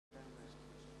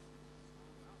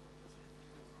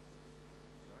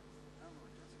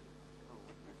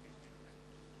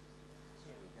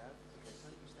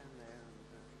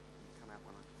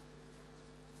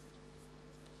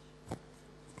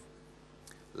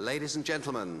Ladies and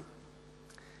gentlemen,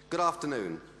 good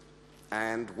afternoon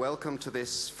and welcome to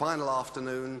this final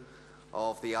afternoon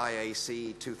of the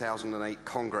IAC 2008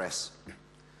 Congress.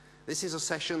 This is a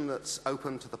session that's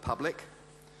open to the public.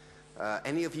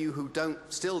 Any of you who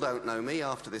still don't know me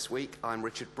after this week, I'm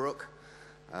Richard Brooke,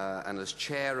 and as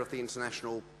chair of the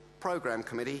International Programme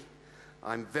Committee,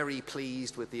 I'm very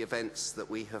pleased with the events that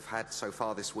we have had so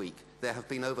far this week. There have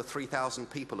been over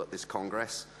 3,000 people at this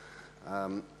Congress,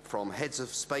 from heads of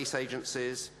space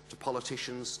agencies to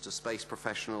politicians to space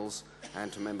professionals and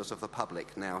to members of the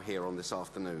public now here on this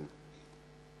afternoon.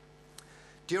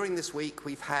 During this week,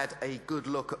 we've had a good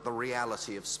look at the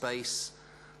reality of space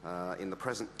in the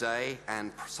present day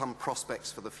and some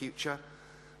prospects for the future.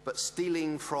 But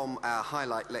stealing from our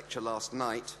highlight lecture last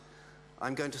night,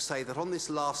 I'm going to say that on this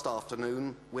last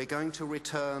afternoon, we're going to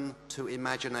return to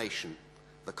imagination.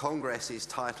 The Congress is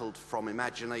titled From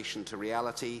Imagination to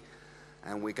Reality,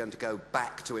 and we're going to go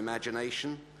back to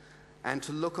imagination and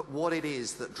to look at what it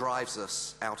is that drives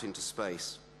us out into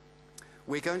space.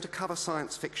 We're going to cover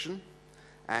science fiction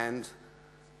and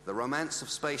the romance of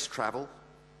space travel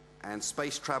and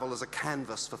space travel as a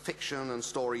canvas for fiction and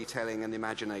storytelling and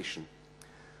imagination.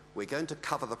 We're going to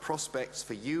cover the prospects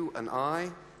for you and I,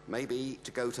 maybe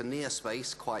to go to near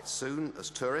space quite soon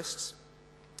as tourists.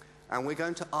 And we're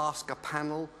going to ask a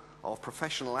panel of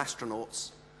professional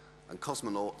astronauts and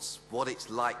cosmonauts what it's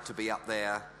like to be up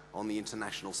there on the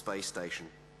International Space Station.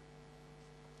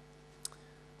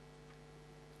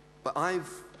 But I'm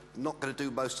not going to do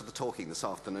most of the talking this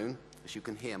afternoon. As you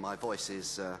can hear, my voice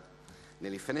is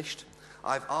nearly finished.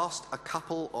 I've asked a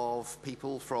couple of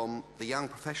people from the Young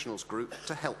Professionals group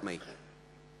to help me.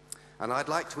 And I'd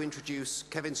like to introduce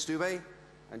Kevin Stube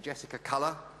and Jessica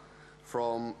Culler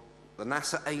from the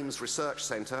NASA Ames Research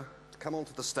Center to come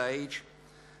onto the stage.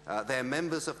 They're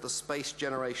members of the Space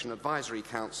Generation Advisory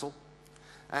Council,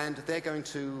 and they're going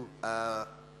to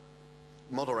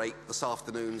moderate this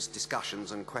afternoon's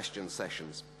discussions and question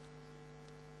sessions.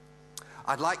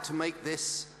 I'd like to make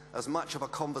this as much of a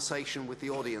conversation with the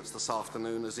audience this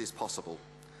afternoon as is possible.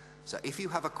 So if you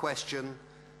have a question,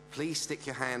 please stick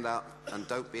your hand up and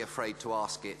don't be afraid to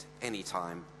ask it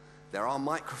anytime. There are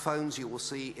microphones you will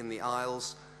see in the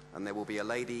aisles, and there will be a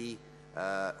lady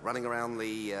running around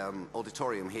the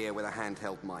auditorium here with a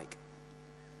handheld mic.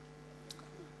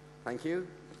 Thank you.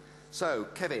 So,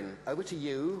 Kevin, over to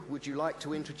you. Would you like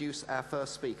to introduce our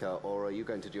first speaker, or are you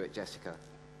going to do it, Jessica?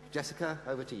 Jessica,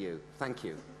 over to you. Thank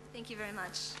you. Thank you very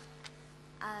much.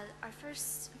 Our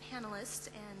first panelist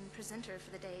and presenter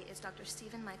for the day is Dr.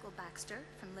 Stephen Michael Baxter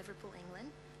from Liverpool,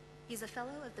 England. He's a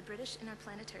fellow of the British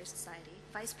Interplanetary Society,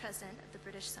 vice president of the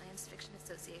British Science Fiction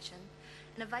Association,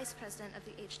 and a vice president of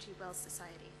the H.G. Wells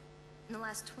Society. In the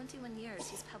last 21 years,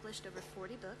 he's published over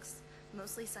 40 books,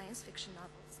 mostly science fiction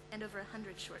novels, and over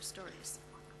 100 short stories.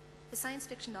 His science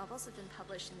fiction novels have been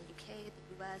published in the UK,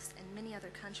 the US, and many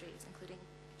other countries, including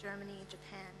Germany,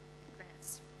 Japan, and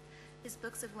France. His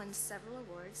books have won several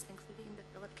awards, including the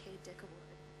Philip K. Dick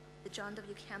Award, the John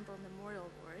W. Campbell Memorial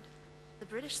Award, the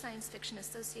British Science Fiction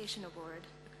Association Award,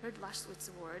 the Kurt Laschwitz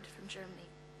Award from Germany,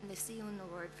 and the Siyun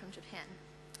Award from Japan.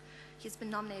 He's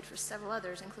been nominated for several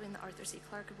others, including the Arthur C.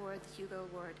 Clarke Award, the Hugo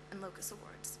Award, and Locus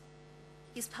Awards.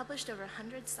 He's published over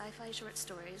 100 sci-fi short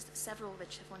stories, several of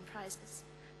which have won prizes.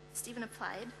 Stephen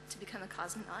applied to become a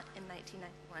cosmonaut in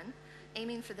 1991,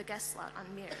 aiming for the guest slot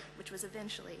on Mir, which was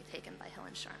eventually taken by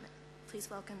Helen Sharman. Please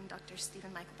welcome Dr.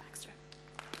 Stephen Michael Baxter.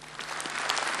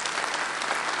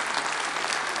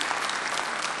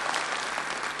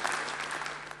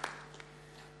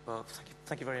 Well,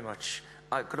 thank you very much.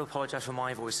 I've got to apologise for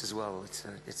my voice as well. It's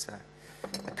a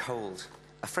cold,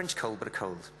 a French cold, but a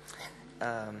cold.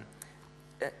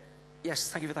 Yes,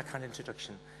 thank you for that kind of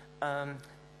introduction. The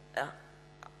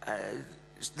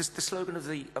slogan of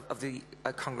the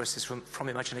Congress is from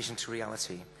imagination to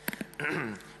reality,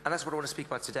 and that's what I want to speak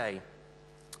about today.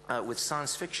 With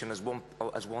science fiction as one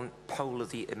pole of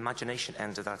the imagination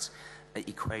end of that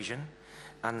equation,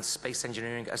 and space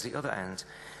engineering as the other end.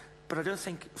 But I don't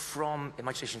think from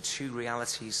imagination to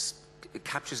realities it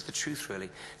captures the truth, really.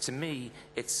 To me,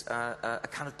 it's a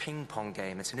kind of ping-pong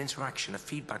game. It's an interaction, a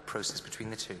feedback process between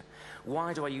the two.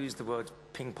 Why do I use the word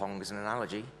ping-pong as an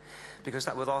analogy? Because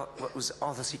that was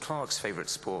Arthur C. Clarke's favourite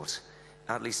sport,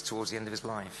 at least towards the end of his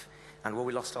life. And well,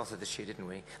 we lost Arthur this year, didn't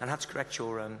we? And I had to correct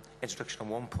your introduction on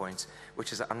one point,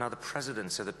 which is that I'm now the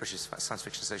president of the British Science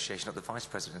Fiction Association, not the vice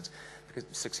president, because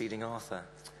succeeding Arthur.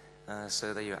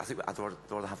 So there you go. I think I'd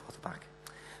rather have Arthur back.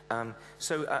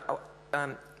 So I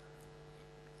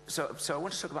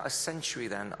want to talk about a century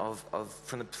then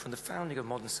from the founding of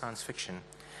modern science fiction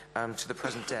to the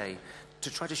present day, to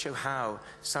try to show how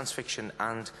science fiction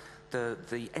and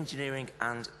the engineering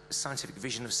and scientific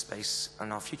vision of space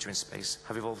and our future in space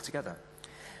have evolved together.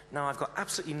 Now, I've got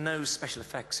absolutely no special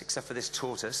effects except for this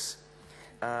tortoise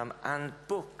and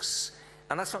books.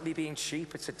 And that's not me being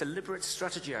cheap. It's a deliberate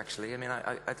strategy, actually. I mean,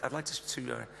 I'd like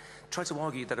to try to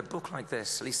argue that a book like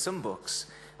this, at least some books,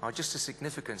 are just as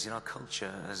significant in our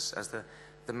culture as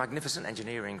the magnificent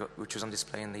engineering which was on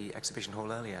display in the exhibition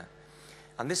hall earlier.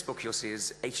 And this book you'll see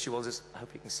is H.G. Wells', I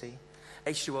hope you can see,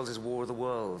 H.G. Wells' War of the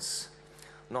Worlds.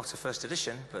 Not a first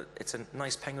edition, but it's a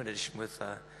nice penguin edition with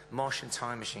Martian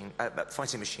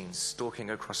fighting machines stalking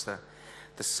across the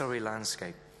Surrey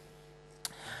landscape.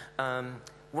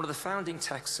 One of the founding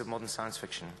texts of modern science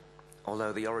fiction,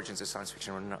 although the origins of science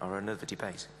fiction are another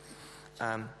debate.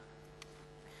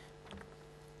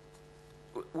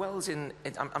 Wells,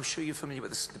 I'm sure you're familiar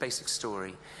with the basic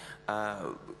story.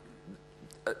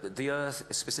 The Earth,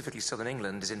 specifically southern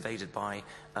England, is invaded by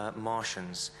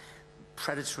Martians.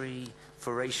 Predatory,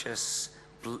 voracious,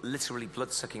 literally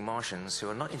blood-sucking Martians who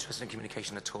are not interested in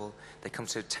communication at all. They come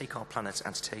to take our planet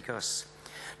and to take us.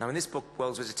 Now, in this book,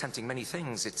 Wells was attempting many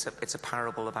things. It's a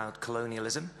parable about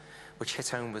colonialism, which hit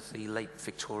home with the late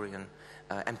Victorian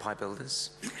empire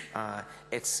builders.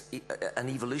 It's an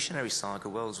evolutionary saga.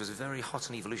 Wells was very hot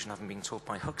on evolution, having been taught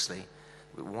by Huxley,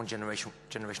 one generation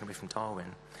away from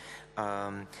Darwin.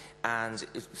 And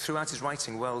throughout his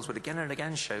writing, Wells would again and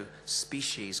again show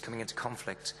species coming into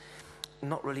conflict,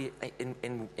 not really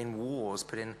in wars,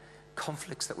 but in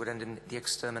conflicts that would end in the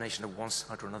extermination of one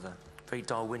side or another. Very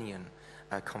Darwinian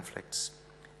conflicts.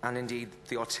 And indeed,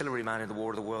 the artilleryman in the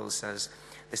War of the Worlds says,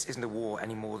 this isn't a war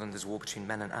any more than there's a war between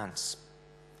men and ants.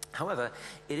 However,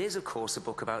 it is, of course, a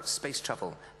book about space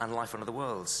travel and life on other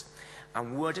worlds.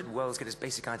 And where did Wells get his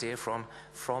basic idea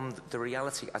from the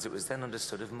reality as it was then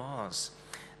understood of Mars?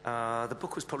 The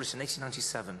book was published in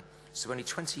 1897, so only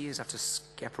 20 years after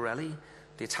Schiaparelli,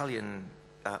 the Italian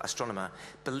astronomer,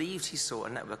 believed he saw a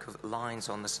network of lines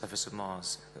on the surface of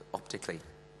Mars, optically.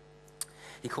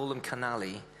 He called them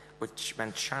canali, which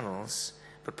meant channels,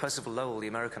 but Percival Lowell, the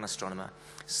American astronomer,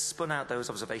 spun out those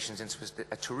observations into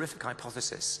a terrific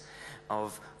hypothesis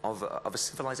of a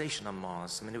civilization on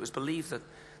Mars. I mean, it was believed that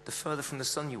the further from the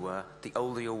sun you were, the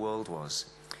older your world was,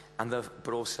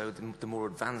 but also the more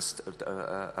advanced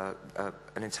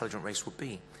an intelligent race would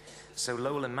be. So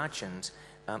Lowell imagined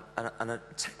a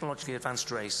technologically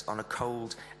advanced race on a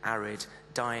cold, arid,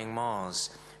 dying Mars,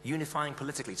 unifying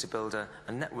politically to build a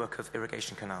network of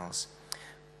irrigation canals.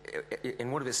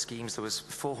 In one of his schemes, there was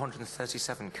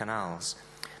 437 canals,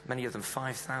 many of them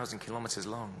 5,000 kilometers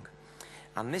long.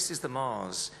 And this is the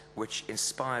Mars which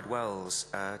inspired Wells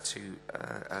to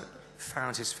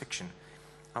found his fiction.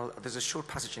 There's a short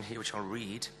passage in here which I'll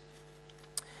read,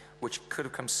 which could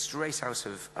have come straight out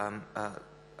of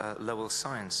Lowell's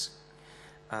science.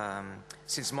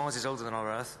 Since Mars is older than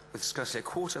our Earth, with scarcely a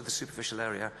quarter of the superficial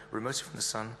area remoter from the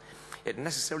sun, it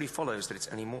necessarily follows that it's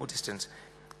only more distant.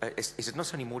 Is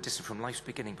not only more distant from life's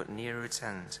beginning, but nearer its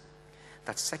end.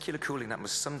 That secular cooling that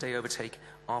must someday overtake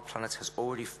our planet has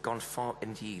already gone far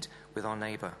indeed with our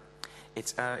neighbour.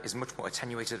 Its air is much more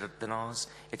attenuated than ours.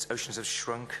 Its oceans have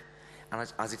shrunk,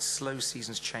 and as its slow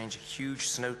seasons change, huge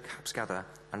snow caps gather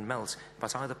and melt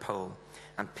about either pole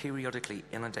and periodically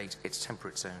inundate its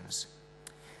temperate zones.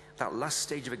 That last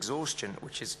stage of exhaustion,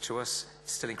 which is to us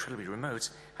still incredibly remote,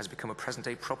 has become a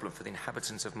present-day problem for the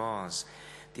inhabitants of Mars.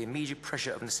 The immediate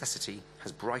pressure of necessity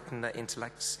has brightened their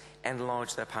intellects,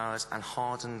 enlarged their powers, and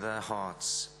hardened their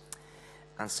hearts.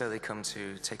 And so they come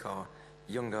to take our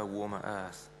younger, warmer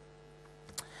Earth.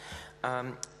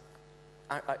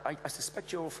 I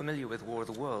suspect you're all familiar with War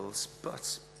of the Worlds,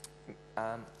 but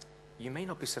you may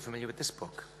not be so familiar with this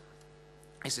book.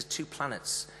 This is Two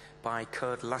Planets by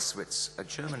Kurt Laswitz, a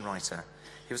German writer.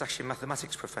 He was actually a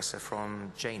mathematics professor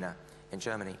from Jena in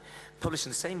Germany. Published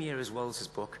in the same year as Wells'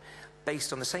 book,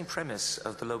 based on the same premise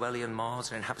of the Lowellian Mars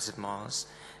and inhabited Mars.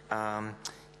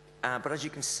 But as you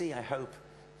can see, I hope,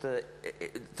 there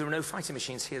are no fighting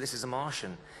machines here. This is a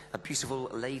Martian, a beautiful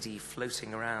lady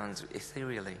floating around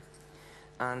ethereally.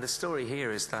 And the story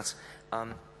here is that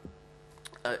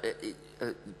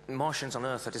Martians on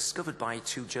Earth are discovered by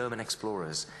two German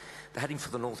explorers. They're heading for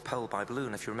the North Pole by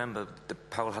balloon. If you remember, the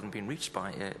pole hadn't been reached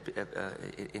by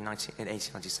in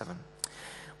 1897.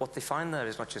 What they find there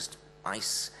is not just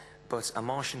ice, but a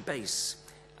Martian base.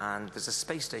 And there's a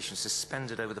space station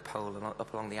suspended over the pole and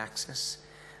up along the axis.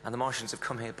 And the Martians have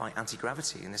come here by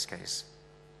anti-gravity in this case.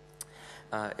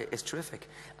 It's terrific.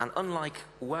 And unlike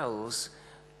Wells,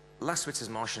 Laswitz's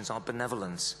Martians are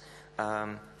benevolent.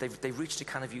 They've reached a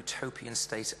kind of utopian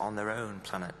state on their own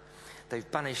planet. They've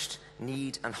banished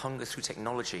need and hunger through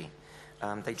technology.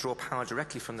 They draw power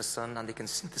directly from the sun, and they can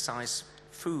synthesize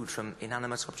food from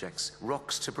inanimate objects,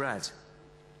 rocks to bread.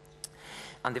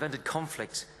 And they've ended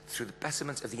conflict through the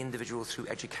betterment of the individual through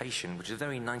education, which is a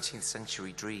very 19th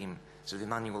century dream, sort of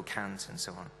Immanuel Kant and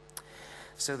so on.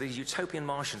 So the utopian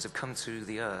Martians have come to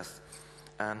the Earth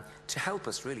to help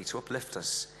us, really, to uplift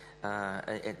us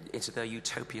into their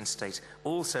utopian state.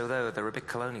 Also, though, they're a bit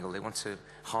colonial. They want to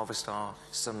harvest our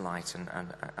sunlight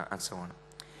and so on.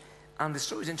 And the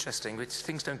story is interesting, but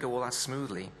things don't go all that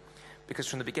smoothly, because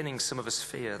from the beginning, some of us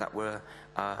fear that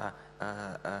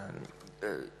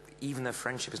even though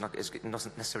friendship is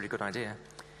not necessarily a good idea,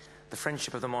 the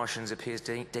friendship of the Martians appears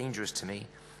dangerous to me,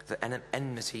 the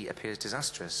enmity appears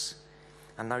disastrous.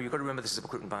 And now you've got to remember this is a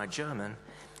book written by a German.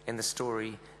 In the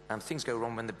story, things go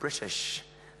wrong when a British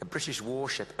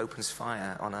warship opens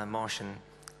fire on a Martian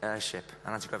airship,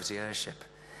 an anti-gravity airship.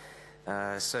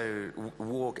 So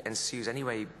war ensues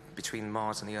anyway between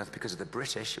Mars and the Earth because of the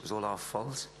British. It was all our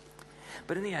fault.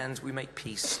 But in the end, we make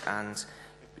peace, and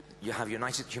you have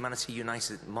united humanity,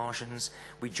 united Martians.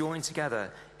 We join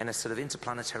together in a sort of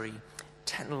interplanetary,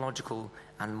 technological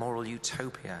and moral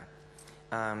utopia.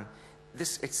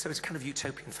 So it's kind of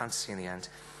utopian fantasy in the end.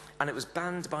 And it was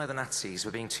banned by the Nazis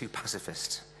for being too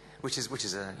pacifist, which is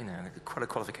quite a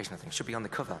qualification, I think. Should be on the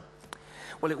cover.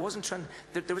 Well, it wasn't.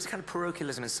 There was a kind of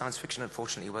parochialism in science fiction,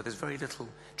 unfortunately, where there's very little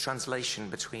translation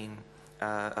between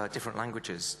different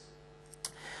languages.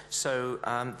 So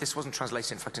this wasn't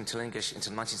translated, in fact, into English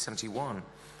until 1971.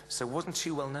 So it wasn't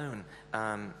too well known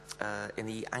in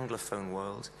the Anglophone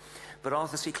world. But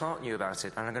Arthur C. Clarke knew about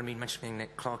it, and I'm going to be mentioning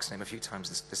Nick Clarke's name a few times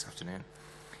this afternoon.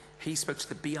 He spoke to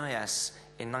the BIS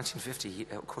in 1950.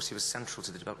 Of course, he was central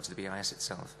to the development of the BIS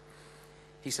itself.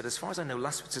 He said, as far as I know,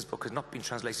 Laswitz's book has not been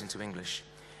translated into English,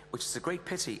 which is a great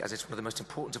pity, as it's one of the most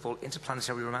important of all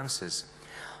interplanetary romances.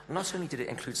 Not only did it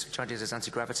include such ideas as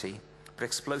anti-gravity, but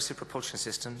explosive propulsion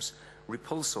systems,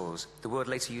 repulsors, the word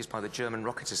later used by the German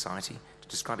Rocket Society to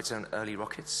describe its own early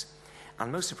rockets,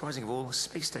 and most surprising of all,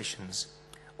 space stations.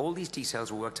 All these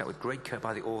details were worked out with great care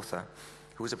by the author,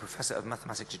 who was a professor of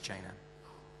mathematics at Jena.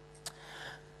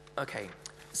 Okay,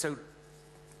 so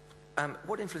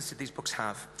what influence did these books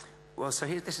have? Well, so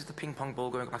this is the ping-pong ball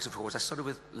going back and forwards. I started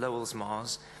with Lowell's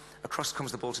Mars. Across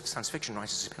comes the ball to the science fiction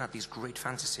writers who spin out these great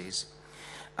fantasies.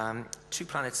 Two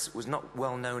Planets was not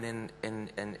well known in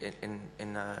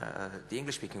the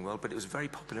English-speaking world, but it was very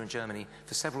popular in Germany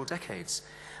for several decades.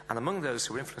 And among those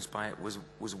who were influenced by it was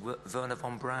Wernher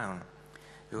von Braun,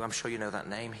 who I'm sure you know that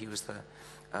name. He was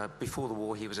before the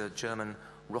war, he was a German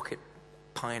rocket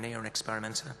pioneer and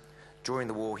experimenter. During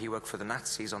the war, he worked for the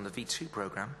Nazis on the V2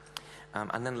 program,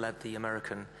 and then led the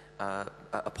American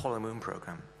Apollo moon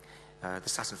program. The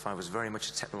Saturn V was very much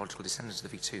a technological descendant of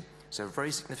the V2, so a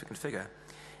very significant figure.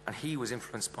 And he was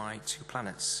influenced by Two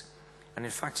Planets. And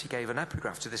in fact, he gave an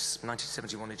epigraph to this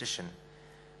 1971 edition,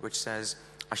 which says,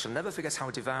 I shall never forget how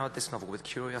I devoured this novel with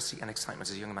curiosity and excitement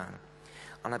as a young man.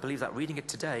 And I believe that reading it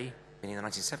today, meaning the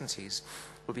 1970s,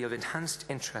 will be of enhanced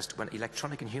interest when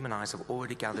electronic and human eyes have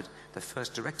already gathered the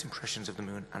first direct impressions of the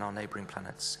moon and our neighboring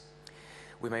planets.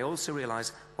 We may also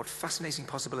realize what fascinating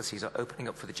possibilities are opening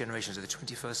up for the generations of the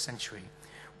 21st century,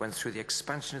 when through the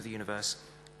expansion of the universe,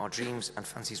 our dreams and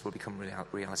fancies will become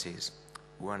realities.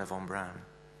 Wernher von Braun.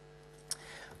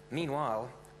 Meanwhile,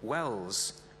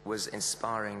 Wells was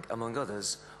inspiring, among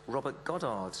others, Robert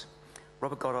Goddard.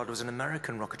 Robert Goddard was an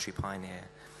American rocketry pioneer.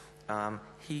 I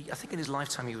think in his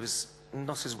lifetime he was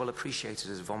not as well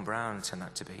appreciated as von Braun turned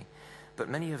out to be, but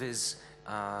many of his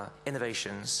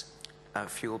innovations,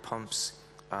 fuel pumps,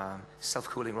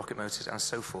 self-cooling rocket motors, and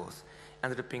so forth,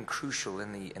 ended up being crucial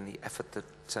in the effort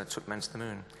that took men to the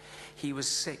moon. He was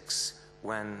 6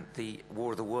 when the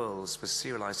War of the Worlds was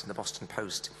serialized in the Boston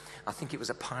Post. I think it was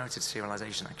a pirated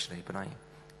serialization, actually, but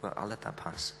I'll let that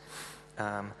pass.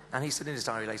 And he said in his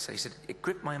diary later, he said, it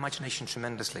gripped my imagination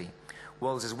tremendously.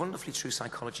 Wells's wonderfully true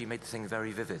psychology made the thing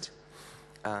very vivid.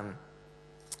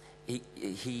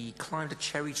 He climbed a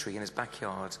cherry tree in his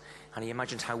backyard, and he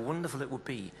imagined how wonderful it would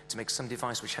be to make some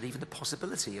device which had even the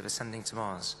possibility of ascending to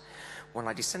Mars. When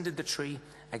I descended the tree,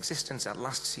 existence at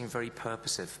last seemed very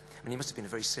purposive. I mean, he must have been a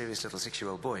very serious little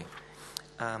 6-year-old boy.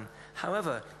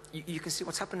 However, you can see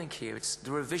what's happening here.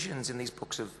 There are visions in these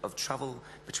books of travel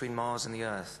between Mars and the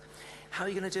Earth. How are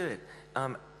you going to do it?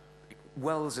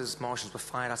 Wells's Martians were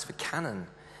fired out of a cannon.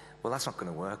 Well, that's not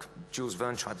going to work. Jules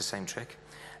Verne tried the same trick.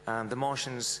 The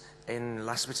Martians in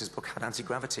Laswitz's book had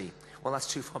anti-gravity. Well,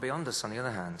 that's too far beyond us, on the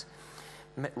other hand.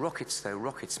 Rockets,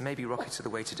 though, maybe rockets are the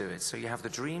way to do it. So you have the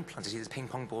dream planted. See this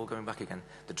ping-pong ball going back again.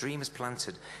 The dream is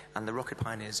planted, and the rocket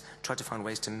pioneers tried to find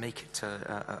ways to make it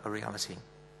a reality.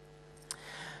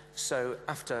 So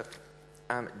after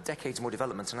decades more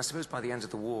development, and I suppose by the end of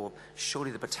the war,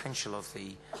 surely the potential of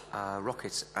the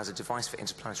rockets as a device for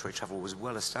interplanetary travel was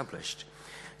well established.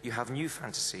 You have new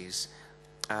fantasies,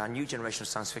 a new generation of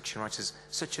science fiction writers,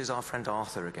 such as our friend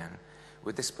Arthur again,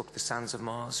 with this book, The Sands of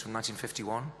Mars from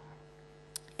 1951,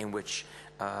 in which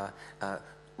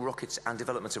rockets and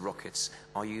development of rockets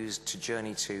are used to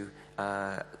journey to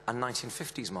a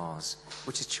 1950s Mars,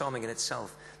 which is charming in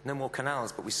itself. No more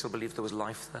canals, but we still believe there was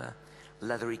life there.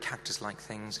 Leathery cactus-like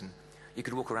things, and you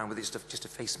could walk around with just a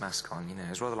face mask on, you know.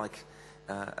 It's rather like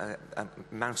a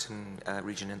mountain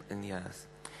region in the Earth.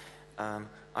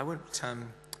 I won't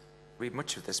read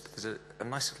much of this, but there's a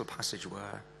nice little passage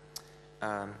where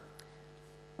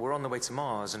we're on the way to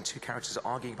Mars, and two characters are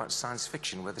arguing about science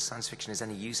fiction, whether science fiction is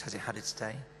any use as it had its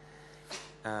day.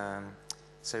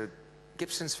 So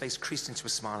Gibson's face creased into a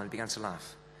smile and he began to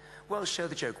laugh. Well, show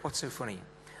the joke. What's so funny?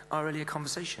 Our earlier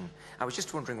conversation. I was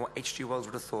just wondering what H.G. Wells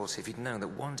would have thought if he'd known that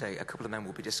one day a couple of men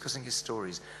would be discussing his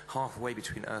stories halfway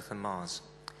between Earth and Mars.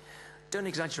 Don't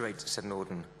exaggerate, said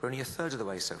Norden. We're only a third of the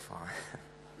way so far.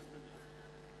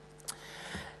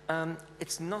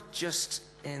 It's not just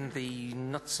in the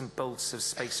nuts and bolts of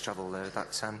space travel, though,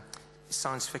 that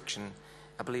science fiction,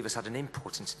 I believe, has had an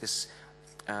import into this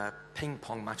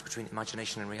ping-pong match between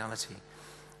imagination and reality.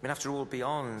 I mean, after all,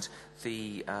 beyond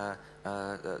the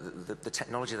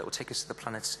technology that will take us to the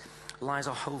planets lies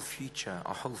our whole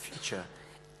future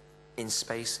in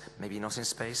space, maybe not in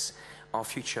space, our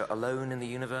future alone in the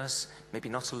universe, maybe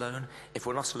not alone. If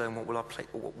we're not alone,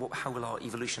 how will our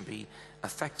evolution be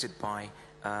affected by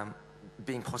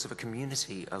being part of a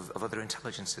community of other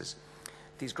intelligences?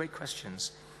 These great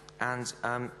questions. And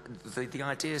the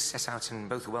ideas set out in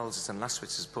both Wells's and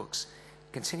Laswitz's books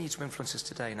continue to influence us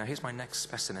today. Now, here's my next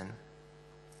specimen.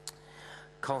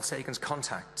 Carl Sagan's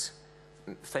Contact,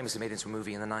 famously made into a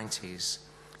movie in the 90s.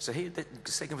 So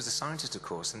Sagan was a scientist, of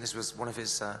course, and this was one of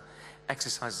his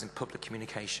exercises in public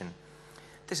communication.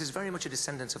 This is very much a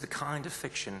descendant of the kind of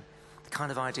fiction, the kind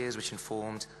of ideas which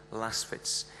informed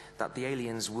Laswitz, that the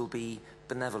aliens will be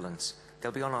benevolent.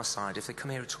 They'll be on our side. If they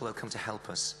come here at all, they'll come to help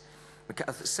us.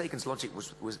 Sagan's logic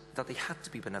was that they had to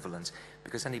be benevolent,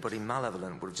 because anybody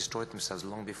malevolent would have destroyed themselves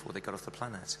long before they got off the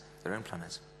planet, their own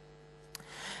planet.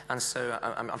 And so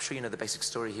I'm sure you know the basic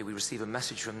story here. We receive a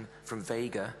message from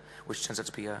Vega, which turns out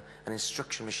to be an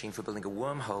instruction machine for building a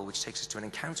wormhole, which takes us to an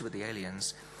encounter with the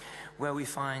aliens, where we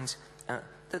find that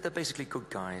they're basically good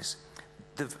guys.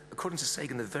 According to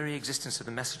Sagan, the very existence of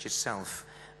the message itself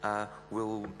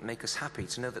will make us happy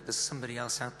to know that there's somebody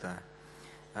else out there.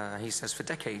 He says, for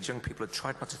decades, young people have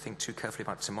tried not to think too carefully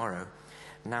about tomorrow.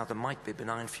 Now there might be a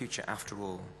benign future after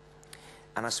all.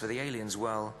 And as for the aliens,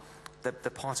 well, they're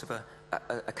part of a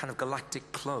kind of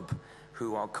galactic club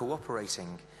who are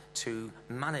cooperating to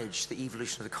manage the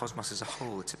evolution of the cosmos as a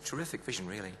whole. It's a terrific vision,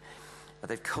 really.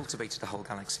 They've cultivated the whole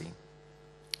galaxy.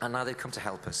 And now they've come to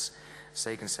help us.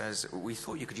 Sagan says, we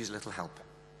thought you could use a little help.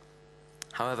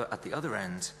 However, at the other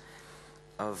end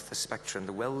of the spectrum,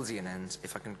 the Wellsian end,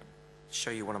 if I can show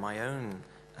you one of my own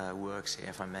works here,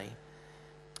 if I may.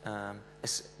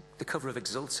 It's the cover of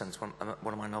Exultant, one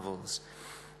of my novels,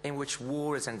 in which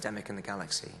war is endemic in the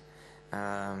galaxy.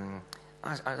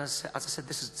 As I said,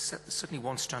 this is certainly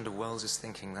one strand of Wells's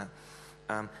thinking,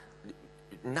 that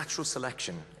natural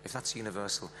selection, if that's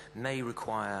universal, may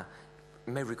require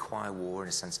war in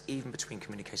a sense, even between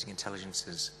communicating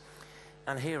intelligences.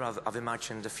 And here I've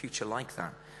imagined a future like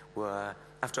that, where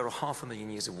after 500,000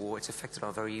 years of war, it's affected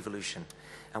our very evolution,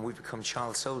 and we've become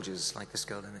child soldiers, like this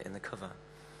girl in the cover,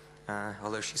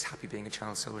 although she's happy being a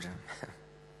child soldier.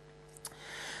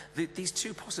 These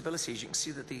two possibilities, you can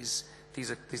see that these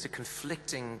are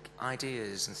conflicting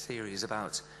ideas and theories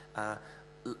about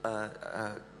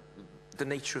the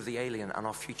nature of the alien and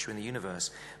our future in the universe.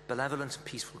 Benevolent and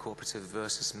peaceful cooperative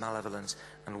versus malevolent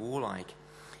and warlike.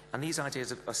 And these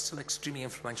ideas are still extremely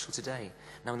influential today.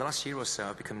 Now, in the last year or so,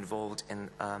 I've become involved in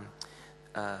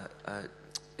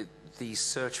the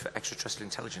search for extraterrestrial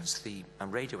intelligence, the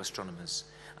radio astronomers,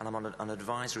 and I'm on an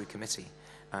advisory committee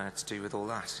to do with all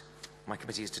that. My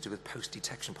committee is to do with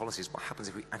post-detection policies. What happens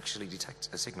if we actually detect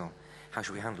a signal? How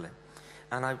should we handle it?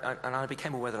 And I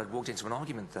became aware that I'd walked into an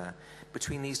argument there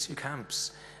between these two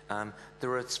camps.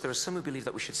 There are some who believe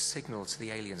that we should signal to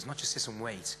the aliens, not just sit and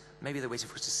wait. Maybe they're waiting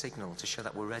for us to signal to show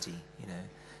that we're ready, you know,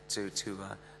 to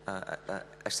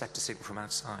accept a signal from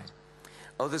outside.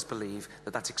 Others believe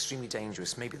that that's extremely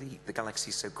dangerous. Maybe the galaxy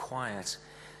is so quiet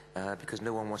because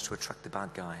no one wants to attract the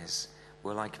bad guys.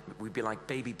 We'd be like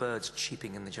baby birds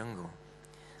cheeping in the jungle.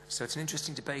 So it's an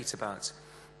interesting debate about,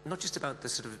 not just about the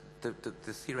sort of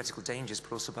the theoretical dangers,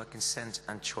 but also about consent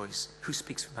and choice. Who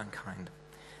speaks for mankind?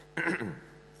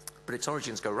 but its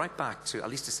origins go right back to at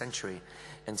least a century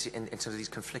in terms of these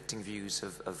conflicting views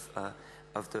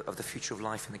of the future of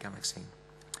life in the galaxy.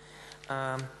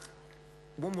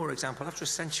 One more example. After a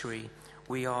century,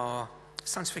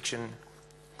 science fiction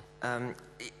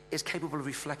is capable of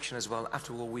reflection as well.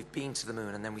 After all, we've been to the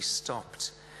moon and then we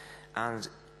stopped. And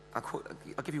I'll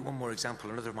give you one more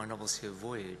example, another of my novels here,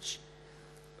 Voyage.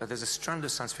 There's a strand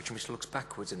of science fiction which looks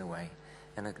backwards in a way,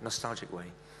 in a nostalgic way.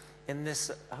 In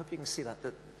this, I hope you can see that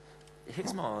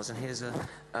here's Mars, and here's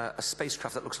a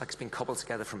spacecraft that looks like it's been cobbled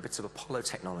together from bits of Apollo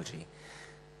technology,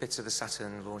 bits of the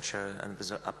Saturn launcher, and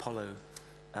there's an Apollo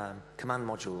command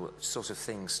module sort of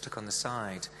thing stuck on the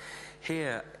side.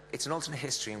 Here, it's an alternate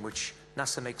history in which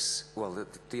NASA makes, well,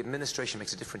 the administration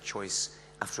makes a different choice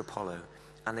after Apollo,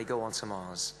 and they go on to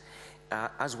Mars,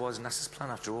 as was NASA's plan,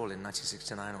 after all, in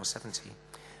 1969 or 70.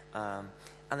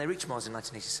 And they reach Mars in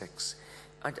 1986.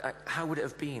 How would it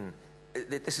have been?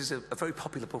 This is a very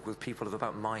popular book with people of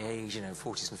about my age,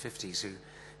 40s and 50s, who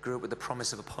grew up with the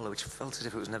promise of Apollo, which felt as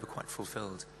if it was never quite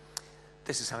fulfilled.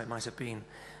 This is how it might have been.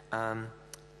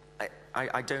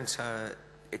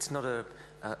 It's not a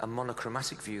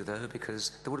monochromatic view, though,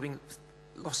 because there would have been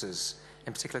losses,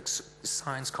 in particular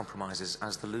science compromises,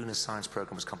 as the lunar science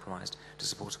program was compromised to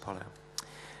support Apollo.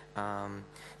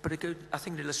 But I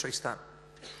think it illustrates that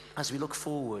as we look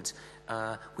forward,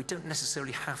 we don't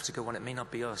necessarily have to go on. It may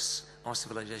not be us, our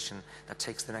civilization, that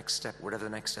takes the next step, whatever the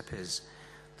next step is.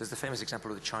 There's the famous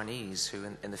example of the Chinese, who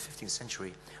in the 15th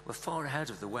century were far ahead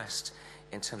of the West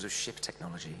in terms of ship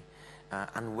technology,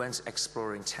 and went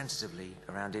exploring tentatively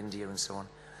around India and so on.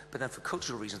 But then for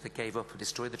cultural reasons, they gave up and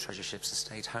destroyed the treasure ships and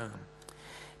stayed home.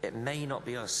 It may not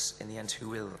be us in the end who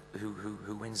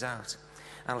wins out.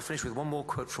 And I'll finish with one more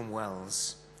quote from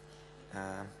Wells.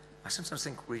 I sometimes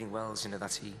think, reading Wells,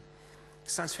 that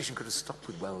science fiction could have stopped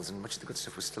with Wells, and much of the good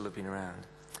stuff would still have been around.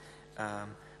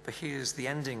 But here's the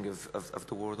ending of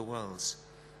the War of the Worlds.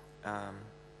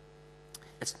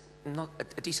 It's not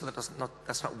a detail that's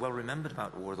not well remembered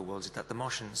about War of the Worlds is that the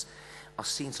Martians are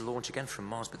seen to launch again from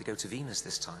Mars, but they go to Venus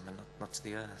this time and not to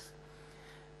the Earth.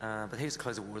 But here's the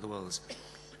close of War of the Worlds.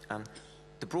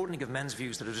 The broadening of men's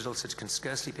views that have resulted can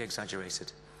scarcely be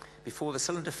exaggerated. Before the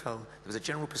cylinder fell, there was a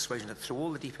general persuasion that through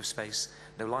all the deep of space,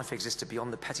 no life existed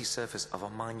beyond the petty surface of our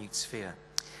minute sphere.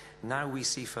 Now we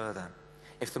see further.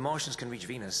 If the Martians can reach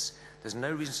Venus, there's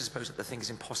no reason to suppose that the thing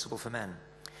is impossible for men.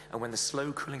 And when the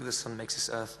slow cooling of the sun makes this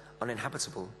Earth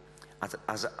uninhabitable,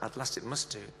 as at last it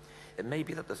must do, it may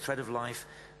be that the thread of life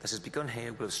that has begun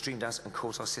here will have streamed out and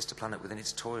caught our sister planet within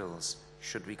its toils,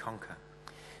 should we conquer.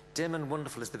 Dim and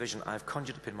wonderful is the vision I have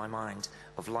conjured up in my mind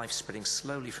of life spreading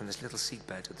slowly from this little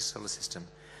seedbed of the solar system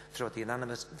throughout the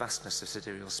inanimate vastness of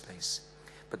sidereal space.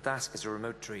 But that is a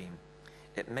remote dream.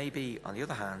 It may be, on the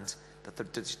other hand, that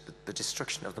the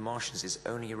destruction of the Martians is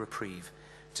only a reprieve.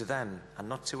 To them, and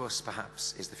not to us,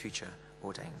 perhaps, is the future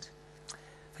ordained.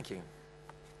 Thank you.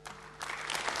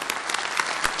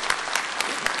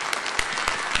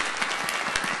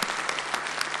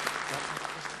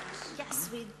 Yes,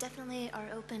 we definitely are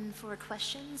open for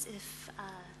questions.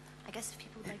 I guess if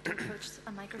people would like to approach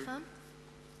a microphone,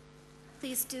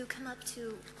 please do come up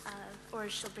to, or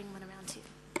she'll bring one around to you.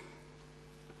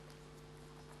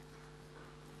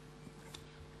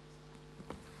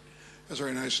 That's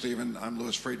very nice, Stephen. I'm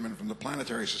Louis Friedman from the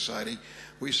Planetary Society.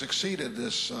 We succeeded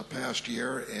this past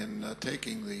year in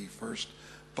taking the first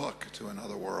book to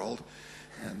another world,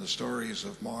 and the stories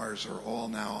of Mars are all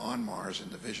now on Mars in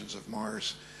the Visions of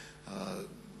Mars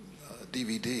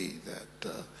DVD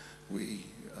that we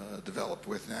developed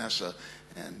with NASA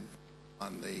and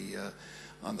on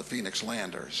the Phoenix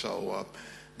lander. So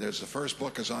there's the first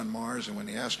book is on Mars, and when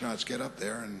the astronauts get up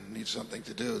there and need something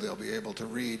to do, they'll be able to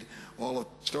read all of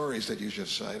the stories that you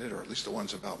just cited, or at least the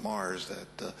ones about Mars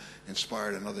that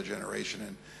inspired another generation,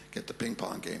 and get the ping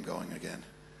pong game going again.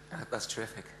 That's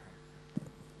terrific.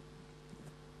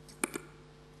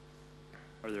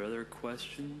 Are there other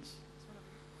questions?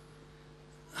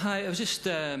 Hi, I was just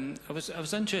I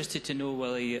was interested to know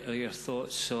whether your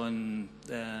thoughts on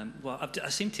well, I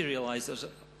seem to realise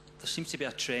there seems to be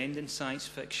a trend in science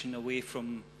fiction away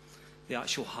from the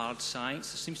actual hard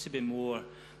science. There seems to be more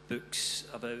books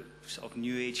about sort of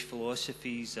New Age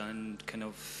philosophies and kind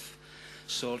of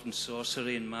sword and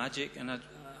sorcery and magic, and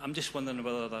I'm just wondering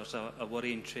whether there's a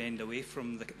worrying trend away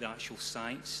from the actual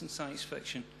science in science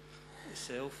fiction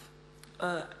itself.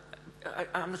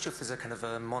 I'm not sure if there's a kind of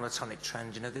a monotonic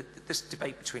trend. This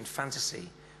debate between fantasy,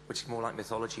 which is more like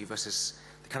mythology, versus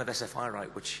the kind of SF I write,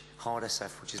 hard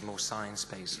SF, which is more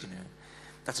science-based.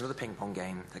 That's another ping-pong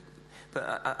game.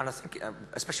 And I think,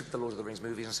 especially with the Lord of the Rings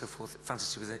movies and so forth,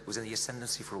 fantasy was in the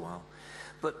ascendancy for a while.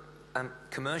 But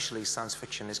commercially, science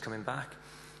fiction is coming back.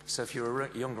 So if you're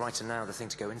a young writer now, the thing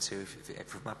to go into,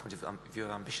 from that point of view, if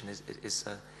your ambition is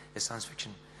science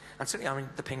fiction. And certainly, I mean,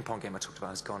 the ping pong game I talked about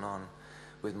has gone on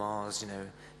with Mars. You know,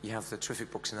 you have the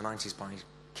terrific books in the 90s by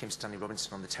Kim Stanley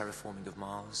Robinson on the terraforming of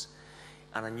Mars,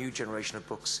 and a new generation of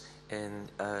books in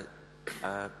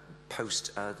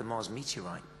post the Mars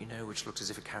meteorite, you know, which looked as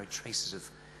if it carried traces of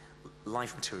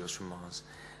life materials from Mars,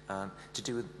 to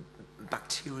do with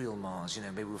bacterial Mars. You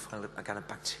know, maybe we'll find a kind of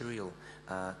bacterial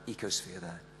ecosphere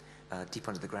there, deep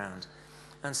under the ground,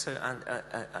 and so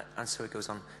it goes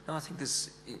on. No, I think there's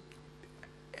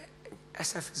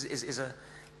SF is a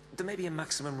there may be a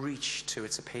maximum reach to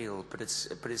its appeal, but it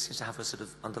seems to have a sort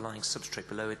of underlying substrate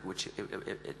below it, which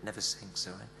it never sinks.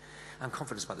 So I'm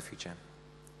confident about the future.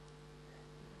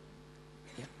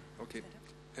 Yeah. Okay.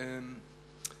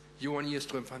 Yuri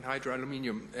from Hydro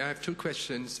Aluminium. I have two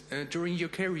questions. During your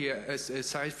career as a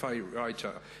sci-fi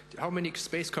writer, how many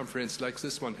space conferences like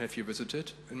this one have you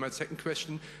visited? And my second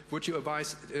question, would you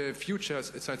advise future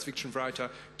science fiction writer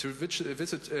to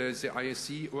visit the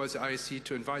IAC, or the IAC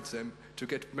to invite them to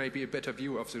get maybe a better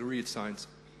view of the real science?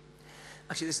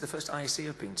 Actually, this is the first IAC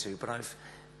I've been to, but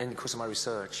in the course of my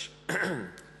research, and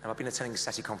I've been attending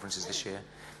SETI conferences this year,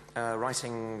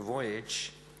 writing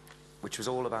Voyage, which was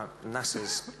all about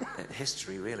NASA's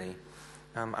history, really.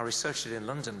 I researched it in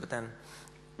London, but then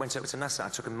went over to NASA. I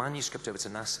took a manuscript over to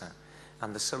NASA,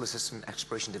 and the Solar System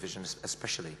Exploration Division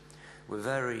especially were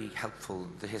very helpful,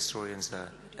 the historians there.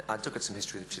 I dug at some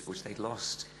history which they'd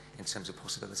lost in terms of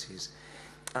possibilities.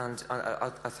 And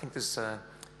I think there's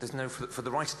no, for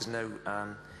the writer, there's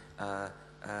no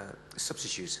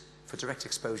substitute for direct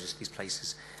exposure to these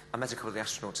places. I met a couple of the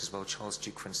astronauts as well, Charles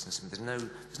Duke, for instance, and there's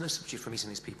no substitute for meeting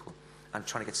these people and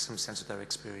trying to get some sense of their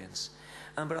experience.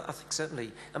 But I think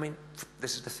certainly, I mean,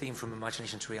 this is the theme from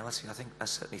imagination to reality. I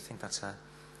certainly think that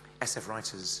SF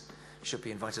writers should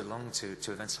be invited along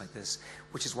to events like this,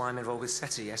 which is why I'm involved with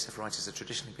SETI. SF writers have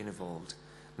traditionally been involved,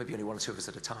 maybe only one or two of us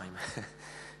at a time,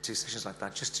 to sessions like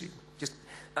that.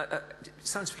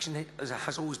 Science fiction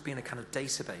has always been a kind of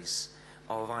database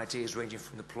of ideas ranging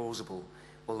from the plausible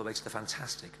all the way to the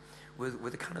fantastic,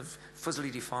 with a kind of fuzzily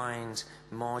defined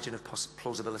margin of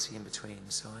plausibility in between.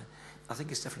 So I think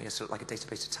it's definitely like a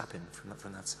database to tap in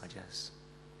from that side, yes.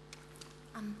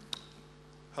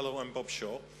 Hello, I'm Bob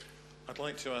Shaw. I'd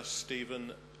like to ask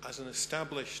Stephen, as an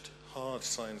established hard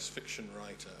science fiction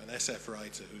writer, an SF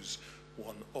writer who's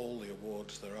won all the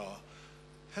awards there are,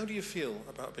 how do you feel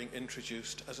about being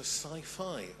introduced as a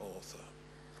sci-fi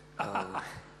author?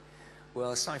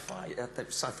 Well,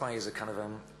 sci-fi is a kind of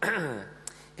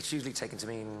it's usually taken to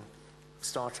mean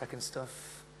Star Trek and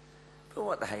stuff. But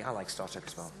what the hey, I like Star Trek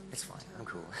as well. It's fine, I'm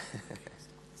cool.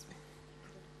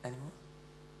 Any more?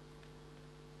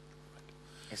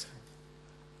 Yes,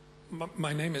 sir.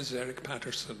 My name is Eric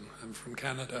Patterson. I'm from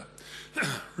Canada,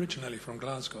 originally from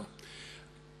Glasgow.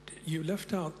 You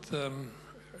left out the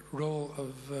role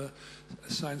of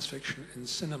science fiction in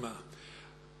cinema.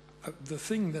 The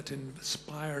thing that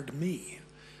inspired me,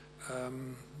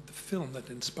 the film that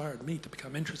inspired me to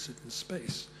become interested in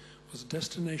space, was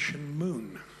Destination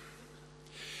Moon,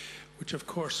 which of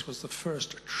course was the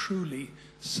first truly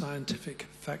scientific,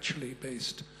 factually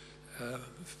based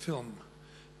film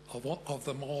of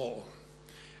them all.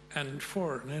 And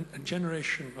for a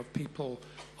generation of people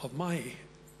of my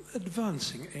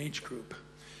advancing age group,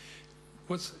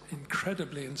 was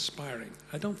incredibly inspiring.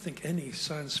 I don't think any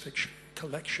science fiction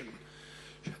collection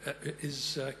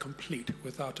is complete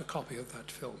without a copy of that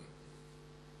film.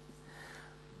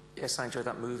 Yes, I enjoyed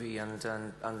that movie,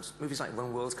 and movies like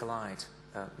When Worlds Collide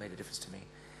made a difference to me.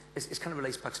 It kind of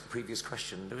relates back to the previous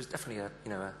question. There was definitely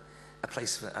a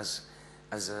place for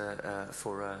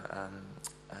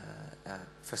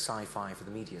sci-fi, for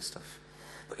the media stuff.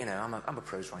 But I'm a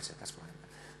prose writer.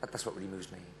 That's what really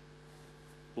moves me.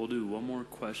 We'll do one more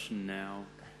question now.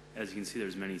 As you can see,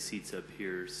 there's many seats up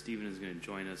here. Stephen is going to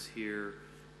join us here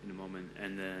in a moment,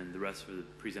 and then the rest of the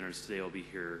presenters today will be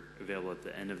here, available at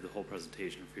the end of the whole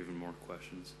presentation for even more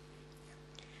questions.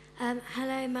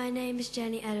 Hello, my name is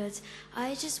Jenny Edwards. I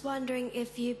was just wondering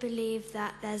if you believe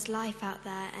that there's life out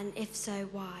there, and if so,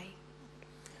 why?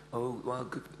 Oh, well,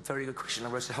 very good question. I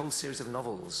wrote a whole series of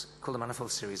novels called the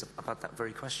Manifold series about that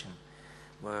very question,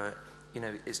 where,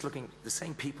 it's looking, the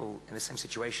same people in the same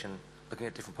situation, looking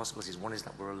at different possibilities. One is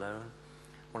that we're alone,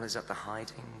 one is that they're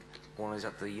hiding, one is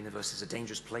that the universe is a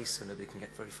dangerous place so nobody can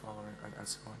get very far, and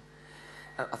so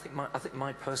on. I think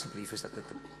my personal belief is that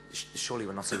surely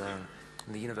we're not alone,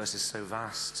 and the universe is so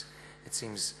vast, it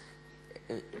seems,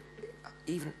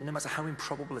 even no matter how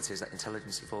improbable it is that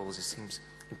intelligence evolves, it seems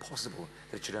impossible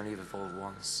that it should only have evolved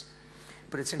once.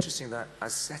 But it's interesting that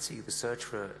as SETI, the search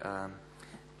for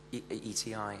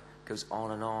ETI, goes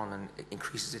on and it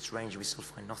increases its range, and we still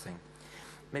find nothing.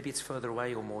 Maybe it's further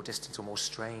away or more distant or more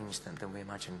strange than we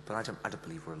imagine, but I don't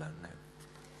believe we're alone, no.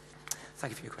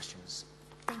 Thank you for your questions.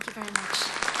 Thank you very much.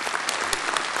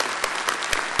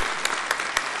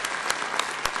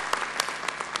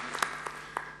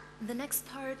 The next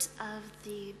part of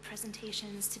the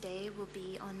presentations today will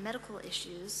be on medical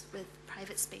issues with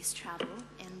private space travel,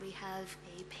 and we have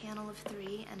a panel of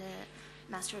 3 and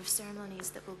a Master of Ceremonies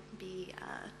that will be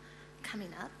coming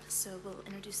up. So we'll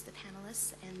introduce the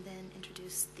panelists and then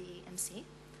introduce the MC.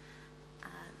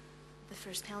 The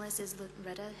first panelist is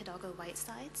Loretta Hidalgo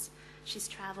Whitesides. She's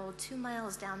traveled 2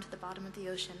 miles down to the bottom of the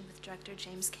ocean with director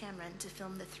James Cameron to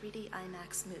film the 3D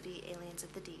IMAX movie Aliens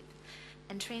of the Deep,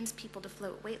 and trains people to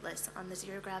float weightless on the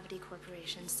Zero Gravity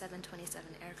Corporation's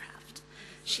 727 aircraft.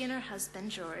 She and her husband,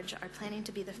 George, are planning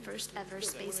to be the first ever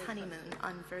space honeymoon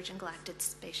on Virgin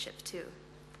Galactic's SpaceShipTwo.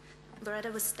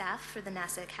 Loretta was staff for the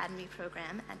NASA Academy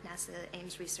program at NASA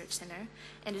Ames Research Center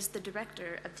and is the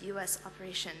director of the U.S.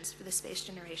 operations for the Space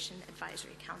Generation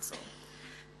Advisory Council.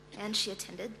 And she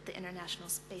attended the International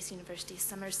Space University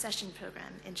Summer Session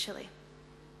Program in Chile.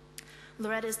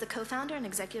 Loretta is the co-founder and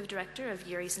executive director of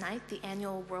Yuri's Night, the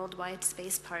annual worldwide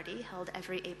space party held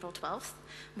every April 12th,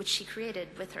 which she created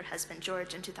with her husband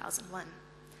George in 2001.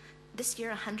 This year,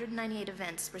 198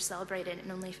 events were celebrated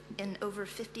in over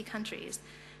 50 countries,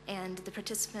 and the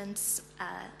participants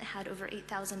had over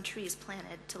 8,000 trees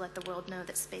planted to let the world know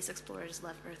that space explorers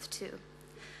love Earth too.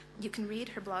 You can read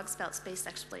her blogs about space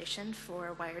exploration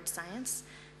for Wired Science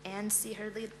and see her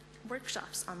lead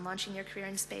workshops on launching your career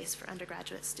in space for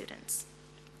undergraduate students.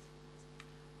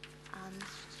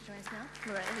 She joins now.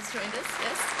 Loretta has joined us,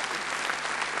 yes.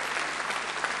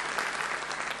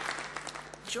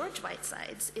 George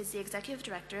Whitesides is the executive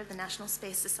director of the National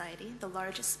Space Society, the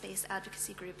largest space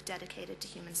advocacy group dedicated to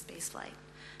human spaceflight.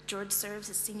 George serves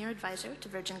as senior advisor to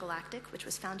Virgin Galactic, which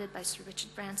was founded by Sir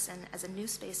Richard Branson as a new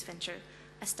space venture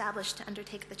established to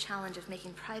undertake the challenge of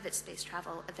making private space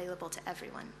travel available to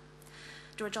everyone.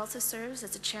 George also serves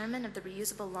as the chairman of the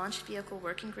Reusable Launch Vehicle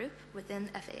Working Group within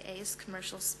FAA's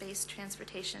Commercial Space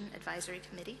Transportation Advisory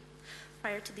Committee.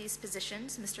 Prior to these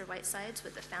positions, Mr. Whitesides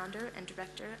was the founder and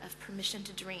director of Permission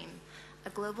to Dream, a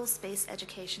global space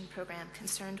education program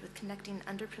concerned with connecting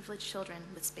underprivileged children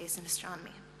with space and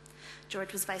astronomy.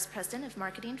 George was vice president of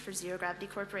marketing for Zero Gravity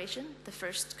Corporation, the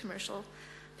first commercial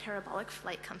parabolic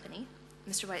flight company.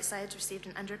 Mr. Whitesides received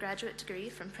an undergraduate degree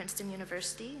from Princeton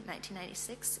University in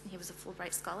 1996, and he was a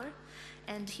Fulbright Scholar,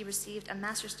 and he received a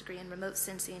master's degree in remote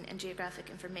sensing and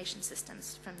geographic information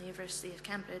systems from the University of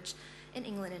Cambridge in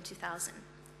England in 2000.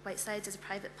 Whitesides is a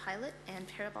private pilot and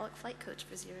parabolic flight coach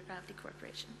for Zero Gravity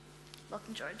Corporation.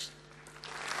 Welcome, George.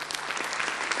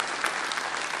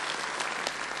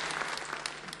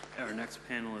 Our next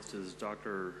panelist is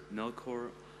Dr. Melchor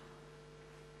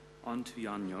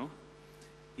Antunano.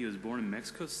 He was born in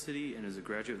Mexico City and is a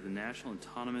graduate of the National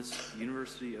Autonomous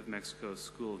University of Mexico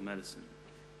School of Medicine.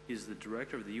 He is the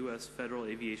director of the U.S. Federal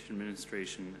Aviation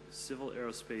Administration Civil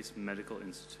Aerospace Medical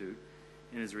Institute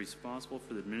and is responsible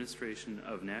for the administration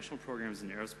of national programs in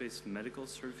aerospace medical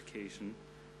certification,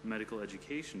 medical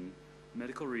education,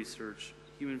 medical research,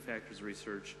 human factors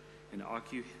research, and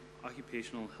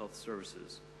occupational health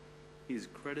services. He is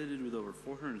credited with over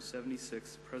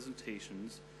 476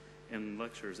 presentations and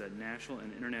lectures at national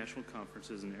and international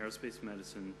conferences in aerospace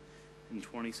medicine in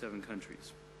 27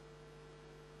 countries.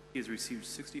 He has received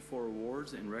 64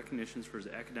 awards and recognitions for his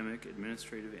academic,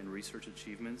 administrative, and research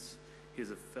achievements. He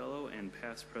is a fellow and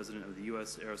past president of the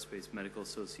U.S. Aerospace Medical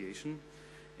Association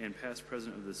and past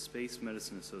president of the Space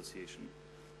Medicine Association.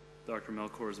 Dr.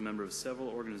 Melchor is a member of several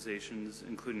organizations,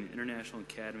 including the International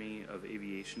Academy of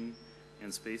Aviation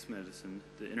and Space Medicine,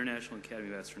 the International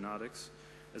Academy of Astronautics,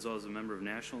 as well as a member of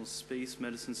national space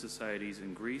medicine societies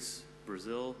in Greece,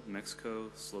 Brazil,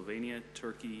 Mexico, Slovenia,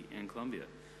 Turkey, and Colombia.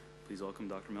 Please welcome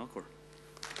Dr. Melchor.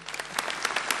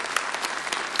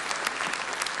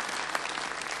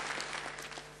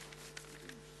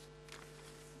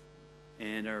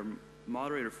 And our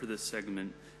moderator for this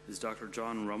segment is Dr.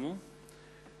 John Rummel.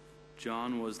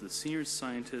 John was the senior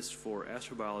scientist for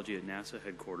astrobiology at NASA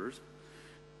headquarters.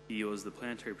 He was the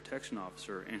planetary protection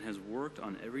officer and has worked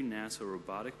on every NASA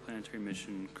robotic planetary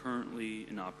mission currently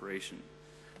in operation.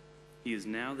 He is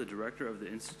now the director of the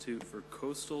Institute for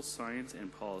Coastal Science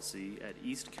and Policy at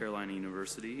East Carolina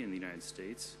University in the United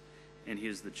States, and he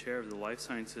is the chair of the Life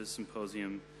Sciences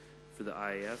Symposium for the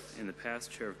IAF and the past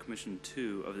chair of Commission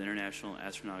 2 of the International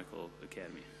Astronautical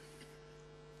Academy.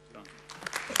 John.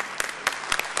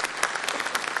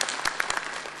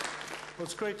 Well,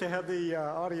 it's great to have the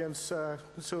audience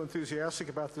so enthusiastic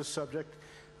about this subject.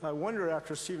 I wonder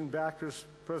after Stephen Baxter's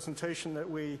presentation that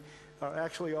we are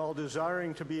actually all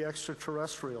desiring to be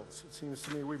extraterrestrials. It seems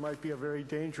to me we might be a very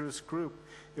dangerous group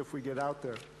if we get out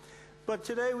there. But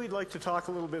today we'd like to talk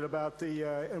a little bit about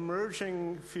the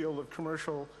emerging field of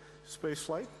commercial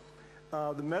spaceflight,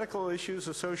 the medical issues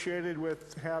associated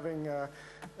with having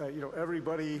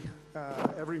everybody,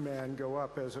 every man go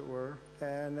up, as it were,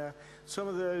 and some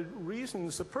of the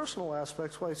reasons, the personal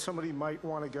aspects why somebody might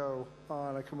want to go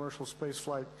on a commercial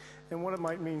spaceflight and what it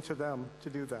might mean to them to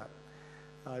do that.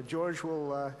 George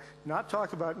will not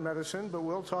talk about medicine, but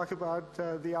we'll talk about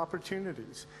the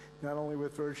opportunities, not only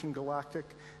with Virgin Galactic,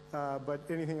 but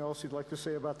anything else you'd like to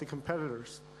say about the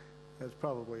competitors. That's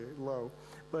probably low.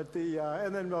 But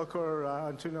and then Melchor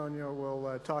Antunano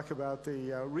will talk about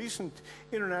the recent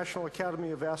International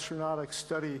Academy of Astronautics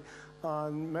study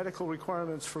on medical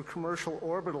requirements for commercial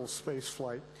orbital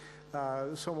spaceflight,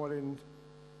 somewhat in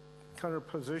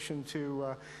contraposition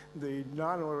to the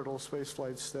non-orbital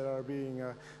spaceflights that are being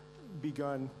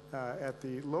begun at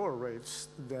the lower rates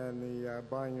than the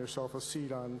buying yourself a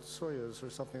seat on Soyuz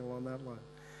or something along that line.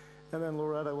 And then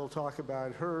Loretta will talk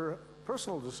about her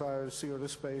personal desires to go to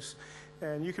space,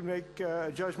 and you can make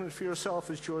a judgment for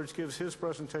yourself as George gives his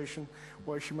presentation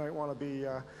why she might want to be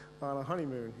on a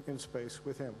honeymoon in space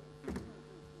with him.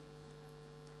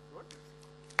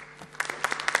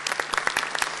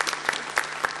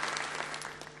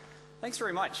 Thanks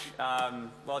very much.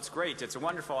 Well, it's great. It's a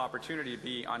wonderful opportunity to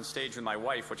be on stage with my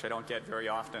wife, which I don't get very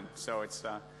often. So it's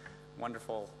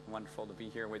wonderful to be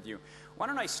here with you. Why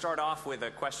don't I start off with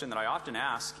a question that I often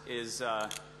ask is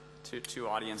to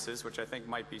audiences, which I think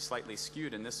might be slightly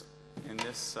skewed in this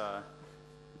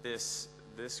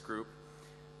group,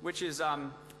 which is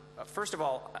first of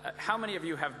all, how many of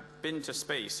you have been to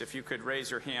space? If you could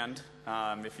raise your hand,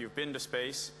 if you've been to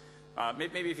space.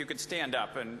 Maybe if you could stand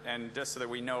up and just so that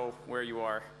we know where you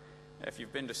are. If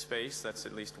you've been to space, that's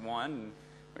at least one.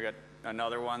 We got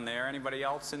another one there. Anybody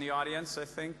else in the audience? I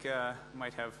think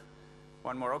might have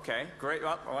one more. Okay, great.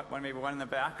 Well, maybe one in the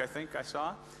back. I think I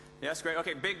saw. Yes, great.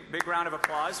 Okay, big round of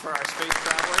applause for our space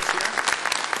travelers here.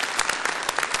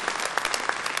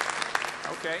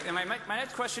 Okay, and my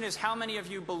next question is: how many of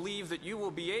you believe that you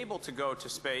will be able to go to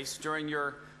space during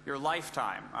your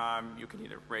lifetime? You can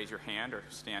either raise your hand or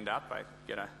stand up. I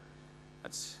get a.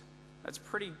 That's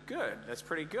pretty good. That's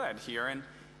pretty good here.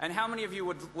 And how many of you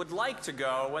would like to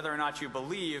go, whether or not you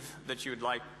believe that you'd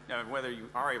like, whether you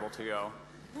are able to go?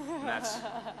 And that's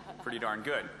pretty darn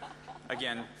good.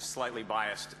 Again, slightly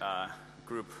biased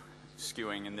group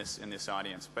skewing in this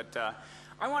audience. But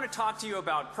I want to talk to you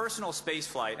about personal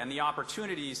spaceflight and the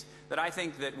opportunities that I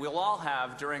think that we'll all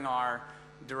have during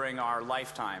our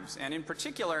lifetimes. And in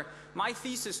particular, my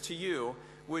thesis to you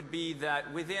would be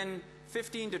that within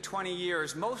 15 to 20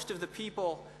 years, most of the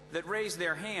people that raise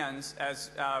their hands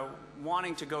as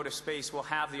wanting to go to space will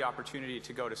have the opportunity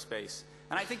to go to space.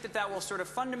 And I think that will sort of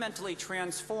fundamentally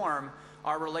transform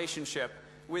our relationship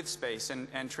with space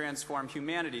and transform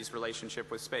humanity's relationship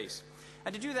with space.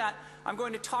 And to do that, I'm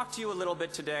going to talk to you a little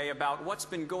bit today about what's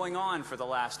been going on for the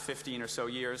last 15 or so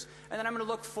years, and then I'm going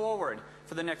to look forward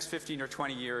for the next 15 or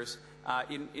 20 years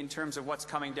in terms of what's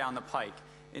coming down the pike,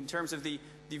 in terms of the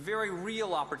very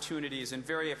real opportunities and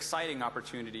very exciting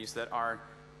opportunities that are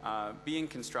being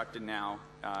constructed now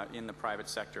in the private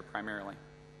sector primarily.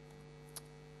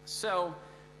 So,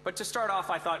 but to start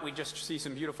off, I thought we'd just see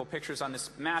some beautiful pictures on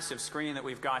this massive screen that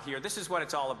we've got here. This is what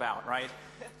it's all about, right?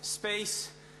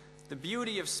 Space, the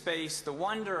beauty of space, the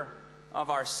wonder of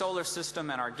our solar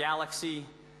system and our galaxy,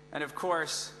 and of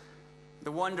course,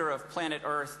 the wonder of planet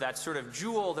Earth, that sort of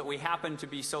jewel that we happen to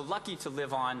be so lucky to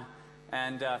live on,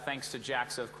 and thanks to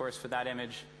JAXA, of course, for that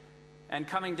image, and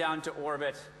coming down to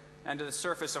orbit and to the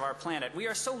surface of our planet. We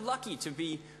are so lucky to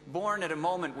be born at a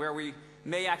moment where we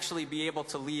may actually be able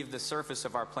to leave the surface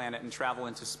of our planet and travel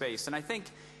into space. And I think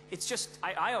it's just,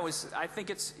 I think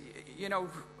it's,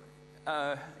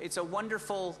 it's a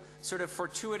wonderful sort of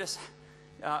fortuitous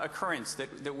occurrence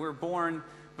that we're born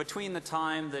between the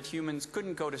time that humans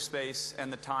couldn't go to space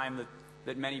and the time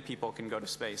that many people can go to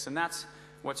space. And that's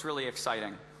what's really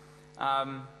exciting.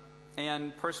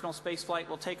 And personal spaceflight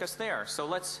will take us there. So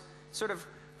let's sort of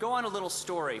go on a little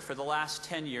story for the last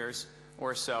 10 years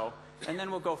or so, and then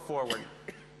we'll go forward.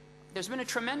 There's been a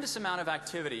tremendous amount of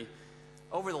activity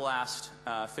over the last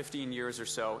 15 years or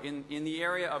so in the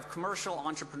area of commercial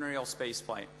entrepreneurial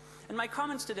spaceflight. And my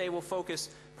comments today will focus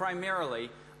primarily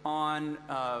on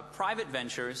private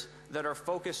ventures that are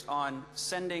focused on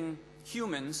sending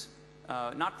humans,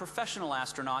 not professional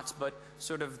astronauts, but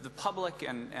sort of the public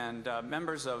and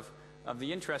members of of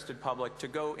the interested public to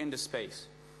go into space.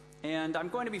 And I'm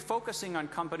going to be focusing on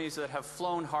companies that have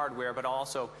flown hardware, but I'll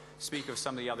also speak of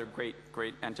some of the other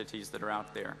great entities that are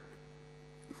out there.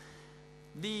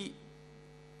 The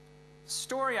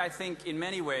story, I think, in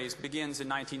many ways begins in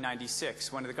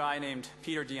 1996, when a guy named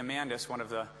Peter Diamandis, one of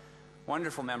the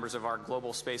wonderful members of our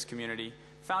global space community,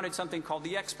 founded something called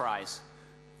the X Prize,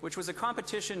 which was a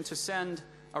competition to send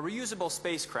a reusable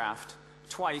spacecraft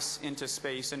twice into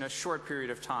space in a short period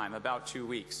of time, about 2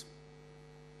 weeks.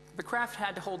 The craft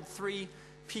had to hold 3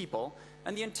 people,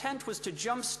 and the intent was to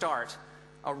jumpstart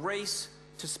a race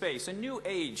to space, a new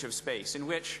age of space in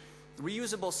which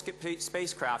reusable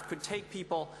spacecraft could take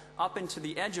people up into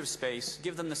the edge of space,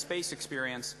 give them the space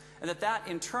experience, and that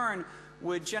in turn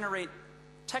would generate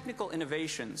technical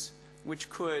innovations which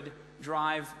could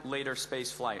drive later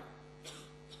space flight.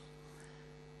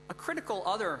 A critical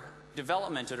other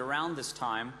development at around this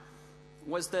time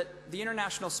was that the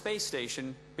International Space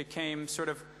Station became sort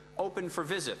of open for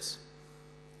visits.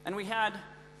 And we had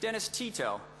Dennis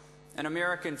Tito, an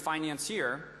American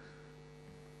financier,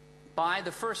 buy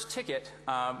the first ticket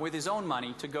with his own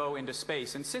money to go into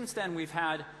space. And since then, we've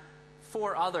had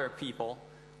 4 other people,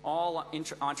 all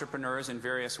entrepreneurs in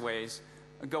various ways,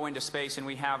 go into space. And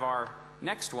we have our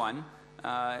next one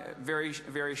very,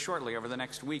 very shortly. Over the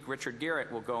next week, Richard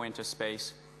Garrett will go into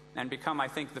space and become, I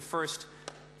think, the first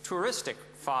touristic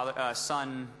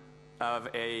son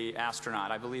of an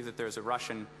astronaut. I believe that there's a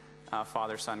Russian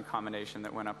father-son combination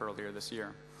that went up earlier this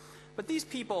year. But these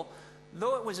people,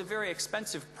 though it was a very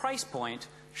expensive price point,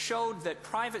 showed that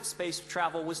private space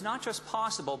travel was not just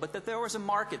possible, but that there was a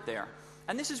market there.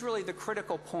 And this is really the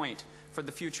critical point for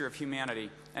the future of humanity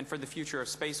and for the future of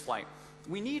spaceflight.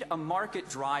 We need a market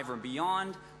driver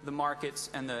beyond the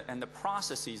markets and the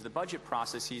processes, the budget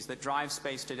processes that drive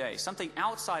space today. Something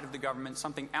outside of the government,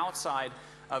 something outside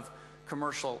of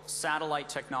commercial satellite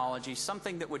technology,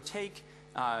 something that would take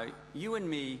you and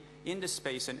me into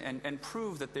space and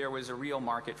prove that there was a real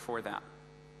market for that.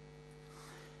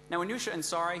 Now, Anousheh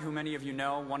Ansari, who many of you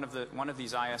know, one of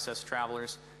these ISS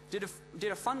travelers,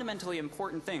 did a fundamentally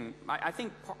important thing. I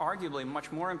think arguably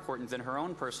much more important than her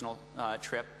own personal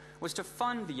trip, was to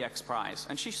fund the X Prize.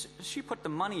 And she put the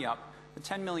money up, the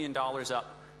 $10 million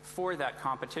up, for that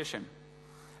competition.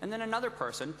 And then another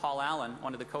person, Paul Allen,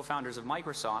 one of the co-founders of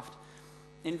Microsoft,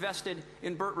 invested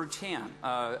in Burt Rutan,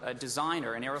 a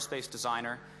designer, an aerospace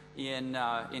designer in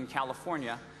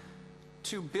California,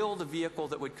 to build a vehicle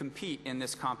that would compete in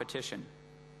this competition.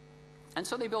 And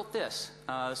so they built this,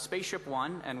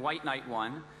 SpaceShipOne and White Knight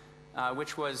 1,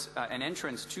 which was an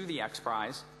entrance to the X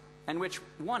Prize, and which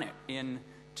won it in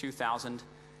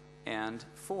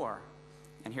 2004.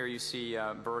 And here you see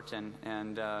Burt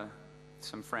and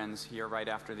some friends here right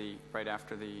after the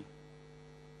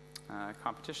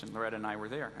competition. Loretta and I were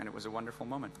there, and it was a wonderful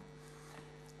moment.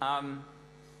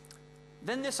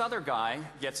 Then this other guy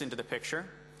gets into the picture,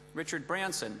 Richard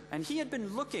Branson, and he had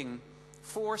been looking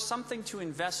for something to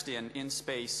invest in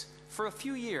space for a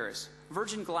few years.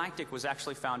 Virgin Galactic was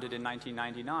actually founded in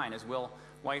 1999, as Will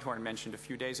Whitehorn mentioned a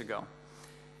few days ago.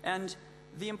 And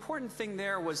the important thing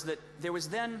there was that there was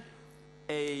then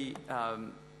a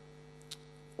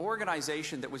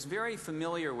organization that was very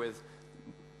familiar with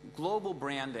global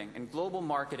branding and global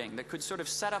marketing that could sort of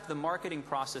set up the marketing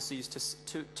processes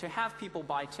to have people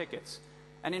buy tickets.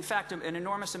 And in fact, an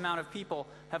enormous amount of people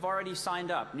have already signed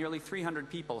up. Nearly 300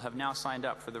 people have now signed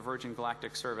up for the Virgin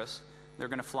Galactic service. They're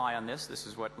going to fly on this. This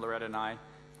is what Loretta and I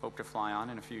hope to fly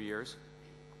on in a few years.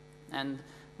 And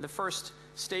the first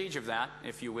stage of that,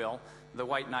 if you will, the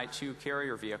White Knight 2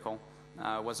 carrier vehicle,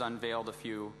 was unveiled a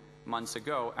few months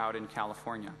ago out in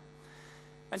California.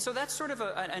 And so that's sort of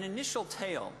an initial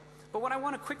tale. But what I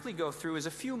want to quickly go through is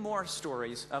a few more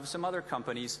stories of some other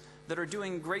companies that are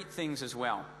doing great things as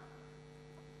well.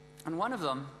 And one of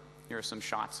them, here are some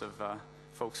shots of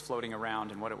folks floating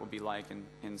around and what it will be like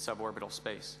in suborbital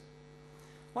space.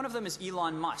 One of them is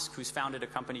Elon Musk, who's founded a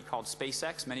company called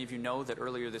SpaceX. Many of you know that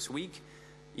earlier this week,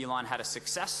 Elon had a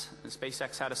success, and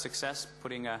SpaceX had a success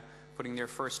putting their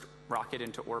first rocket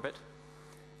into orbit.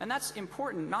 And that's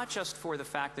important not just for the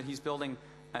fact that he's building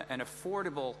an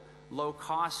affordable,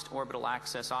 low-cost orbital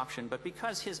access option, but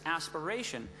because his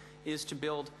aspiration is to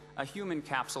build a human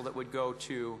capsule that would go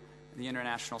to the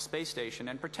International Space Station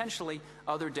and potentially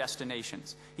other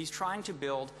destinations. He's trying to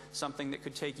build something that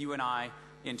could take you and I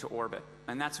into orbit,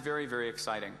 and that's very, very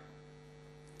exciting.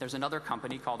 There's another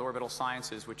company called Orbital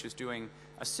Sciences which is doing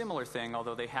a similar thing,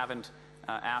 although they haven't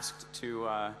asked to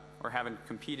or haven't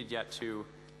competed yet to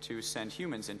send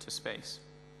humans into space.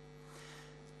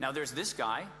 Now there's this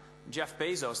guy, Jeff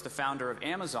Bezos, the founder of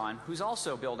Amazon, who's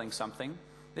also building something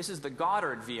This is the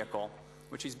Goddard vehicle,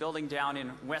 which he's building down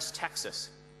in West Texas.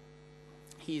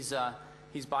 He's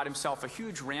bought himself a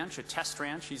huge ranch, a test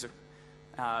ranch. He's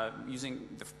using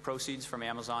the proceeds from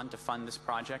Amazon to fund this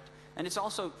project. And it's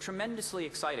also tremendously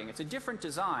exciting. It's a different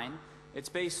design. It's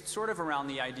based sort of around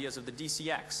the ideas of the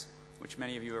DCX, which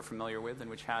many of you are familiar with and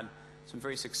which had some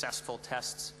very successful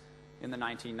tests in the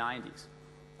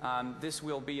 1990s. This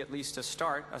will be, at least to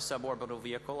start, a suborbital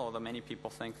vehicle, although many people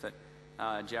think that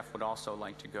Jeff would also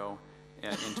like to go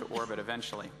into orbit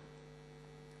eventually.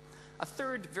 A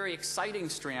third very exciting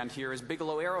strand here is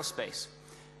Bigelow Aerospace.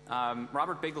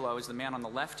 Robert Bigelow is the man on the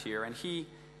left here, and he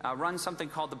runs something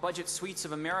called the Budget Suites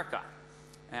of America.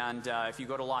 And if you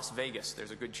go to Las Vegas,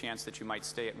 there's a good chance that you might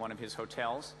stay at one of his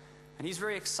hotels. And he's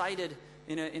very excited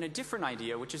in a different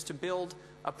idea, which is to build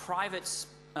a private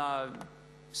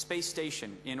space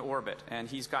station in orbit. And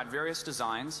he's got various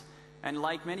designs. And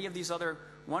like many of these other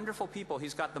wonderful people,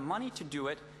 he's got the money to do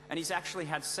it, and he's actually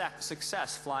had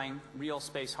success flying real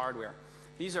space hardware.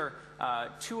 These are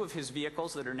two of his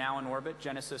vehicles that are now in orbit,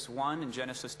 Genesis 1 and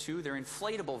Genesis 2. They're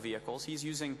inflatable vehicles. He's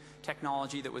using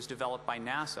technology that was developed by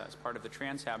NASA as part of the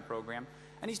Transhab program.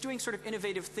 And he's doing sort of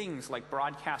innovative things like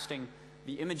broadcasting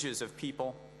the images of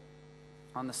people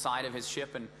on the side of his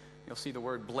ship. And you'll see the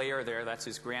word Blair there. That's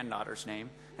his granddaughter's name.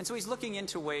 And so he's looking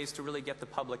into ways to really get the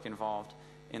public involved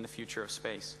in the future of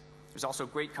space. There's also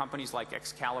great companies like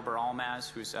Excalibur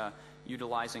Almaz, who's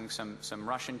utilizing some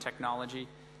Russian technology,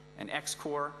 and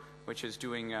X-Core, which is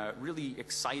doing really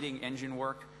exciting engine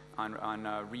work on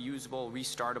reusable,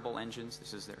 restartable engines.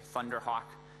 This is their Thunderhawk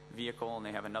vehicle, and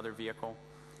they have another vehicle.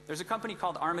 There's a company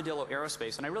called Armadillo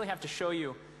Aerospace, and I really have to show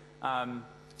you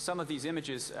some of these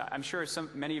images. I'm sure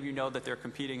many of you know that they're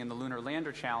competing in the Lunar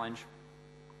Lander Challenge,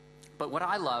 but what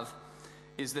I love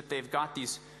is that they've got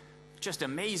these just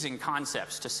amazing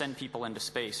concepts to send people into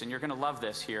space, and you're going to love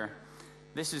this here.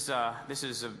 This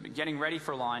is getting ready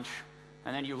for launch,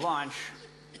 and then you launch,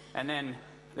 and then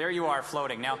there you are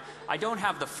floating. Now, I don't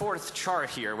have the fourth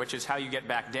chart here, which is how you get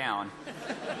back down,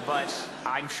 but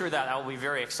I'm sure that will be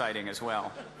very exciting as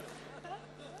well.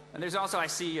 And there's also, I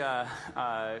see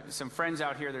some friends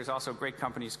out here. There's also great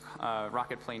companies,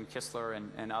 Rocket Plane Kistler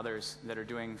and others that are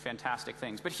doing fantastic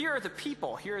things. But here are the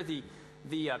people. Here are the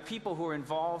people who are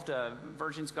involved.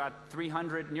 Virgin's got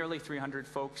nearly 300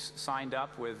 folks signed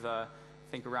up with, I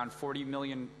think, around 40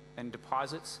 million in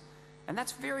deposits. And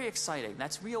that's very exciting.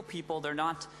 That's real people. They're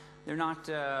not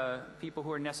people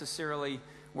who are necessarily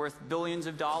worth billions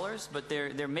of dollars, but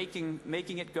they're making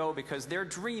it go because their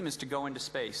dream is to go into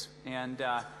space. And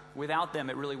without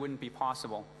them, it really wouldn't be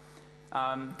possible.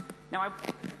 Now,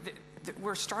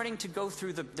 we're starting to go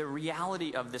through the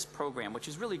reality of this program, which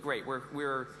is really great.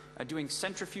 We're doing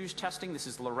centrifuge testing. This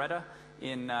is Loretta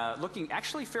looking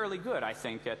actually fairly good, I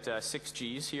think, at 6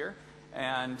 Gs here,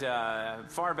 and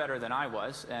far better than I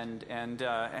was. And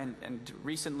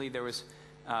recently there was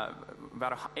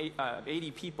about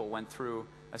 80 people went through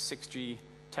a 6G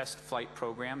test flight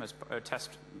program,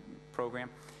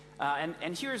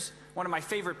 and here's one of my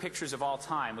favorite pictures of all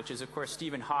time, which is, of course,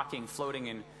 Stephen Hawking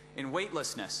floating in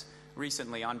weightlessness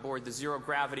recently on board the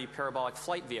zero-gravity parabolic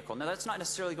flight vehicle. Now, that's not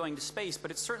necessarily going to space,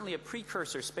 but it's certainly a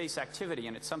precursor space activity,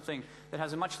 and it's something that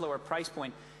has a much lower price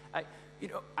point.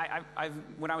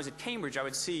 When I was at Cambridge, I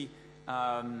would see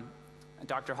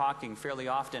Dr. Hawking fairly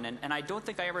often, and I don't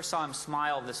think I ever saw him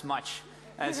smile this much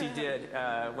as he did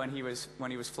when he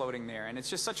was floating there. And it's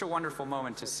just such a wonderful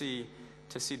moment to see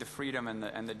the freedom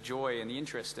and the joy and the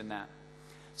interest in that.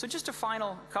 So just a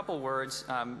final couple words.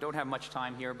 Don't have much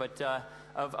time here, but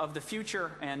of the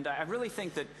future. And I really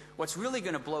think that what's really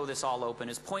going to blow this all open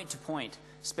is point-to-point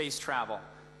space travel.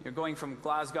 You're going from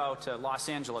Glasgow to Los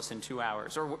Angeles in 2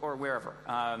 hours, or wherever.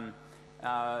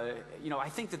 I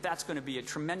think that that's going to be a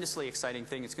tremendously exciting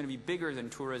thing. It's going to be bigger than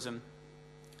tourism.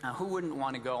 Who wouldn't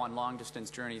want to go on long-distance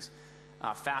journeys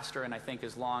faster? And I think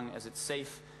as long as it's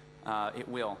safe, it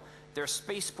will. There are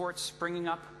spaceports springing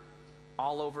up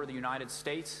all over the United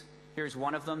States. Here's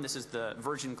one of them. This is the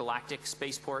Virgin Galactic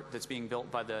spaceport that's being built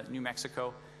by the New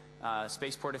Mexico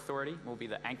Spaceport Authority. Will be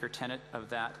the anchor tenant of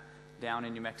that down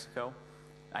in New Mexico.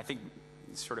 I think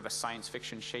it's sort of a science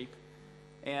fiction shape.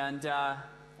 And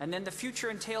then the future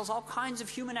entails all kinds of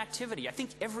human activity. I think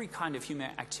every kind of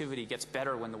human activity gets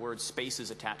better when the word space is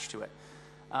attached to it.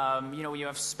 You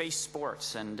have space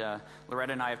sports, and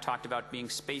Loretta and I have talked about being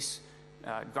space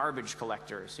garbage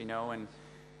collectors,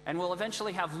 and we'll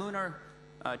eventually have lunar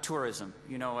tourism.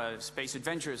 Space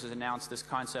Adventures has announced this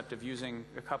concept of using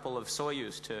a couple of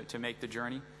Soyuz to make the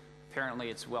journey. Apparently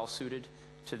it's well suited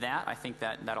to that. I think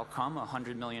that'll come,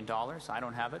 $100 million. I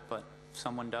don't have it, but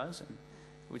someone does, and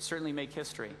it would certainly make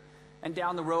history. And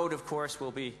down the road, of course,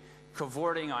 we'll be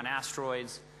cavorting on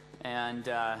asteroids and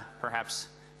perhaps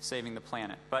saving the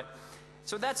planet.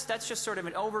 So that's just sort of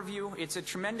an overview. It's a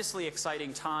tremendously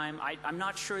exciting time. I'm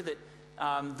not sure that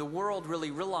the world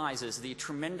really realizes the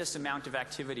tremendous amount of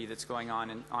activity that's going on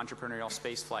in entrepreneurial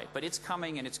spaceflight. But it's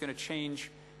coming, and it's going to change.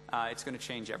 It's going to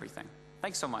change everything.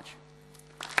 Thanks so much.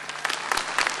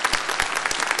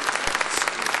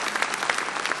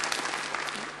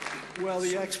 Well,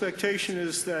 the expectation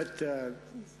is that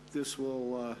this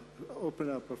will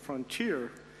open up a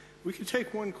frontier. We can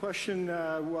take one question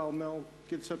while Mel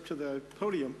gets up to the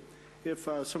podium. If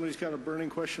somebody's got a burning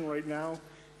question right now,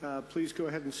 please go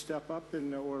ahead and step up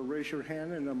or raise your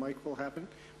hand, and a mic will happen.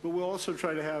 But we'll also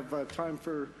try to have time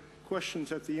for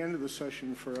questions at the end of the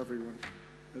session for everyone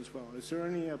as well. Is there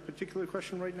any particular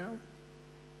question right now?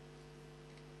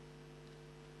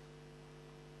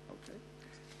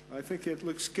 I think it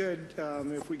looks good.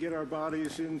 If we get our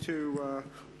bodies into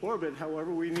orbit,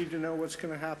 however, we need to know what's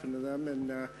going to happen to them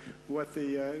and what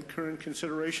the current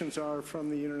considerations are from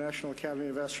the International Academy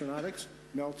of Astronautics.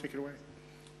 Mel, take it away.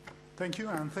 Thank you,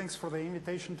 and thanks for the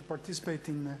invitation to participate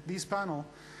in this panel.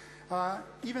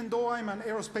 Even though I'm an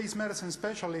aerospace medicine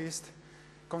specialist,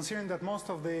 considering that most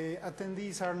of the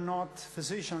attendees are not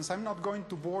physicians, I'm not going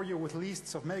to bore you with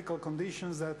lists of medical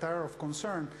conditions that are of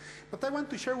concern, but I want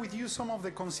to share with you some of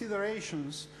the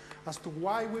considerations as to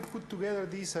why we put together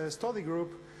this study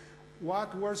group,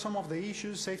 what were some of the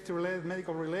issues, safety-related,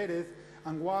 medical-related,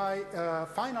 and why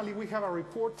finally we have a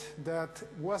report that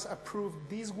was approved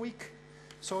this week,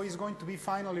 so it's going to be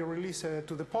finally released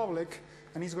to the public,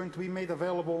 and it's going to be made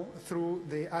available through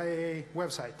the IAA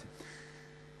website.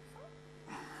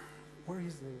 Where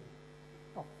is the...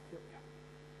 Oh, here.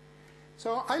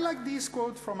 So I like this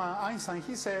quote from Einstein.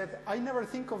 He said, "I never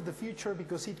think of the future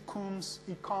because it comes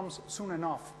soon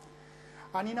enough."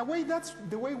 And in a way, that's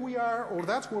the way we are, or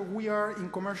that's where we are in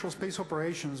commercial space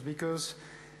operations, because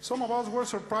some of us were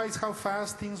surprised how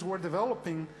fast things were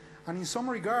developing, and in some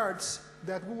regards,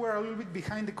 that we were a little bit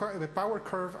behind the power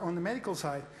curve on the medical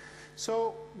side.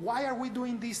 So why are we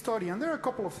doing this study? And there are a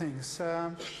couple of things.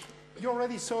 You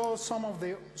already saw some of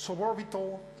the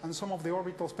suborbital and some of the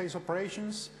orbital space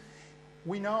operations.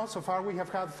 We know so far we have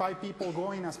had 5 people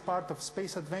going as part of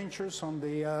space adventures on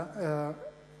the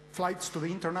flights to the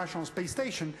International Space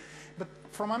Station. But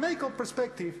from a medical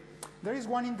perspective, there is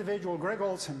one individual, Greg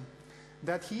Olsen,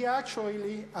 that he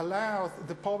actually allowed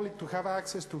the public to have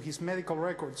access to his medical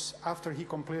records after he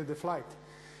completed the flight.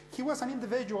 He was an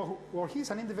individual, he's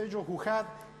an individual who had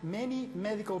many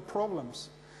medical problems,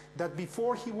 that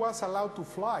before he was allowed to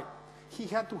fly, he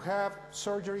had to have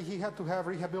surgery, he had to have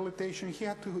rehabilitation, he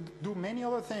had to do many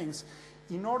other things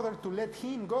in order to let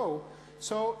him go.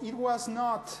 So it was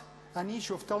not an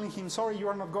issue of telling him, sorry, you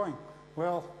are not going.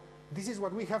 Well, this is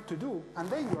what we have to do, and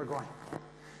then you are going.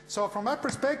 So from that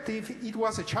perspective, it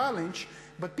was a challenge,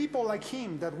 but people like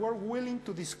him that were willing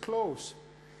to disclose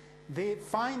the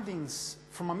findings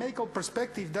from a medical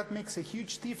perspective, that makes a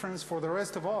huge difference for the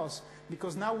rest of us,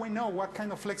 because now we know what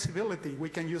kind of flexibility we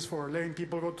can use for letting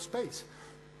people go to space.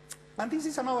 And this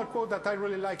is another quote that I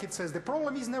really like. It says, "The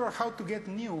problem is never how to get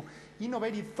new,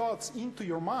 innovative thoughts into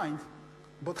your mind,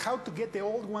 but how to get the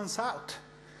old ones out."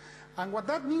 And what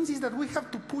that means is that we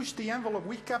have to push the envelope.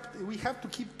 We have to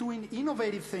keep doing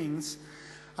innovative things.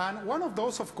 And one of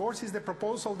those, of course, is the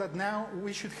proposal that now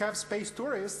we should have space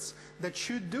tourists that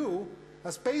should do a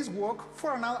spacewalk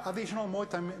for an additional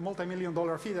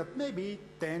multi-million-dollar fee that may be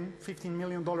 $10, $15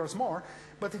 million more.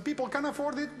 But if people can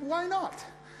afford it, why not?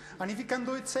 And if they can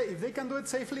do it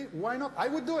safely, why not? I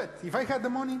would do it. If I had the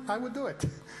money, I would do it.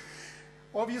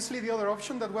 Obviously, the other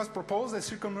option that was proposed, the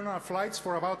circumlunar flights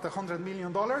for about $100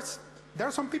 million, there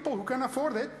are some people who can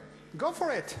afford it. Go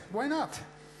for it. Why not?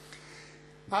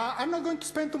 I'm not going to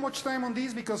spend too much time on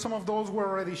these because some of those were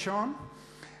already shown.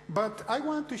 But I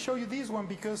want to show you this one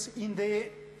because in the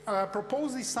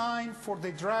proposed design for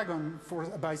the Dragon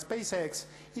by SpaceX,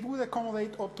 it would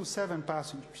accommodate up to 7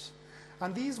 passengers.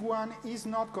 And this one is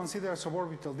not considered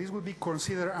suborbital. This would be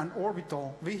considered an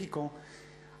orbital vehicle.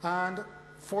 And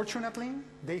fortunately,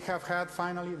 they have had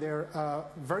finally their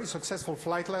very successful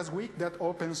flight last week that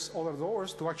opens other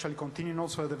doors to actually continue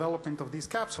also the development of this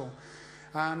capsule.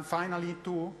 And finally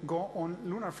to go on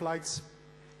lunar flights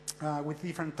with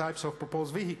different types of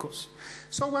proposed vehicles.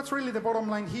 So what's really the bottom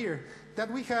line here?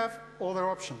 That we have other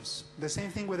options. The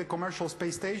same thing with the commercial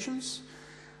space stations.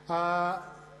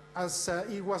 As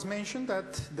it was mentioned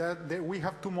that we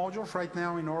have 2 modules right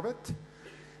now in orbit.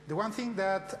 The one thing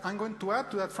that I'm going to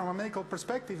add to that from a medical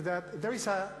perspective, that there is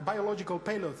a biological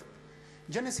payload.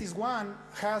 Genesis 1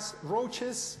 has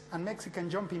roaches and Mexican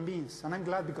jumping beans, and I'm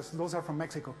glad because those are from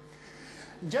Mexico.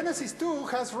 Genesis 2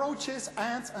 has roaches,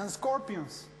 ants, and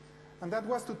scorpions. And that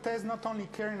was to test not only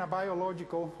carrying a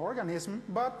biological organism,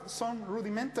 but some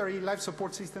rudimentary life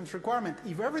support systems requirement.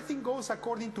 If everything goes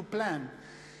according to plan,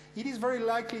 it is very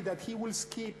likely that he will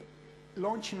skip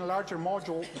launching a larger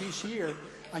module this year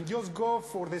and just go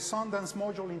for the Sundance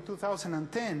module in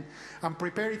 2010 and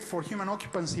prepare it for human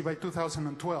occupancy by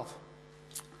 2012.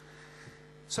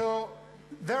 So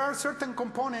there are certain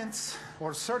components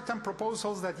or certain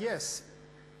proposals that, yes,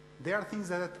 there are things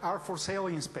that are for sale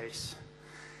in space.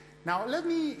 Now, let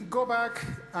me go back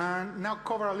and now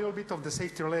cover a little bit of the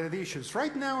safety-related issues.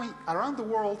 Right now, around the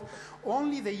world,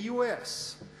 only the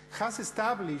US has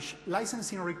established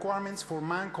licensing requirements for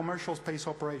manned commercial space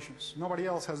operations. Nobody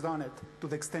else has done it to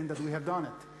the extent that we have done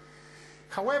it.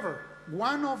 However,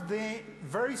 one of the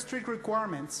very strict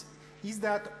requirements is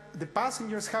that the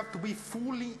passengers have to be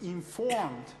fully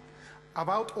informed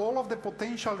about all of the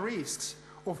potential risks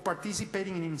of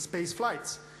participating in space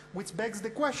flights, which begs the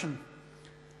question,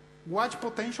 what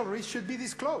potential risks should be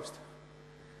disclosed?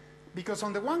 Because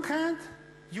on the one hand,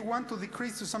 you want to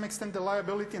decrease to some extent the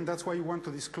liability, and that's why you want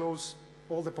to disclose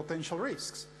all the potential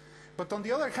risks. But on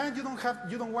the other hand, you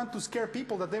don't want to scare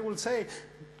people that they will say,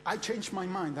 I changed my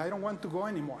mind, I don't want to go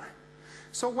anymore.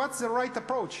 So what's the right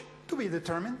approach? To be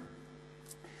determined.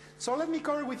 So let me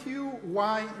cover with you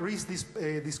why risk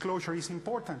disclosure is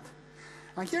important.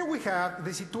 And here we have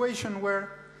the situation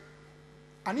where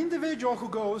an individual who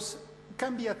goes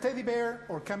can be a teddy bear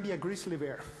or can be a grizzly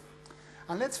bear.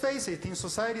 And let's face it, in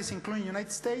societies including the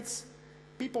United States,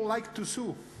 people like to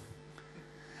sue.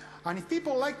 And if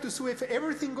people like to sue, if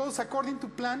everything goes according to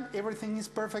plan, everything is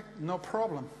perfect, no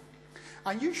problem.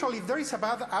 And usually if there is a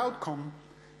bad outcome,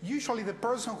 usually the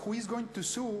person who is going to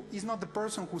sue is not the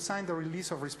person who signed the release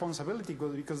of responsibility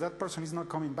because that person is not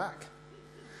coming back.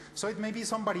 So it may be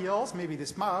somebody else, maybe the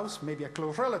spouse, maybe a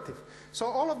close relative. So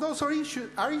all of those are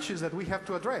issues that we have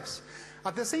to address.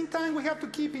 At the same time, we have to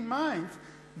keep in mind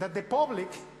that the public,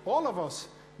 all of us,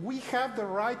 we have the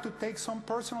right to take some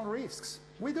personal risks.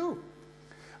 We do.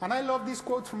 And I love this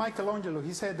quote from Michelangelo.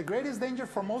 He said, the greatest danger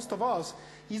for most of us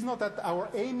is not that our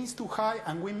aim is too high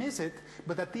and we miss it,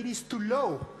 but that it is too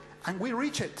low and we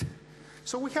reach it.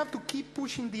 So we have to keep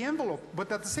pushing the envelope. But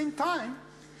at the same time,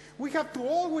 we have to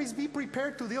always be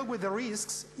prepared to deal with the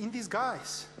risks in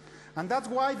disguise. And that's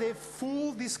why the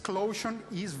full disclosure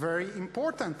is very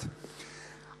important.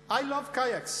 I love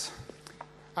kayaks.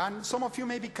 And some of you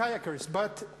may be kayakers,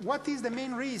 but what is the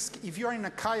main risk if you're in a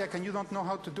kayak and you don't know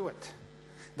how to do it?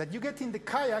 That you get in the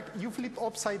kayak, you flip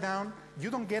upside down,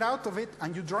 you don't get out of it,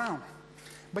 and you drown.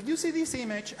 But you see this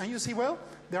image, and you see, well,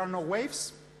 there are no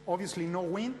waves, obviously no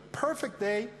wind, perfect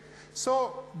day.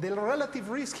 So the relative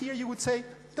risk here, you would say,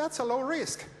 that's a low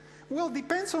risk. Well, it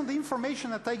depends on the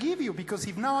information that I give you, because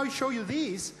if now I show you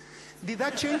this, did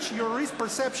that change your risk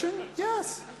perception?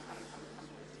 Yes.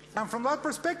 And from that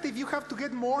perspective, you have to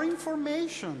get more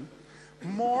information,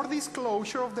 more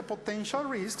disclosure of the potential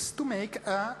risks to make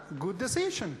a good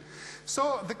decision.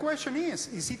 So the question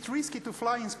is it risky to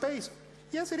fly in space?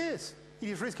 Yes, it is. It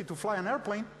is risky to fly an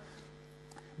airplane,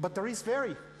 but the risks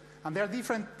vary. And there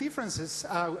are differences.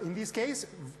 In this case,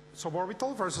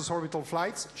 suborbital versus orbital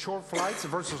flights, short flights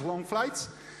versus long flights.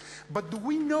 But do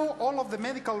we know all of the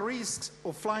medical risks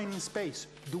of flying in space?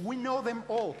 Do we know them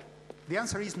all? The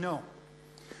answer is no.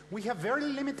 We have very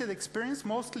limited experience,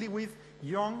 mostly with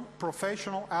young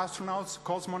professional astronauts,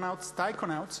 cosmonauts,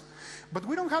 taikonauts, but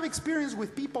we don't have experience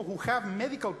with people who have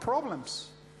medical problems,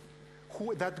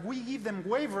 that we give them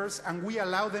waivers and we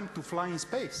allow them to fly in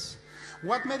space.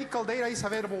 What medical data is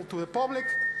available to the public?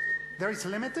 There is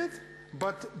limited,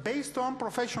 but based on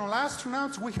professional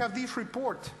astronauts, we have this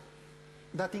report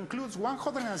that includes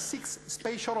 106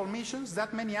 space shuttle missions,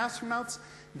 that many astronauts,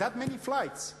 that many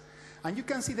flights. And you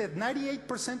can see that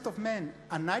 98% of men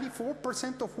and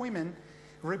 94% of women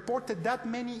reported that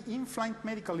many in-flight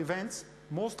medical events,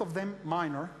 most of them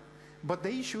minor. But the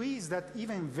issue is that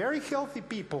even very healthy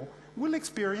people will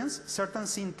experience certain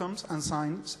symptoms and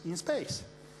signs in space.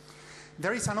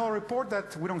 There is another report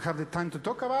that we don't have the time to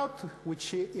talk about,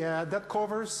 which that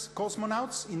covers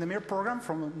cosmonauts in the Mir program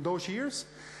from those years,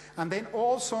 and then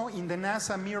also in the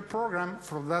NASA Mir program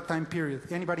from that time period.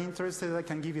 Anybody interested, I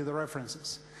can give you the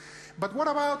references. But what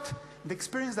about the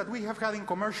experience that we have had in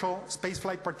commercial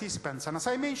spaceflight participants? And as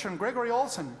I mentioned, Gregory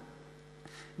Olsen,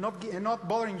 not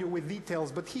bothering you with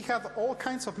details, but he had all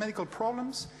kinds of medical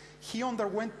problems. He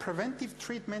underwent preventive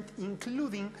treatment,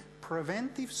 including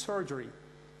preventive surgery,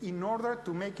 in order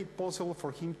to make it possible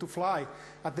for him to fly.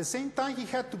 At the same time, he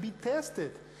had to be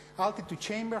tested altitude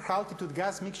chamber, altitude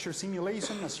gas mixture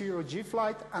simulation, a zero-G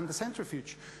flight, and the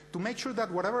centrifuge to make sure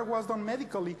that whatever was done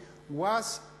medically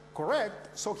was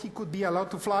correct so he could be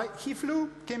allowed to fly. He flew,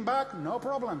 came back, no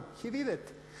problem, he did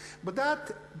it. But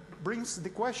that brings the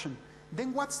question,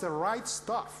 then what's the right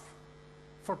stuff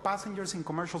for passengers in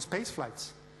commercial space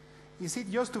flights? Is it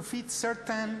just to fit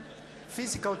certain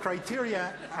physical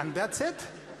criteria and that's it?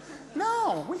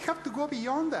 No, we have to go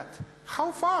beyond that.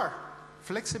 How far?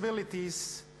 Flexibility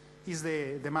is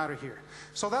the matter here.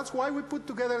 So that's why we put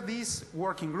together this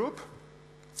working group.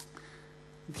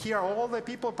 Here are all the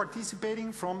people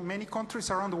participating from many countries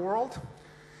around the world.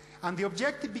 And the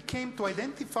objective became to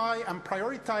identify and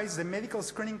prioritize the medical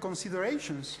screening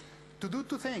considerations to do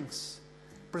two things: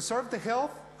 preserve the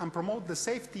health and promote the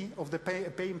safety of the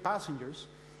paying passengers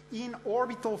in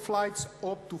orbital flights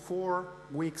up to 4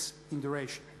 weeks in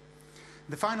duration.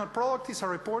 The final product is a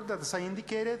report that, as I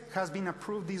indicated, has been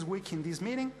approved this week in this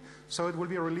meeting, so it will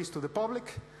be released to the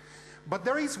public. But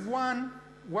there is one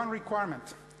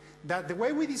requirement, that the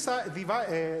way we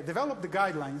develop the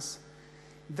guidelines,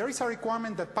 there is a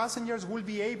requirement that passengers will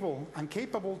be able and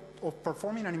capable of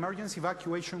performing an emergency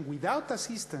evacuation without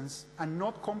assistance and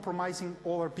not compromising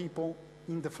other people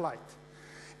in the flight.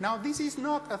 Now, this is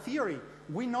not a theory.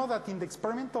 We know that in the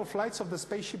experimental flights of the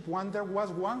SpaceShipTwo, there was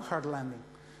one hard landing.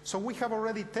 So we have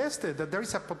already tested that there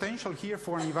is a potential here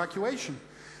for an evacuation.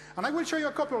 And I will show you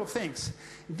a couple of things.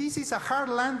 This is a hard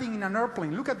landing in an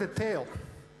airplane. Look at the tail.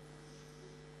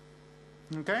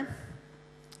 Okay?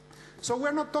 So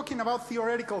we're not talking about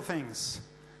theoretical things.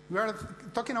 We are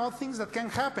talking about things that can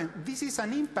happen. This is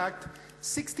an impact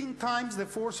 16 times the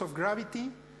force of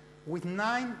gravity with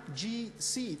 9G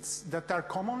seats that are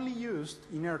commonly used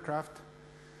in aircraft.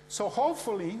 So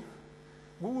hopefully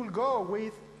we will go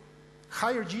with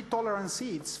higher G tolerance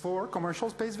seats for commercial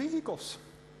space vehicles.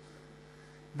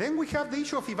 Then we have the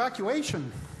issue of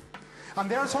evacuation.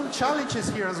 And there are some challenges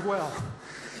here as well.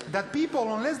 That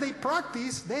people, unless they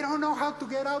practice, they don't know how to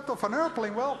get out of an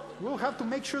airplane. Well, we'll have to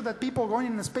make sure that people going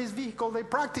in a space vehicle, they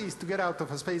practice to get out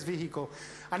of a space vehicle.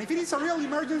 And if it is a real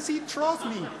emergency, trust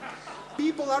me,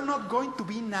 people are not going to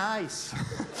be nice.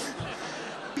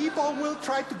 People will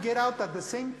try to get out at the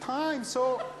same time.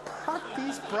 So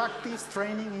practice,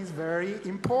 training is very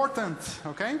important,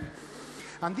 okay?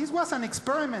 And this was an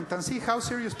experiment, and see how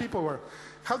serious people were.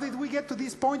 How did we get to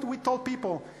this point? We told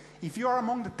people, if you are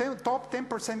among the top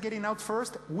 10% getting out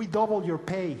first, we double your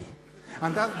pay.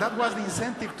 And that was the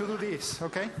incentive to do this,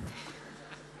 okay?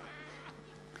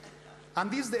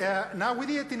 And this, now we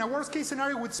did it in a worst case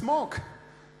scenario with smoke,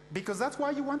 because that's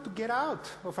why you want to get out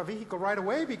of a vehicle right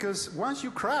away, because once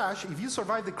you crash, if you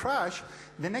survive the crash,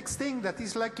 the next thing that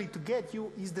is likely to get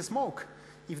you is the smoke.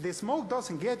 If the smoke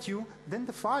doesn't get you, then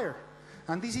the fire.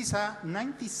 And this is a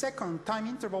 90-second time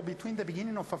interval between the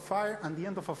beginning of a fire and the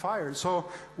end of a fire. So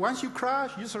once you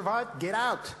crash, you survive, get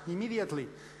out immediately.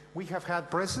 We have had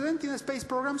precedent in the space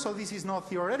program, so this is not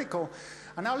theoretical.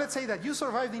 And now let's say that you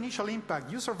survived the initial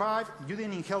impact, you survived, you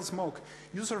didn't inhale smoke,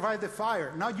 you survived the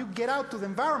fire. Now you get out to the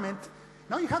environment,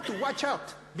 now you have to watch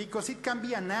out, because it can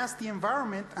be a nasty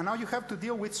environment, and now you have to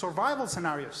deal with survival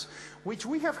scenarios, which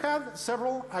we have had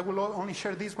several. I will only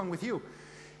share this one with you.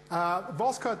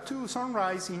 Volska 2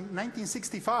 Sunrise in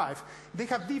 1965, they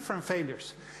have different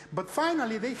failures. But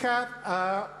finally, they had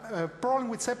a problem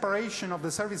with separation of the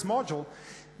service module.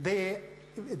 The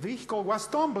vehicle was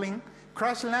tumbling,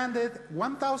 crash landed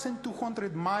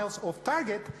 1,200 miles off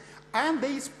target, and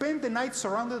they spent the night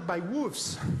surrounded by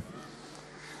wolves.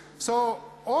 So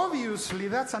obviously,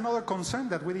 that's another concern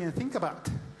that we didn't think about.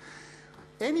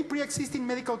 Any pre-existing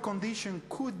medical condition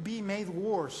could be made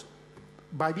worse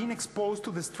by being exposed to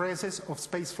the stresses of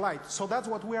space flight. So that's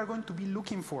what we are going to be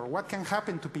looking for, what can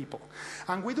happen to people.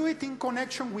 And we do it in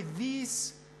connection with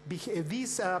these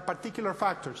particular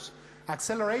factors: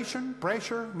 acceleration,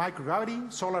 pressure,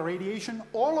 microgravity, solar radiation.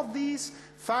 All of these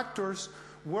factors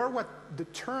were what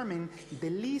determine the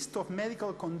list of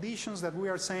medical conditions that we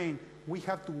are saying we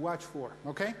have to watch for,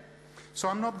 okay? So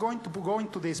I'm not going to go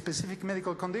into the specific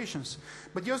medical conditions,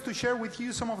 but just to share with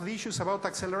you some of the issues about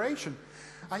acceleration.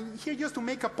 I'm here just to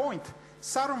make a point.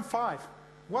 Saturn V,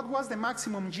 what was the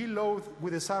maximum G load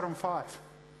with the Saturn V?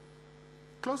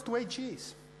 Close to 8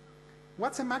 Gs.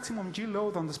 What's the maximum G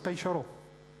load on the space shuttle?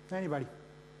 Anybody?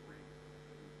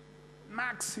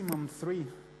 Maximum 3.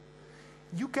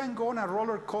 You can go on a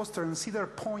roller coaster in Cedar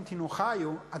Point in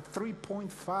Ohio at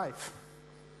 3.5.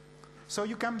 So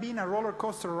you can be in a roller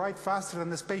coaster ride faster than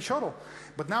the space shuttle.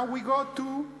 But now we go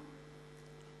to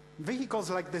vehicles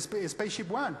like the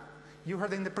SpaceShipTwo. You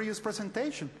heard in the previous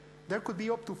presentation, there could be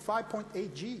up to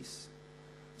 5.8 Gs.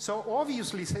 So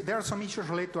obviously there are some issues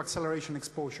related to acceleration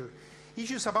exposure.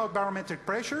 Issues about barometric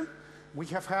pressure. We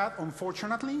have had,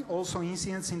 unfortunately, also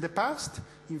incidents in the past.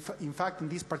 In fact, in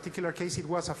this particular case, it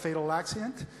was a fatal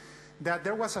accident, that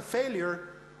there was a failure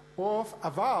of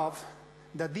a valve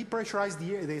that depressurized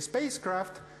the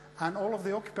spacecraft, and all of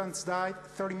the occupants died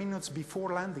 30 minutes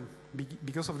before landing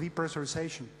because of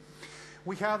depressurization.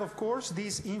 We had, of course,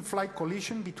 this in-flight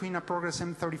collision between a Progress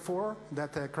M34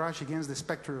 that crashed against the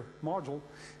Spectre module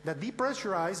that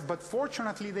depressurized, but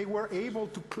fortunately they were able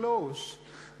to close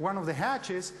one of the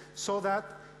hatches so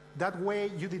that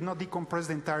way you did not decompress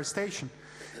the entire station.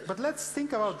 But let's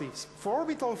think about this. For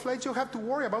orbital flights, you have to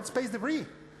worry about space debris.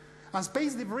 And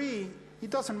space debris,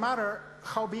 it doesn't matter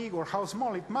how big or how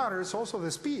small, it matters also the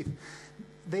speed.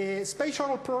 The Space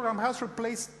Shuttle program has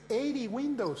replaced 80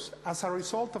 windows as a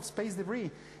result of space debris.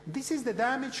 This is the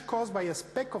damage caused by a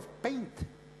speck of paint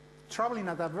traveling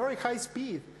at a very high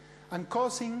speed and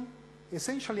causing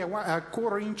essentially a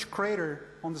quarter-inch crater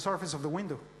on the surface of the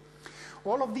window.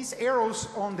 All of these arrows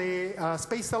on the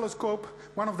Space Telescope,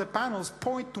 one of the panels,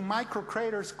 point to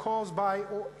microcraters caused by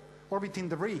orbiting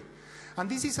debris. And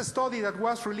this is a study that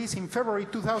was released in February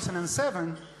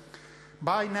 2007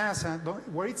 by NASA,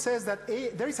 where it says that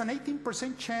there is an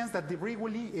 18% chance that debris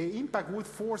will impact would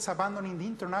force abandoning the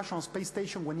International Space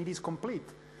Station when it is complete.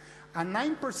 A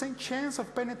 9% chance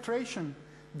of penetration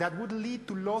that would lead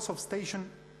to loss of station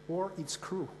or its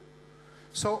crew.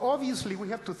 So obviously we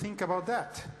have to think about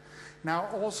that. Now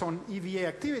also on EVA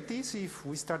activities, if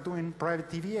we start doing private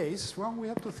EVAs, well, we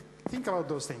have to think about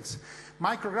those things.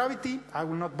 Microgravity, I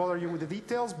will not bother you with the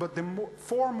details, but the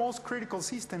four most critical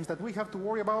systems that we have to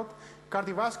worry about: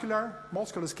 cardiovascular,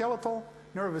 musculoskeletal,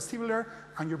 neurovestibular,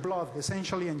 and your blood,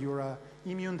 essentially, and your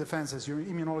immune defenses, your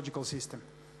immunological system.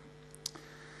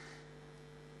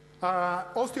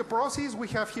 Osteoporosis, we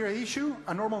have here an issue,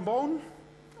 a normal bone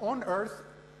on Earth,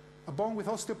 a bone with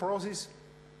osteoporosis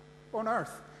on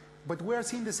Earth. But we are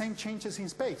seeing the same changes in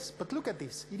space. But look at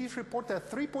this. It is reported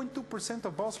that 3.2%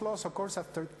 of bone loss occurs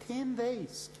after 10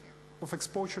 days of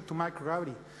exposure to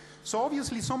microgravity. So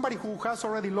obviously somebody who has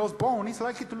already lost bone is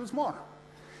likely to lose more.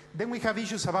 Then we have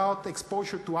issues about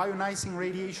exposure to ionizing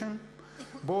radiation,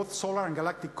 both solar and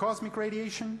galactic cosmic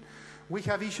radiation. We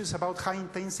have issues about high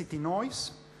intensity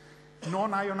noise,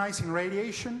 non-ionizing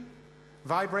radiation,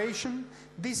 vibration.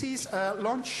 This is a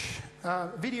launch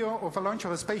video of a launch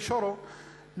of a space shuttle.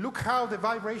 Look how the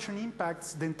vibration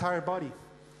impacts the entire body.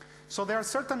 So there are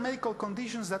certain medical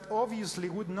conditions that obviously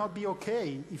would not be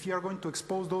okay if you are going to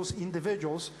expose those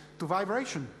individuals to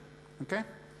vibration, okay?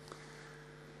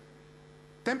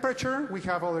 Temperature, we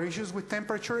have other issues with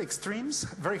temperature, extremes,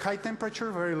 very high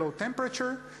temperature, very low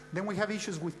temperature. Then we have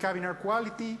issues with cabin air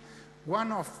quality.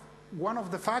 One of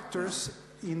the factors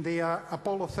in the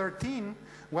Apollo 13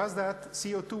 was that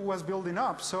CO2 was building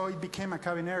up, so it became a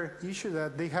cabin air issue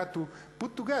that they had to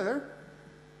put together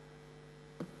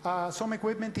some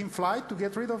equipment in flight to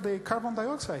get rid of the carbon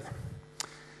dioxide.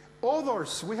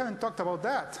 Odors, we haven't talked about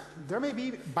that. There may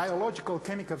be biological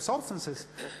chemical substances,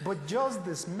 but just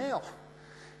the smell.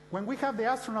 When we have the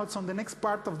astronauts on the next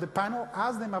part of the panel,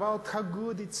 ask them about how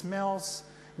good it smells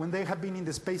when they have been in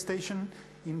the space station,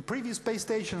 in previous space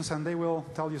stations, and they will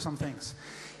tell you some things.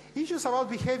 Issues about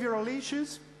behavioral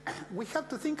issues, we have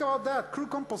to think about that, crew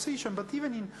composition, but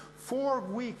even in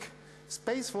 4-week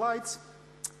space flights,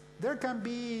 there can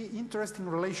be interesting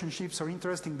relationships or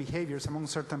interesting behaviors among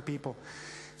certain people.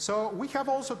 So we have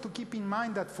also to keep in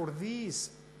mind that for these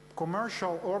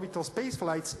commercial orbital space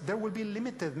flights, there will be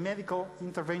limited medical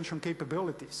intervention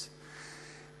capabilities.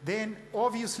 Then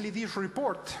obviously this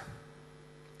report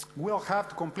will have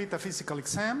to complete a physical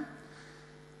exam.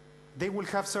 They will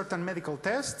have certain medical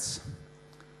tests.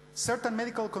 Certain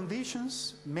medical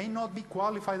conditions may not be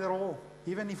qualified at all,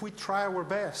 even if we try our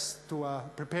best to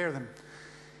prepare them.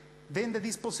 Then the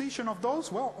disposition of those,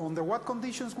 well, under what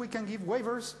conditions we can give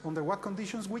waivers, under what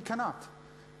conditions we cannot.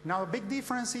 Now, a big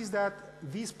difference is that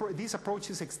this approach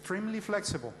is extremely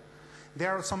flexible.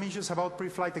 There are some issues about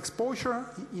pre-flight exposure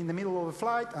in the middle of the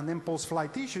flight, and then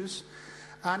post-flight issues.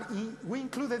 And we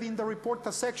included in the report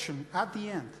a section at the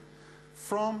end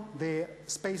from the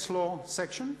space law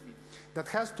section that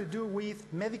has to do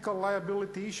with medical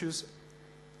liability issues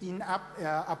in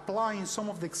applying some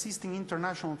of the existing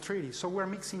international treaties. So we're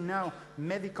mixing now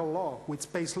medical law with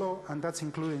space law, and that's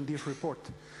included in this report.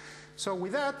 So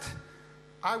with that,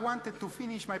 I wanted to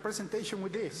finish my presentation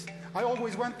with this. I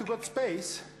always want to go to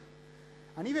space,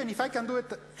 and even if I can do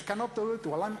it, cannot do it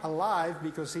while I'm alive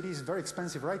because it is very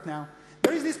expensive right now.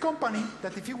 There is this company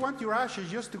that if you want your ashes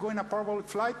just to go in a parabolic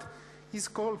flight, it's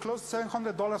called close to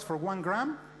 $700 for 1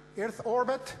 gram. Earth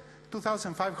orbit,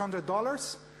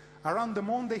 $2,500. Around the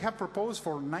moon, they have proposed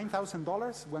for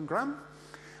 $9,000, 1 gram.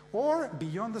 Or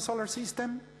beyond the solar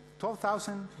system,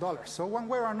 $12,000. So one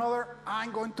way or another,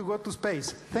 I'm going to go to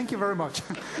space. Thank you very much.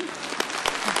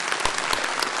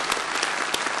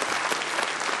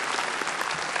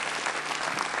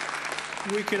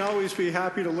 We can always be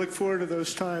happy to look forward to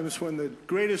those times when the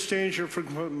greatest danger for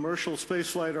commercial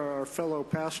spaceflight are our fellow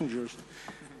passengers.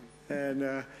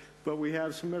 But we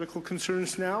have some medical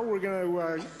concerns now. We're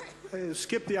going to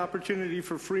skip the opportunity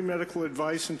for free medical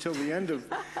advice until the end of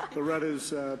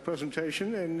Loretta's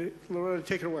presentation. And Loretta,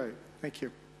 take it away. Thank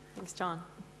you. Thanks, John.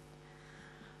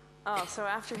 So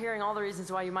after hearing all the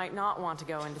reasons why you might not want to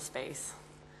go into space,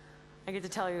 I get to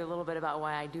tell you a little bit about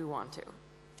why I do want to.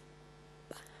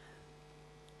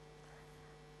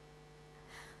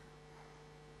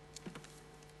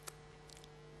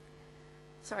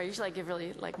 Sorry, usually I give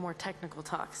really more technical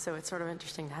talks, so it's sort of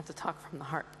interesting to have to talk from the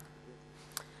heart.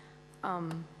 I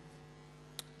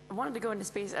wanted to go into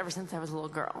space ever since I was a little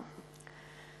girl.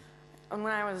 And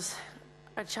when I was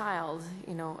a child,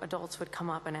 adults would come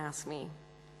up and ask me,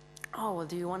 "Oh, well,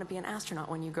 do you want to be an astronaut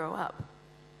when you grow up?"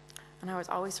 And I was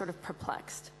always sort of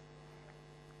perplexed,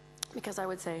 because I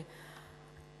would say,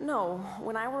 "No,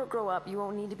 when I grow up, you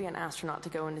won't need to be an astronaut to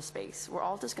go into space. We're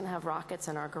all just going to have rockets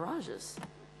in our garages."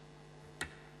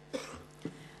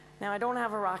 Now, I don't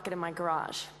have a rocket in my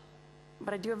garage,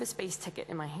 but I do have a space ticket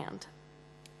in my hand.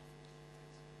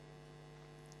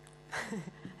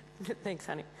 Thanks,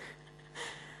 honey.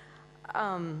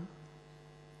 And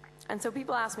so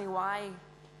people ask me why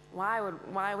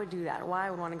I would do that, why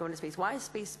I would want to go into space. Why has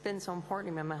space been so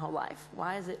important to me my whole life?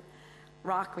 Why has it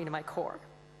rocked me to my core?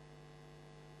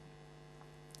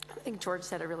 I think George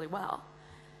said it really well.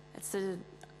 It's the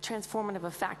transformative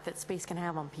effect that space can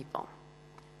have on people.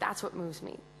 That's what moves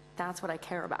me. That's what I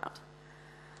care about.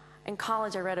 In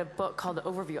college, I read a book called The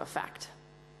Overview Effect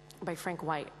by Frank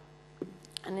White.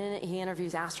 And in it, he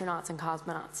interviews astronauts and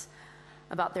cosmonauts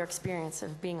about their experience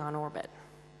of being on orbit.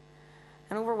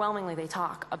 And overwhelmingly, they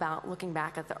talk about looking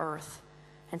back at the Earth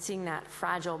and seeing that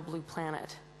fragile blue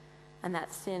planet and that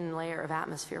thin layer of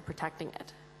atmosphere protecting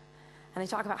it. And they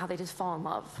talk about how they just fall in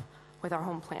love with our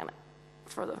home planet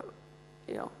for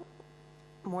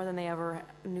more than they ever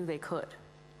knew they could.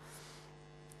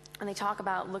 And they talk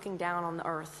about looking down on the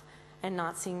Earth and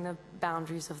not seeing the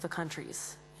boundaries of the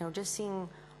countries. Just seeing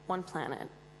one planet,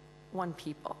 one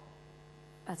people.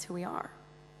 That's who we are.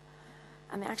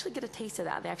 And they actually get a taste of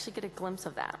that. They actually get a glimpse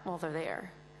of that while they're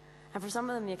there. And for some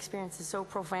of them, the experience is so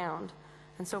profound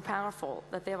and so powerful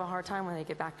that they have a hard time when they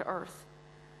get back to Earth.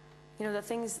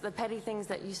 The petty things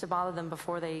that used to bother them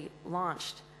before they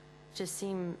launched just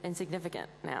seem insignificant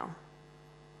now.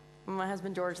 My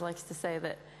husband George likes to say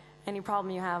that any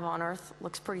problem you have on Earth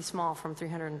looks pretty small from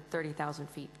 330,000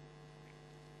 feet.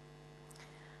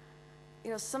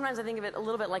 Sometimes I think of it a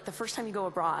little bit like the first time you go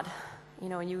abroad,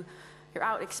 and you're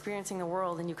out experiencing the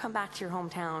world, and you come back to your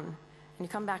hometown, and you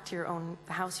come back to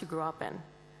the house you grew up in,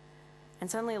 and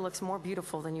suddenly it looks more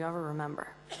beautiful than you ever remember.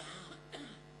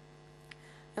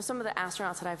 Some of the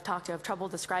astronauts that I've talked to have trouble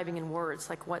describing in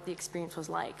words like what the experience was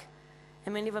like,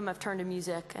 and many of them have turned to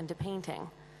music and to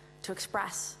painting to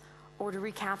express or to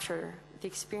recapture the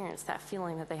experience, that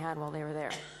feeling that they had while they were there.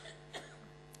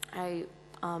 I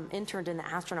interned in the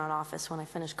astronaut office when I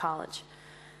finished college,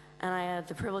 and I had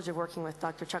the privilege of working with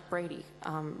Dr. Chuck Brady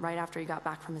right after he got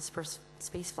back from his first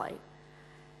space flight.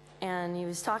 And he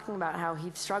was talking about how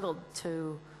he'd struggled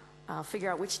to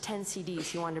figure out which 10 CDs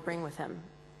he wanted to bring with him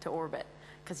to orbit,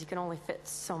 because he could only fit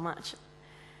so much.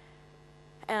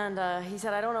 And he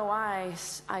said, "I don't know why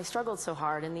I struggled so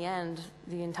hard. In the end,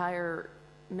 the entire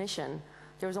mission,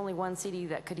 there was only one CD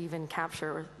that could even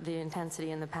capture the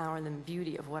intensity and the power and the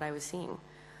beauty of what I was seeing.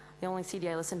 The only CD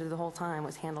I listened to the whole time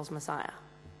was Handel's Messiah."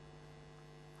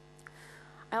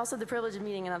 I also had the privilege of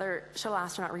meeting another shuttle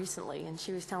astronaut recently, and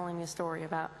she was telling me a story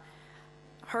about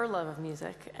her love of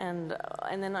music, and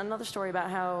then another story about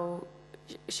how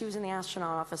she was in the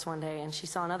astronaut office one day, and she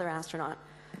saw another astronaut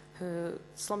who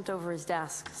slumped over his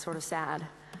desk, sort of sad,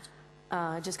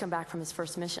 just come back from his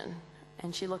first mission.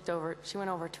 And she went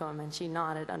over to him, and she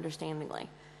nodded understandingly.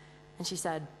 And she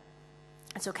said,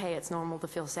 "It's okay, it's normal to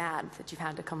feel sad that you've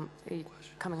had to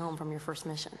coming home from your first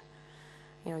mission.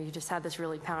 You just had this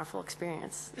really powerful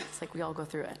experience. It's like we all go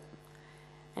through it."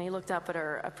 And he looked up at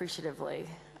her appreciatively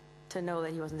to know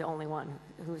that he wasn't the only one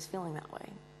who was feeling that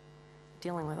way,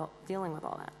 dealing with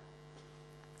all that.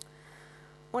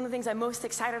 One of the things I'm most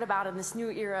excited about in this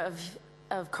new era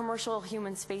of commercial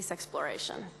human space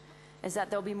exploration is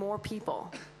that there'll be more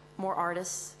people, more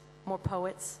artists, more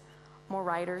poets, more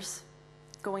writers,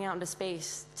 going out into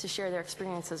space to share their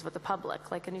experiences with the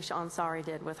public, like Anusha Ansari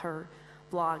did with her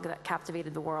blog that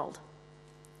captivated the world.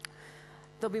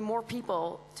 There'll be more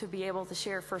people to be able to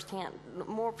share firsthand.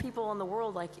 More people in the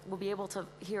world will be able to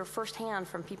hear firsthand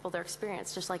from people their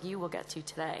experience, just like you will get to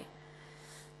today.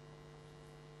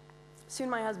 Soon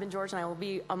my husband George and I will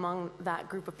be among that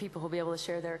group of people who will be able to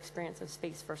share their experience of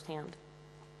space firsthand.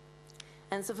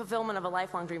 And it's a fulfillment of a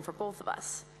lifelong dream for both of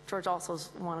us. George also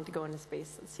wanted to go into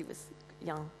space since he was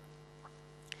young.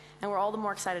 And we're all the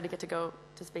more excited to get to go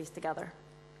to space together.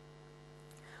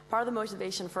 Part of the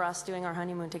motivation for us doing our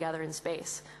honeymoon together in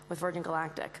space with Virgin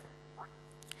Galactic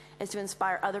is to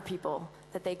inspire other people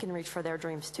that they can reach for their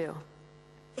dreams too.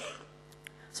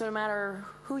 So no matter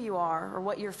who you are or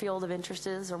what your field of interest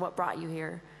is or what brought you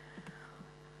here,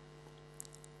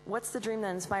 what's the dream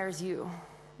that inspires you?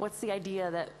 What's the idea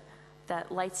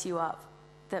that lights you up,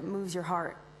 that moves your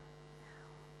heart?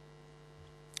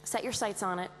 Set your sights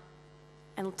on it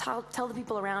and tell the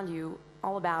people around you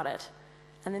all about it,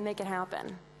 and then make it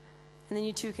happen. And then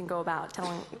you too can go about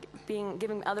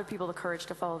giving other people the courage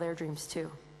to follow their dreams too.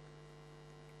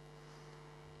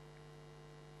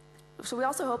 So we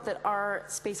also hope that our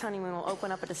space honeymoon will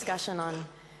open up a discussion on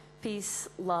peace,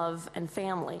 love, and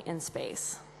family in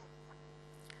space.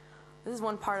 This is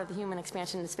one part of the human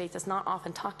expansion into space that's not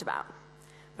often talked about.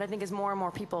 But I think as more and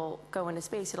more people go into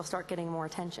space, it'll start getting more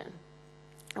attention.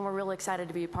 And we're really excited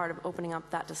to be a part of opening up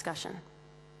that discussion.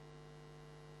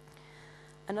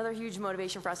 Another huge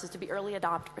motivation for us is to be early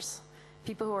adopters,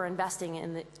 people who are investing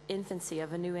in the infancy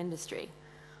of a new industry,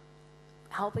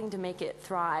 helping to make it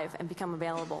thrive and become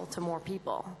available to more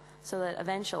people so that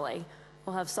eventually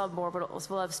we'll have suborbitals,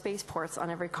 we'll have spaceports on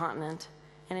every continent,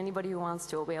 and anybody who wants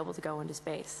to will be able to go into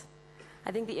space.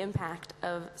 I think the impact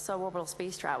of suborbital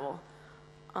space travel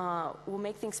will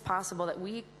make things possible that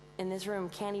we in this room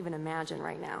can't even imagine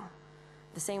right now.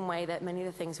 The same way that many of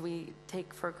the things we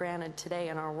take for granted today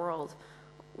in our world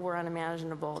were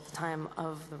unimaginable at the time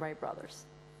of the Wright brothers.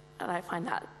 And I find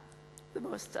that the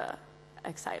most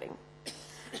exciting.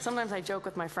 Sometimes I joke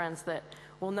with my friends that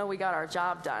we'll know we got our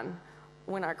job done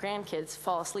when our grandkids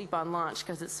fall asleep on launch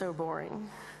because it's so boring.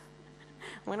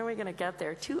 When are we going to get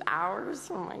there? 2 hours?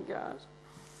 Oh my gosh.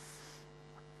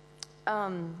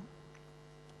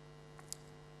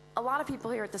 A lot of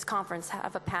people here at this conference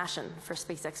have a passion for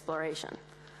space exploration,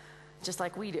 just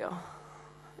like we do.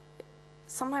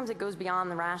 Sometimes it goes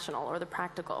beyond the rational or the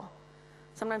practical.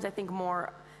 Sometimes I think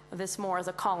more of this more as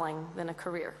a calling than a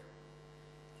career.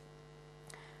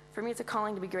 For me, it's a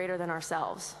calling to be greater than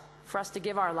ourselves, for us to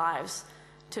give our lives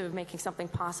to making something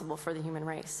possible for the human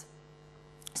race.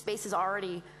 Space has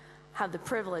already had the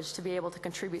privilege to be able to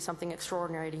contribute something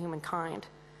extraordinary to humankind.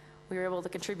 We were able to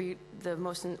contribute one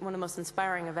of the most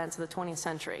inspiring events of the 20th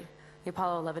century, the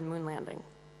Apollo 11 moon landing.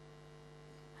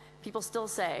 People still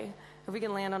say, if we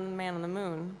can land on the man on the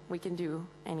moon, we can do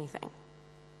anything.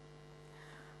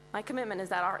 My commitment is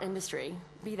that our industry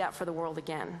be that for the world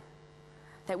again,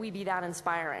 that we be that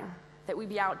inspiring, that we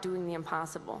be out doing the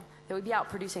impossible, that we be out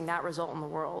producing that result in the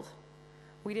world.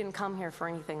 We didn't come here for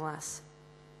anything less.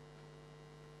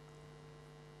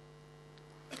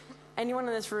 Anyone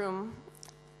in this room,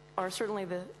 or certainly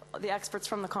the experts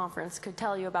from the conference, could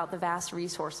tell you about the vast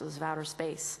resources of outer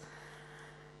space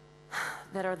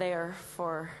that are there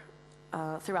for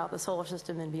throughout the solar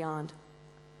system and beyond.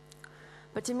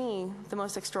 But to me, the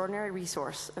most extraordinary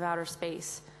resource of outer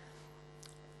space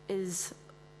is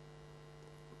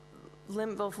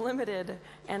both limited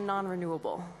and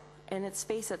non-renewable, and it's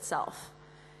space itself.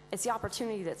 It's the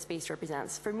opportunity that space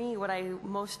represents. For me, what I'm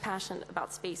most passionate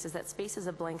about space is that space is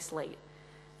a blank slate.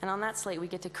 And on that slate, we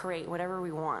get to create whatever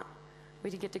we want.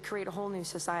 We get to create a whole new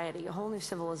society, a whole new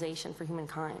civilization for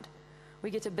humankind.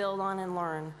 We get to build on and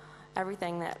learn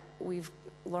everything that we've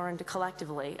learned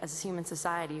collectively as a human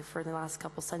society for the last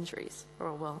couple centuries.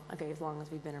 Or, well, okay, as long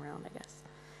as we've been around, I guess.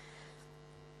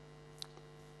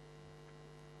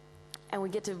 And we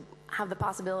get to have the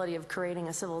possibility of creating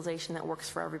a civilization that works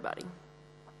for everybody.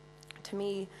 To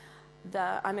me,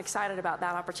 I'm excited about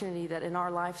that opportunity that in our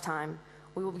lifetime,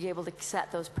 we will be able to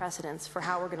set those precedents for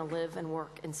how we're going to live and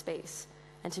work in space.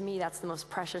 And to me, that's the most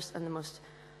precious and the most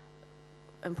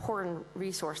important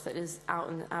resource that is out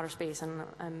in outer space, and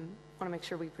I want to make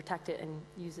sure we protect it and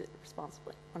use it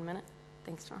responsibly. 1 minute.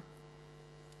 Thanks, John.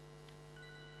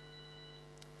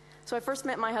 So I first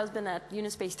met my husband at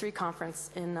Unispace 3 conference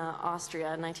in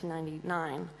Austria in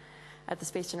 1999 at the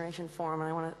Space Generation Forum, and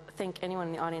I want to thank anyone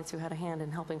in the audience who had a hand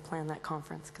in helping plan that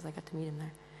conference, because I got to meet him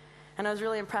there. And I was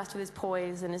really impressed with his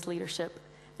poise and his leadership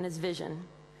and his vision.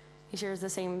 He shares the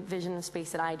same vision of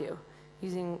space that I do,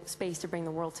 using space to bring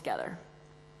the world together.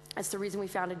 That's the reason we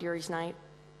founded Yuri's Night,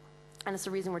 And it's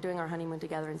the reason we're doing our honeymoon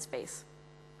together in space.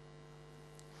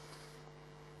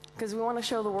 Because we want to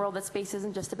show the world that space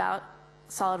isn't just about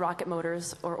solid rocket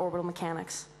motors or orbital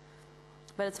mechanics,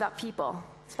 but it's about people.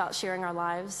 It's about sharing our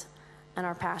lives and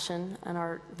our passion and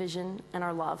our vision and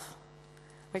our love.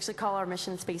 We actually call our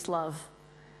mission Space Love.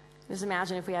 Just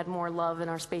imagine if we had more love in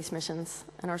our space missions,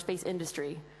 in our space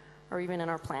industry, or even in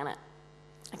our planet.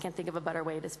 I can't think of a better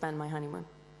way to spend my honeymoon.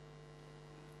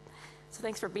 So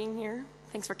thanks for being here.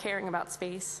 Thanks for caring about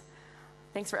space.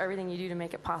 Thanks for everything you do to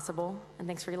make it possible. And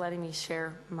thanks for letting me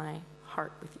share my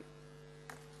heart with you.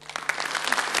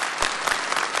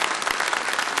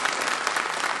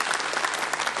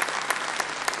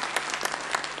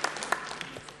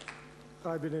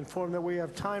 I've been informed that we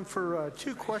have time for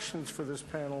 2 questions for this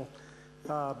panel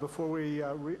before we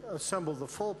assemble the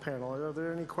full panel. Are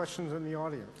there any questions in the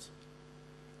audience?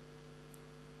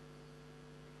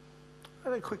 I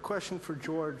had a quick question for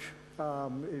George.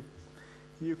 If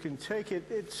you can take it.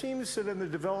 It seems that in the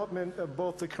development of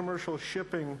both the commercial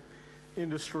shipping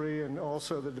industry and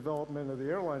also the development of the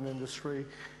airline industry,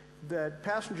 that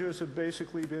passengers have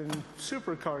basically been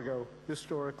supercargo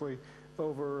historically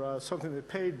over something that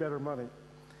paid better money.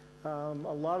 A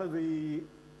lot of the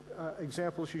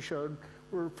examples you showed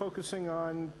were focusing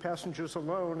on passengers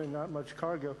alone and not much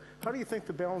cargo. How do you think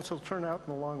the balance will turn out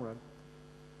in the long run?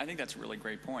 I think that's a really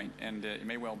great point, and it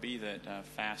may well be that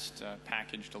fast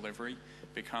package delivery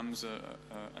becomes a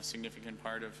significant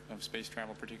part of space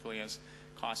travel, particularly as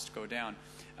costs go down.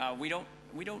 We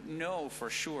don't know for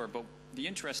sure, but the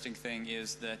interesting thing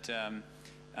is that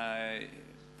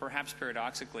perhaps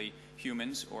paradoxically,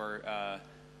 humans or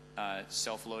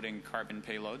self-loading carbon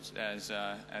payloads,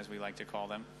 as we like to call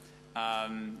them,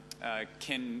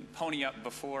 can pony up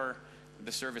before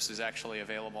the service is actually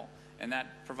available. And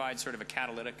that provides sort of a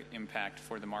catalytic impact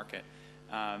for the market.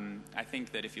 I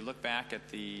think that if you look back at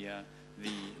the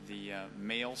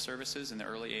mail services in the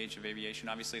early age of aviation,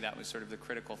 obviously that was sort of the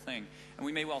critical thing. And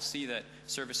we may well see that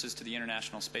services to the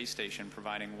International Space Station,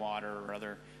 providing water or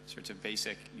other sorts of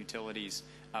basic utilities,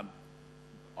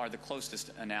 are the closest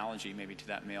analogy maybe to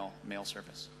that mail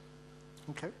service.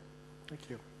 Okay, thank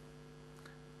you.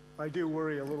 I do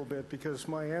worry a little bit because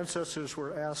my ancestors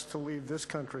were asked to leave this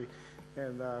country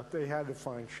and they had to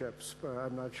find ships, but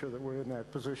I'm not sure that we're in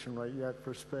that position right yet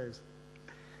for space.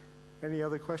 Any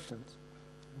other questions?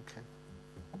 Okay.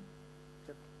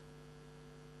 Yep.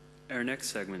 Our next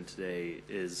segment today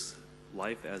is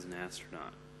Life as an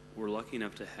Astronaut. We're lucky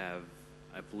enough to have,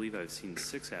 I believe I've seen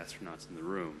 6 astronauts in the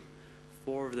room.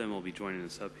 4 of them will be joining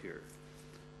us up here.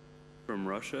 From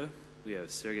Russia, we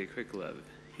have Sergei Krikalev.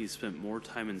 He's spent more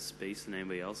time in space than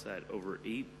anybody else at over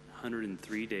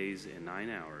 803 days and 9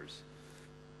 hours.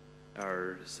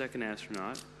 Our second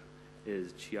astronaut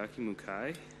is Chiaki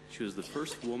Mukai. She was the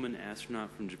first woman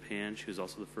astronaut from Japan. She was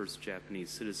also the first Japanese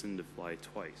citizen to fly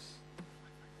twice.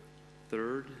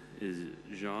 Third is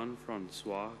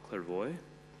Jean-Francois Clairvoy.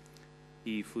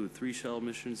 He flew 3 shuttle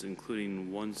missions,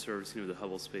 including 1 servicing of the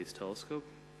Hubble Space Telescope.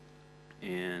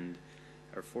 And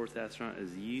our fourth astronaut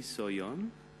is Yi So-yeon,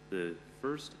 the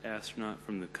first astronaut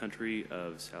from the country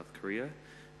of South Korea.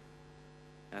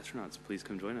 Astronauts, please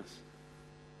come join us.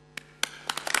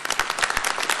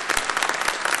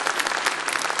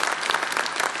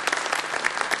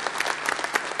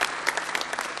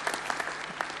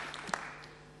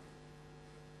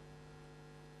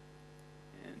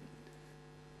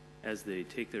 As they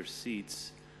take their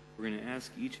seats, we're going to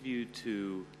ask each of you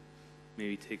to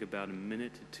maybe take about 1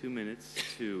 minute to 2 minutes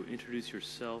to introduce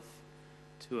yourself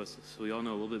to us so we all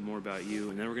know a little bit more about you,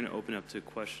 and then we're going to open up to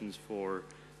questions for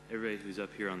everybody who's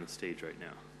up here on the stage right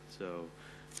now. So,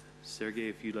 Sergei,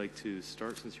 if you'd like to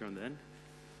start since you're on the end.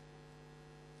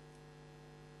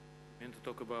 And to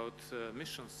talk about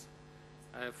missions,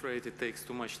 I'm afraid it takes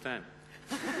too much time.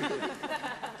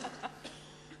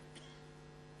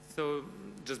 So,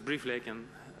 just briefly, I can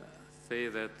say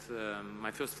that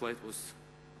my first flight was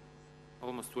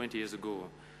almost 20 years ago.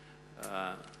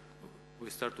 We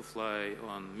started to fly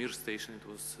on Mir Station. It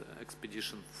was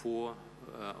Expedition 4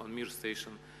 on Mir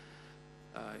Station,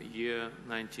 year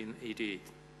 1988.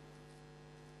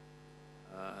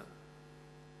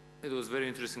 It was a very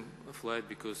interesting flight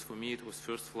because for me it was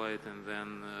first flight, and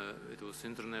then it was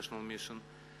international mission.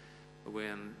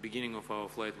 When beginning of our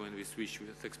flight, when we switched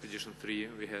with Expedition 3,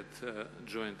 we had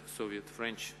joined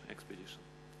Soviet-French expedition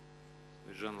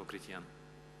with Jean-Luc Chrétien.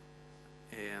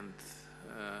 And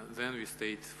then we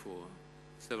stayed for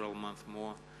several months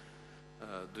more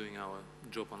doing our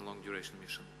job on long-duration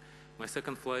mission. My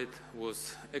second flight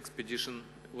was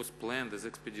planned as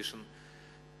Expedition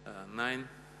 9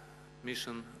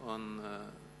 mission on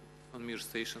Mir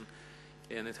Station.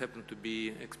 and it happened to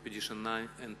be Expedition 9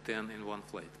 and 10 in one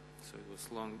flight. So it was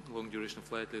long duration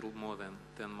flight, little more than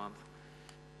 10 months.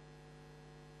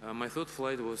 My third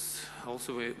flight was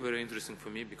also very interesting for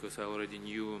me because I already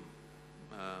knew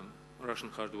Russian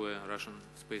hardware, Russian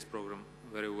space program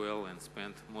very well and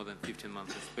spent more than 15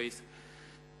 months in space.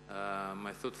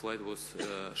 My third flight was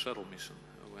a shuttle mission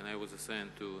when I was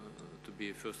assigned to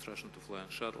be first Russian to fly on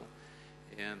shuttle.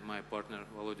 And my partner,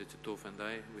 Volodya Titov, and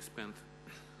I, we spent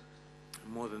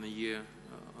more than a year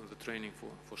on the training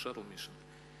for shuttle mission.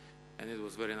 And it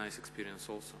was a very nice experience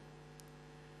also.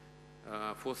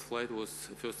 Fourth flight was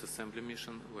first assembly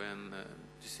mission when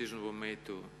decisions were made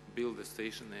to build the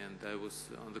station, and I was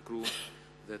on the crew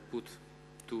that put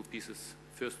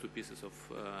first two pieces of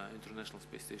International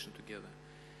Space Station together.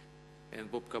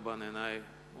 And Bob Caban and I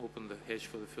opened the hatch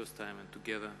for the first time and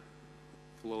together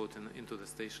float into the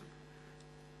station.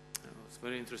 It was a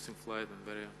very interesting flight and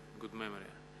very good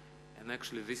memory. And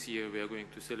actually this year we are going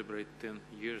to celebrate 10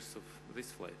 years of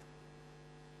this flight.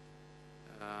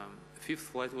 Fifth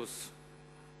flight was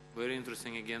very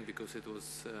interesting again because it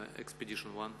was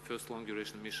Expedition 1, first long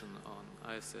duration mission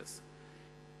on ISS.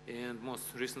 And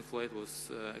most recent flight was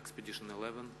Expedition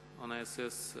 11 on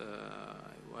ISS.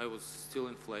 I was still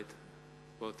in flight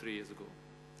about 3 years ago.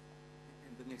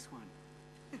 And the next one?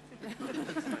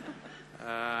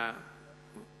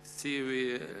 See,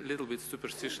 we a little bit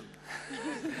superstition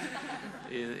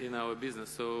in our business,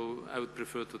 so I would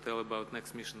prefer to tell about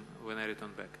next mission when I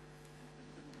return back.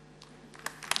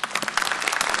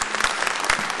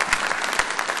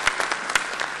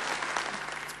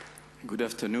 Good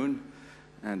afternoon,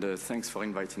 and thanks for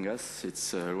inviting us.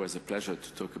 It was a pleasure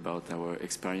to talk about our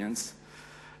experience.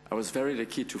 I was very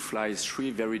lucky to fly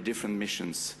 3 very different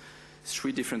missions,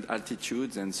 3 different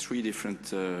altitudes and 3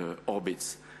 different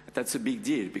orbits. That's a big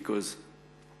deal because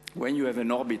when you have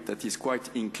an orbit that is quite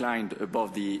inclined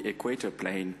above the equator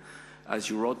plane, as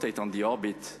you rotate on the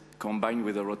orbit, combined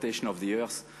with the rotation of the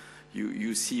Earth,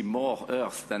 you see more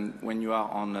Earth than when you are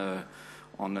on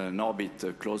an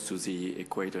orbit close to the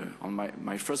equator. On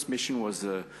my first mission was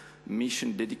a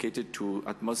mission dedicated to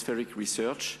atmospheric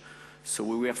research. So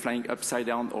we were flying upside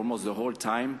down almost the whole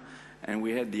time, and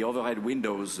we had the overhead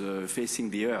windows facing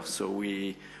the Earth. So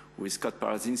with Scott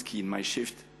Parazinski in my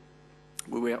shift,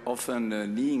 we were often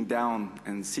kneeling down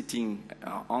and sitting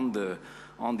on the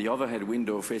overhead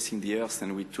window facing the Earth,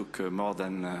 and we took more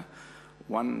than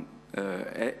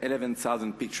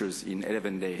 11,000 pictures in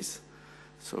 11 days.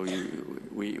 So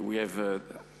we have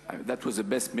that was the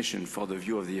best mission for the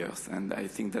view of the Earth, and I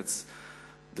think that's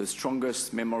the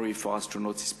strongest memory for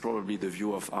astronauts is probably the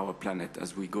view of our planet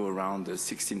as we go around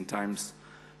 16 times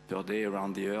per day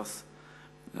around the Earth,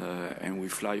 and we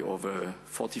fly over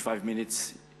 45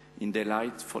 minutes in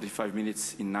daylight, 45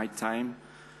 minutes in nighttime,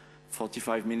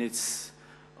 45 minutes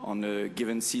on a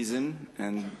given season,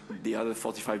 and the other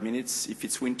 45 minutes, if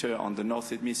it's winter on the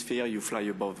North Hemisphere, you fly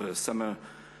above summer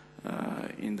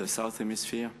in the South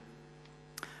Hemisphere.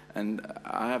 And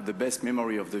I have the best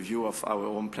memory of the view of our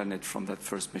home planet from that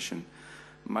first mission.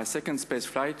 My second space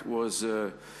flight was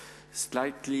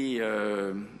slightly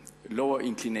lower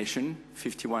inclination,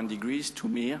 51 degrees to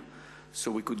Mir,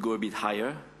 so we could go a bit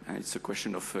higher. And it's a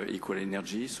question of equal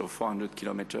energy, so 400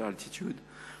 kilometer altitude.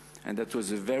 And that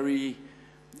was a very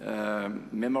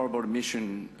memorable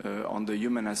mission on the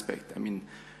human aspect. I mean,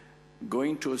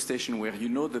 going to a station where you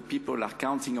know the people are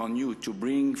counting on you to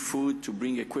bring food, to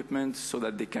bring equipment so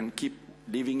that they can keep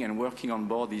living and working on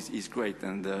board is great.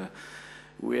 And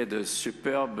we had a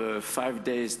superb 5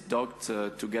 days docked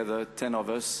together, 10 of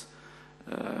us.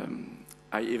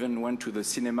 I even went to the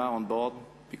cinema on board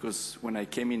because when I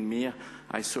came in Mir,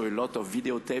 I saw a lot of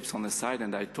videotapes on the side,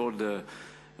 and I told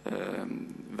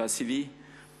Vasily,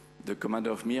 the commander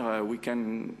of Mir, we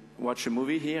can watch a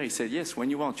movie here? He said, yes, when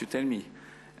you want, you tell me.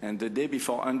 And the day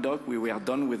before undock, we were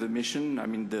done with the mission, I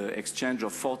mean the exchange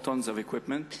of 4 tons of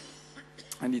equipment.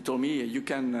 And he told me, you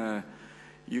can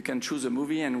choose a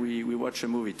movie and we watch a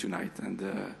movie tonight.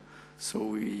 And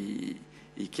so he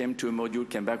came to a module,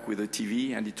 came back with a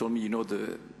TV, and he told me, you know,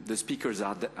 the speakers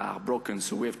are broken,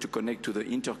 so we have to connect to the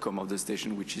intercom of the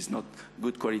station, which is not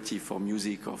good quality for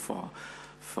music or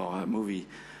for a movie.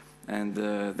 And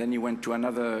then he went to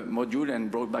another module and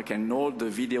brought back an old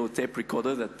video tape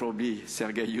recorder that probably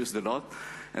Sergei used a lot.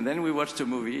 And then we watched a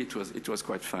movie. It was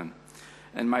quite fun.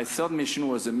 And my third mission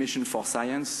was a mission for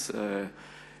science.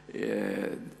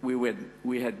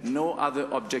 We had no other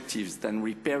objectives than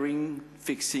repairing,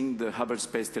 fixing the Hubble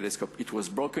Space Telescope. It was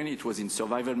broken. It was in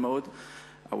survival mode.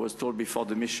 I was told before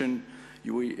the mission,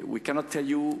 We cannot tell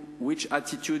you which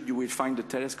attitude you will find the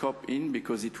telescope in,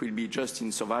 because it will be just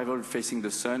in survival facing the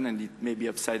sun, and it may be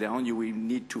upside down. You will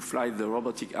need to fly the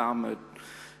robotic arm,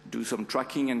 do some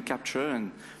tracking and capture,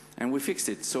 and we fixed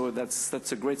it. So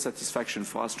that's a great satisfaction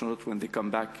for astronauts when they come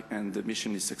back and the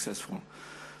mission is successful.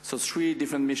 So 3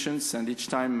 different missions, and each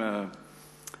time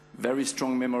very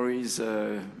strong memories,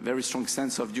 very strong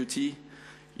sense of duty.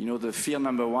 You know, the fear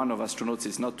number 1 of astronauts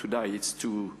is not to die, it's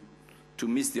to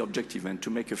miss the objective and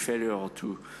to make a failure, or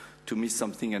to miss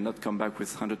something and not come back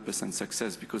with 100%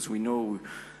 success, because we know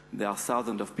there are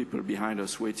thousands of people behind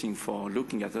us waiting for,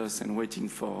 looking at us and waiting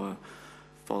for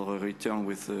a return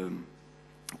with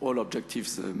all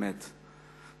objectives met.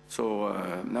 So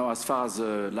now, as far as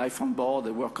life on board,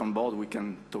 the work on board, we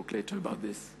can talk later about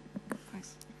this.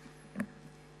 Thanks.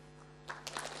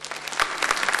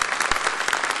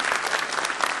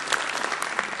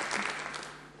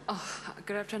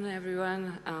 Good afternoon,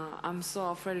 everyone. I'm so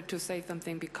afraid to say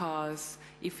something, because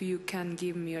if you can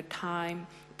give me a time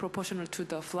proportional to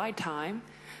the flight time,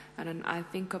 and then I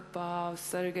think about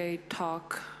Sergey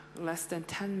talk less than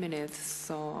 10 minutes,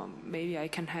 so maybe I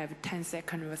can have 10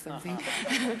 seconds or something.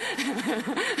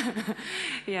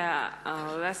 Yeah,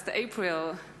 last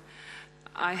April,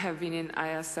 I have been in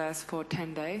ISS for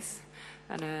 10 days,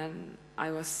 and then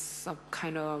I was some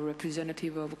kind of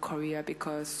representative of Korea,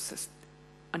 because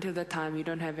until that time, we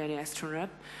don't have any astronaut.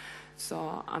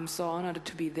 So I'm so honored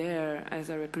to be there as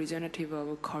a representative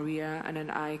of Korea, and then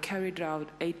I carried out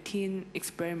 18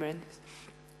 experiments.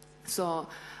 So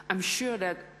I'm sure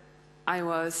that I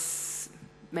was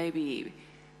maybe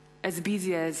as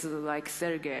busy as like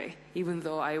Sergey, even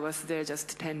though I was there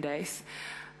just 10 days.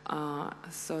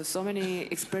 So many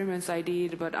experiments I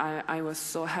did, but I was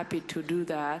so happy to do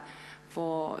that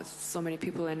for so many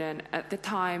people. And then at the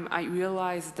time, I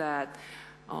realized that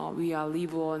we are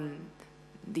live on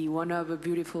the one of a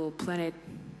beautiful planet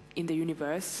in the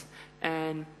universe,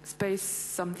 and space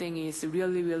something is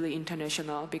really, really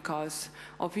international, because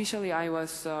officially I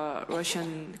was a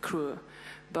Russian crew,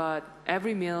 but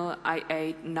every meal I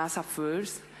ate NASA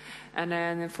foods. And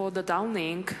then for the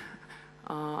downlink,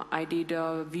 I did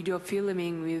a video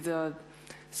filming with a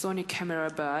Sony camera,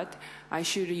 but I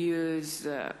should use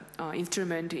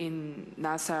instrument in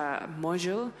NASA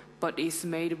module, but it's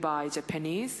made by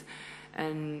Japanese,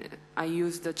 and I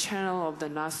used the channel of the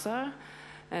NASA,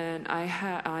 and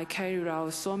I carried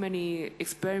out so many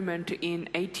experiments in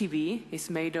ATV. It's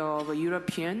made of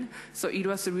European, so it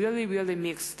was really, really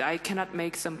mixed. I cannot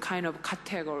make some kind of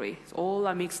category. All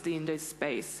are mixed in the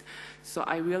space. So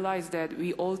I realized that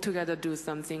we all together do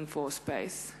something for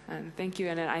space. And thank you,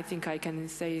 and then I think I can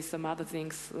say some other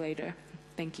things later.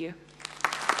 Thank you.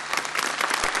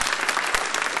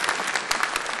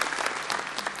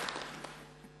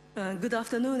 Good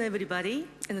afternoon, everybody,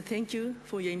 and thank you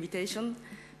for your invitation.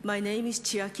 My name is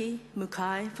Chiaki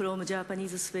Mukai from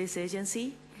Japanese Space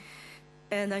Agency,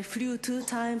 and I flew 2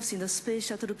 times in the Space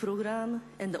Shuttle program,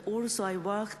 and also I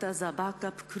worked as a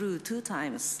backup crew 2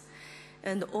 times.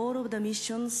 And all of the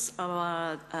missions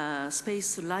are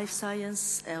space life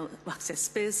science,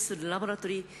 space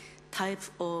laboratory type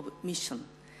of mission.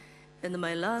 And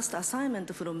my last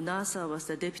assignment from NASA was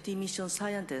the deputy mission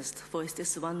scientist for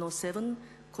STS-107,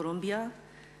 Columbia.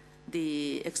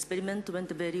 The experiment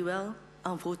went very well.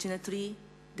 Unfortunately,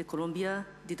 the Columbia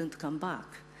didn't come back.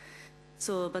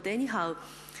 So, but anyhow,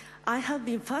 I have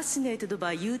been fascinated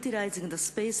by utilizing the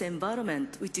space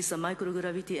environment, which is a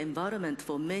microgravity environment,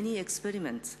 for many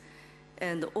experiments.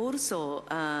 And also,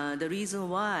 the reason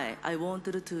why I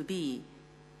wanted to be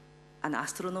an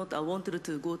astronaut, I wanted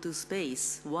to go to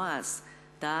space, was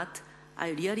that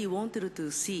I really wanted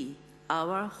to see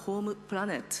our home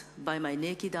planet by my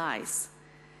naked eyes.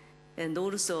 And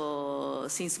also,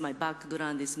 since my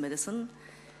background is medicine,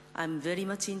 I'm very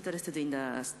much interested in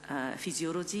the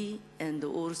physiology and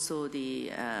also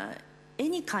the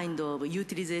any kind of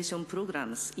utilization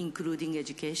programs, including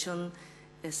education,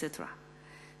 etc.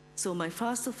 So my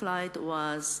first flight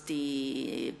was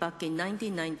back in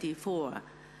 1994,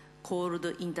 called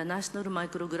International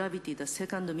Microgravity, the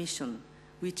second mission,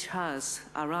 which has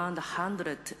around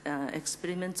 100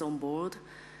 experiments on board,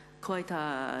 quite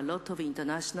a lot of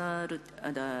international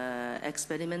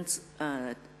experiments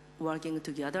working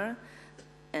together.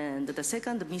 And the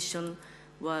second mission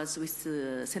was with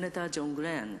Senator John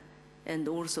Glenn, and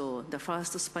also the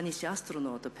first Spanish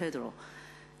astronaut, Pedro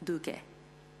Duque.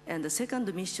 And the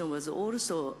second mission was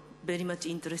also very much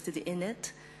interested in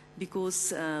it,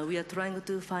 because we are trying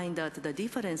to find out the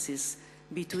differences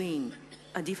between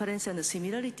difference and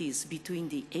similarities between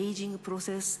the aging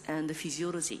process and the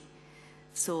physiology.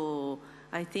 So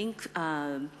I think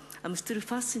I'm still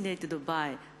fascinated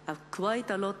by quite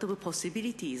a lot of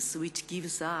possibilities which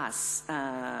gives us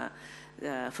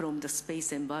from the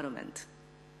space environment.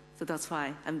 So that's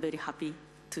why I'm very happy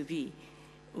to be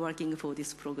working for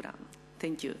this program.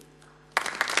 Thank you.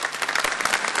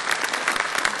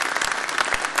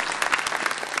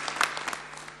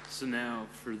 So now,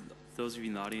 for those of you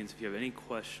in the audience, if you have any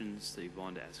questions that you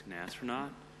want to ask an astronaut,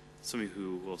 somebody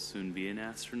who will soon be an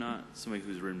astronaut, somebody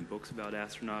who's written books about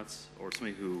astronauts, or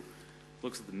somebody who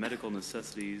looks at the medical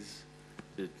necessities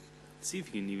to see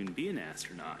if you can even be an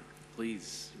astronaut,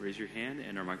 please raise your hand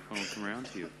and our microphone will come around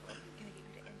to you.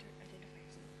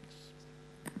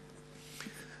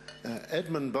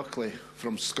 Edmund Buckley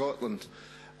from Scotland.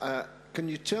 Can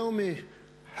you tell me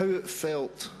how it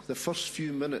felt the first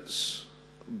few minutes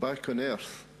back on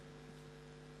Earth?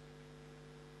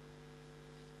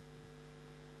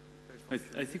 I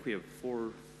think we have 4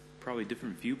 probably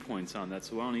different viewpoints on that,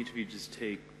 so why don't each of you just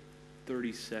take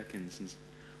 30 seconds. And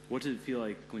what did it feel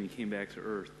like when you came back to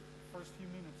Earth? First few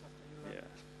minutes after you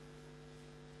left.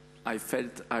 I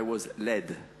felt I was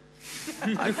lead.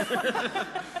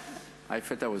 I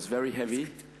felt I was very heavy.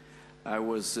 I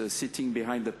was sitting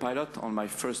behind the pilot on my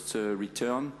first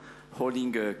return,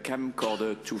 holding a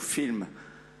camcorder to film,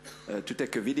 to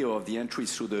take a video of the entry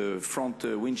through the front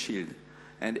windshield.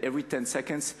 And every 10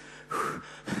 seconds,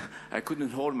 I couldn't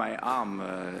hold my arm.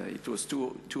 It was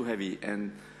too heavy.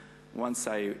 And once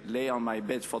I lay on my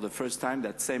bed for the first time,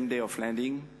 that same day of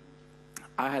landing,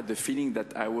 I had the feeling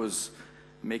that I was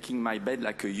making my bed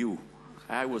like a U.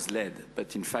 I was lead,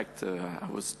 but in fact, I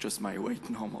was just my weight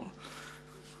normal.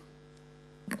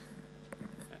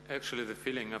 Actually, the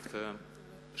feeling after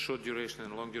short duration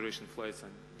and long duration flights are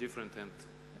different, and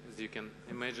as you can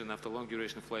imagine, after long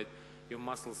duration flight, your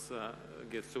muscles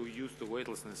get so used to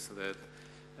weightlessness that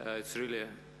it's really,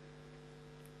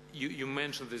 you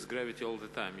mention this gravity all the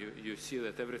time. You see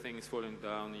that everything is falling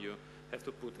down, you have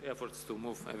to put efforts to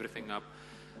move everything up.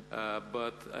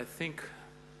 But I think,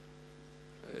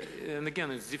 and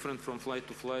again, it's different from flight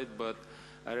to flight, but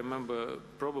I remember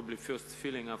probably first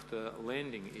feeling after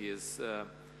landing is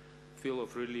feel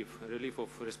of relief of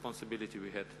responsibility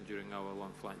we had during our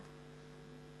long flight.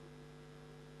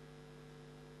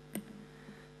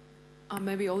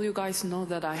 Maybe all you guys know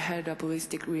that I had a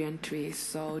ballistic re-entry.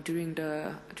 So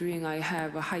during I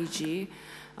have a high G,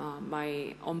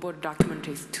 my onboard document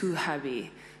is too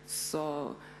heavy.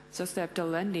 So just after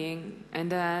landing, and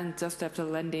then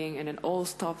all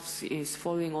stuff is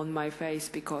falling on my face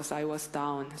because I was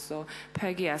down. So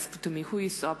Peggy asked to me who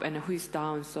is up and who is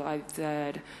down. So I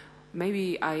said,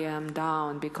 maybe I am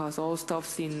down because all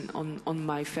stuff's on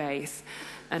my face.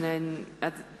 And then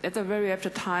at the very after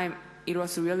time, it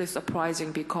was really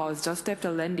surprising because just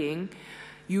after landing,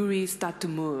 Yuri started to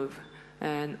move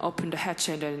and open the hatch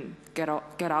and then get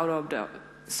out of the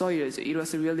Soyuz. It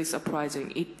was really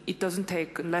surprising. It doesn't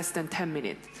take less than 10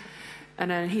 minutes. And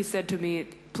then he said to me,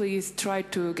 please try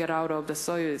to get out of the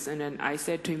Soyuz. And then I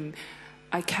said to him,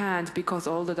 I can't because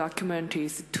all the document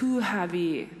is too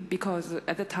heavy, because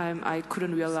at the time I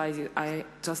couldn't realize it. I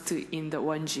just in the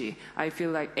 1G. I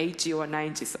feel like 8G or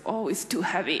 9G. So, oh, it's too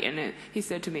heavy. And then he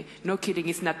said to me, no kidding,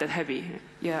 it's not that heavy.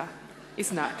 Yeah,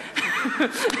 it's not.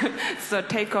 So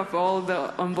take off all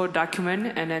the onboard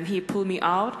document, and then he pulled me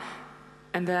out.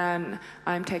 And then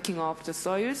I'm taking off the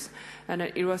Soyuz, and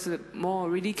it was more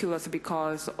ridiculous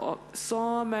because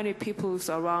so many people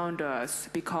around us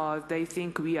because they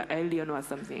think we are alien or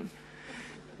something.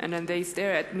 And then they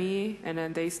stare at me, and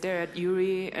then they stare at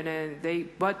Yuri, and then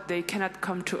but they cannot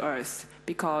come to us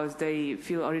because they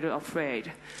feel a little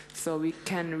afraid. So we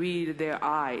can read their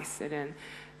eyes.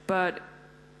 But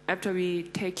after we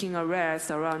taking a rest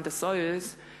around the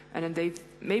Soyuz, and then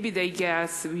maybe they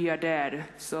guess we are dead.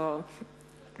 So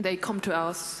they come to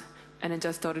us and then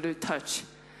just started to touch,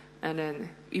 and then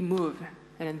we move,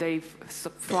 and then they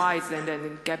surprise and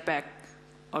then get back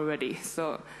already.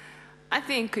 So I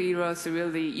think it was a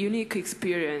really unique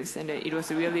experience, and it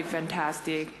was really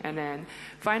fantastic. And then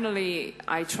finally,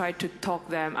 I tried to talk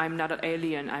them. I'm not an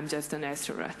alien. I'm just an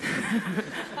astronaut.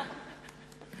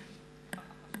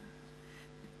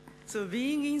 So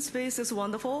being in space is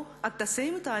wonderful. At the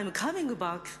same time, coming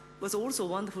back was also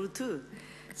wonderful too.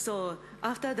 So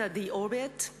after the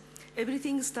orbit,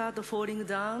 everything started falling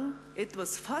down. It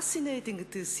was fascinating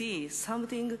to see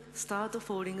something start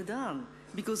falling down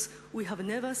because we have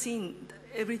never seen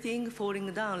everything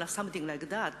falling down like something like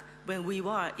that when we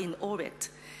were in orbit.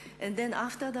 And then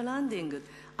after the landing,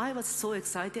 I was so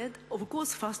excited. Of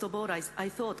course, first of all, I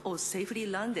thought, oh, safely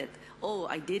landed. Oh,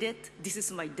 I did it. This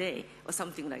is my day, or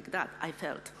something like that, I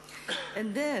felt.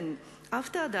 And then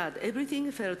after that,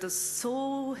 everything felt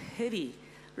so heavy.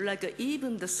 like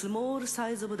even the small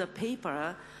size of the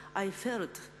paper, I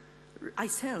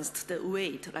sensed the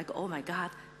weight, like, oh my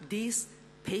God, this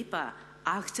paper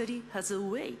actually has a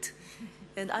weight.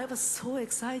 And I was so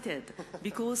excited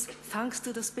because thanks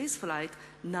to the spaceflight,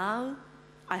 now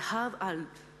I have a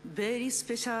very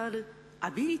special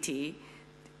ability,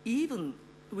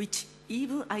 which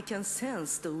even I can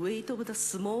sense the weight of the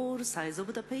small size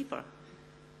of the paper.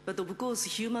 But of course,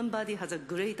 human body has a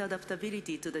great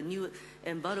adaptability to the new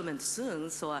environment soon,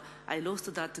 so I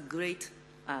lost that great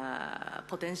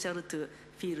potential to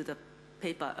feel the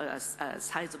paper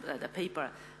size of the paper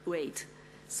weight.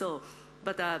 So,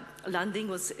 but landing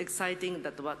was exciting.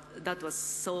 That was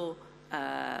so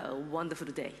wonderful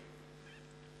day.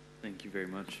 Thank you very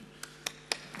much.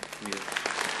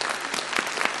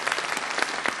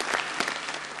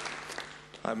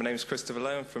 Hi, my name is Christopher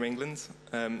Lowe. I'm from England.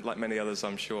 Like many others,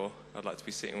 I'm sure, I'd like to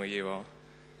be sitting where you are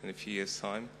in a few years'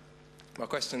 time. My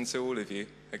question to all of you,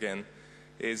 again,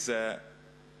 is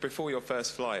before your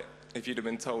first flight, if you'd have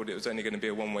been told it was only going to be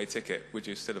a one-way ticket, would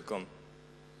you still have gone?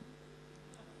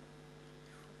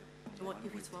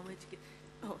 If it's one-way ticket?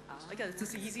 Oh, I got it.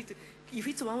 It's easy to. If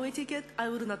it's one-way ticket, I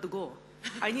would not go.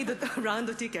 I need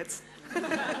round tickets.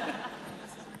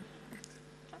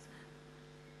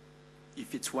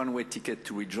 If it's one-way ticket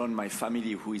to rejoin my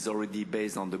family who is already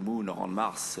based on the moon or on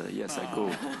Mars, yes, I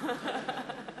go.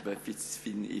 But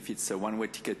if it's a one-way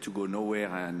ticket to go nowhere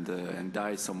and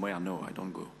die somewhere, no, I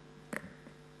don't go.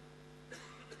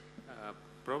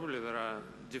 Probably there are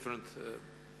different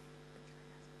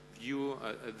view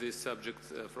at this subject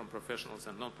from professionals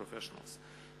and non-professionals,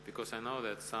 because I know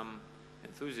that some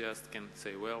enthusiasts can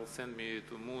say, well, send me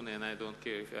to moon and I don't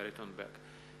care if I return back.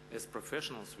 As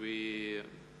professionals, we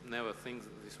never think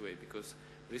this way, because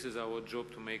this is our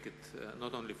job to make it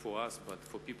not only for us, but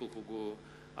for people who go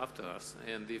after us.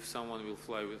 And if someone will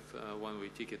fly with a one-way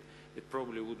ticket, it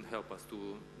probably wouldn't help us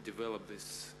to develop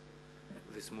this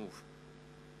move.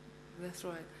 That's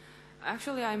right.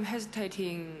 Actually, I'm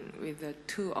hesitating with the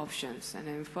two options. And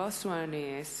then first one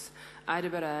is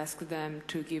I'd better ask them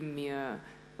to give me a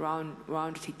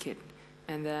round ticket,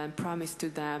 and then promise to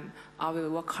them I will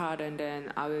work hard and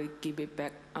then I will give it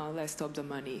back less of the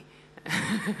money.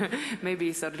 Maybe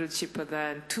it's a little cheaper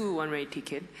than two one-way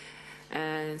ticket.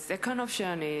 And second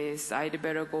option is I'd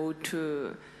better go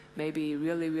to maybe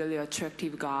really, really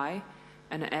attractive guy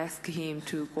and ask him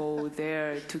to go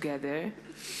there together.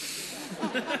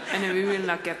 And then we will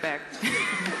not get back.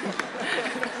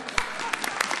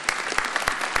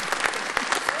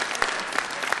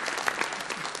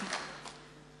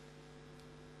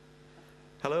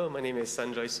 Hello, my name is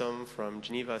Sanjay Som from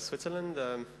Geneva, Switzerland.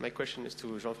 My question is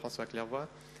to Jean-François Clairvoy.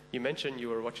 You mentioned you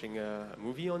were watching a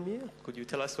movie on Mir. Could you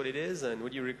tell us what it is and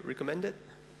would you recommend it?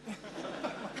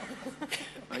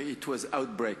 It was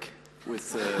Outbreak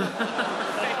with...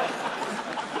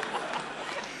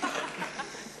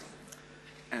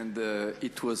 And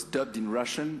it was dubbed in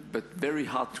Russian, but very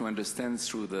hard to understand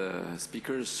through the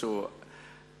speakers, so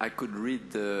I could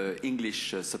read the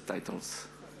English subtitles.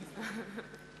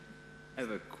 I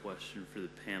have a question for the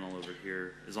panel over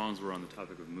here, as long as we're on the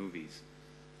topic of movies.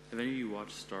 Have any of you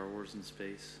watched Star Wars in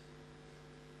Space?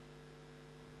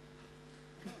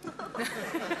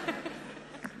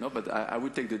 No, but I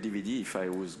would take the DVD if I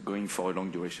was going for a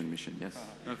long duration mission, yes.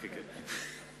 Okay, good.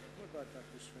 What about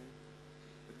Dr.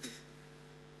 Swain?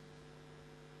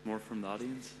 More from the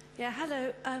audience? Yeah,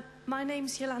 hello. My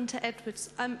name's Yolanta Edwards.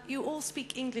 You all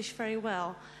speak English very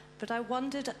well, but I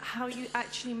wondered how you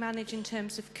actually manage in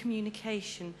terms of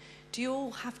communication. Do you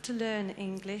all have to learn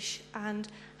English, and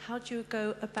how do you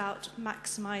go about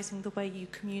maximizing the way you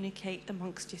communicate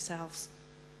amongst yourselves?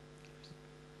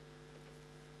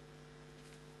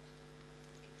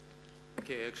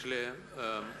 Okay, actually,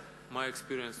 my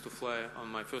experience to fly on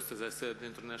my first, as I said,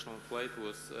 international flight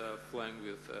was flying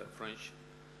with French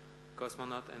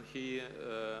cosmonaut, and he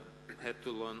had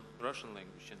to learn Russian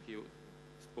language, and he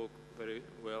spoke very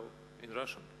well in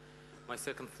Russian. My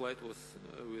second flight was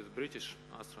with British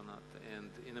astronaut, and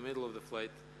in the middle of the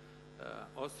flight,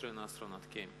 Austrian astronaut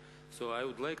came. So I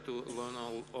would like to learn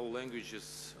all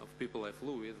languages of people I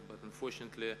flew with, but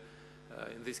unfortunately,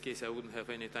 in this case, I wouldn't have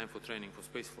any time for training for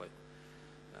spaceflight.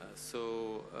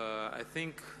 So I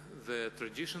think the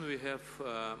tradition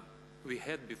we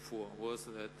had before was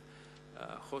that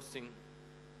hosting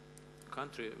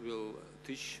country will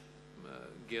teach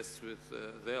guests with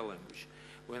their language.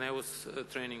 When I was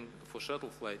training for shuttle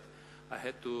flight, I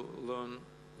had to learn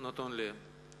not only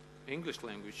English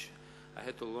language, I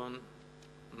had to learn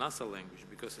NASA language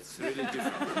because it's really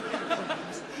different.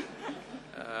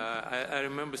 I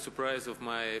remember surprise of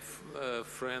my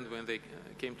friend when they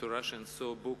came to Russia and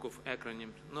saw a book of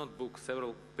acronyms, not book,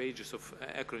 several pages of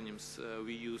acronyms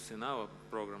we use in our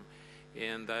program.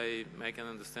 And I can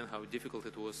understand how difficult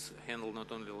it was to handle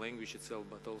not only the language itself,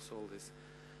 but also all this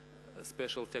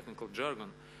special technical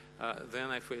jargon. Then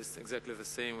I faced exactly the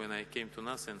same when I came to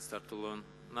NASA and started to learn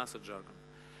NASA jargon.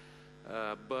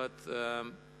 But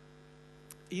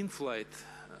in flight,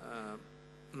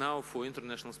 now for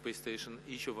International Space Station,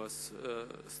 each of us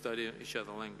study each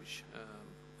other language.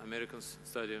 Americans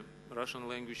study Russian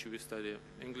language, we study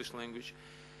English language.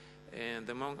 And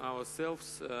among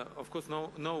ourselves, of course,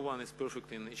 no one is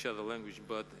perfect in each other language,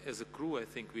 but as a crew, I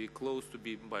think we're close to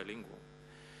be bilingual.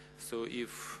 So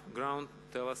if ground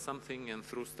tell us something and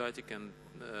through static and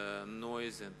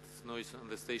noise on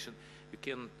the station, you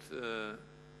can't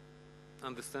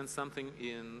understand something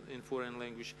in foreign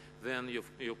language, then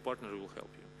your partner will help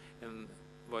you. And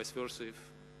vice versa, if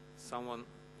someone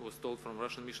was told from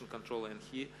Russian mission control and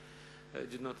he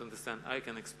did not understand, I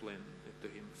can explain it to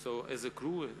him. So as a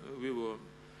crew, we were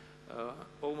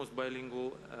almost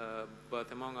bilingual,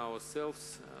 but among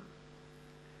ourselves,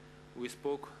 we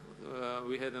spoke,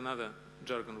 we had another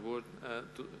jargon word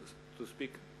to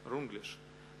speak Runglish,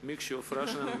 mixture of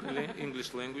Russian and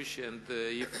English language, and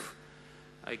if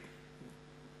I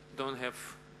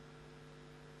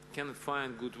cannot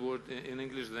find good word in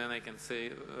English, then I can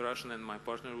say Russian and my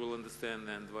partner will understand,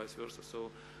 and vice versa.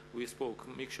 So we spoke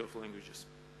a mixture of languages.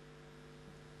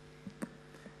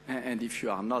 And if you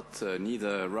are not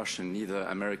neither Russian, neither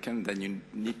American, then you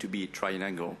need to be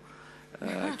trilingual.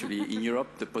 Actually, in Europe,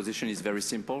 the position is very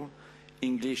simple.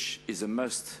 English is a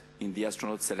must in the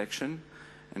astronaut selection,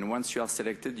 and once you are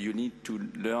selected, you need to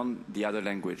learn the other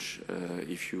language.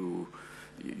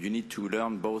 You need to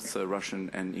learn both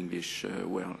Russian and English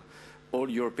well. All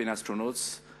European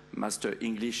astronauts master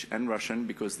English and Russian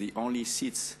because the only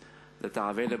seats that are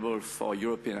available for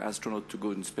European astronauts to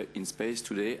go in space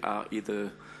today are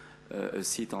either a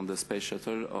seat on the space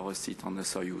shuttle or a seat on the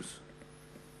Soyuz.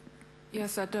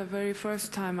 Yes, at the very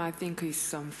first time, I think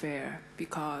it's unfair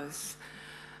because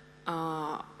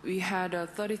we had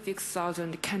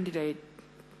 36,000 candidates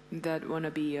that want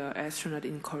to be an astronaut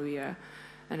in Korea.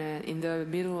 And then in the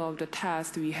middle of the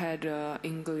test, we had an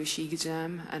English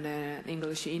exam and an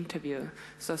English interview.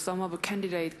 So some of the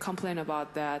candidates complain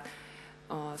about that.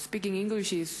 Speaking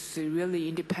English is really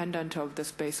independent of the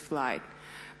space flight.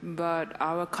 But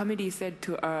our committee said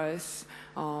to us,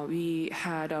 we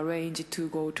had arranged to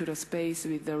go to the space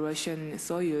with the Russian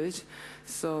Soyuz,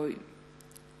 so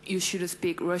you should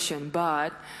speak Russian.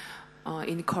 But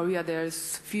in Korea,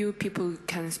 there's few people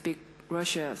can speak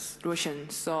Russian,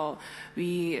 so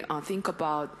we think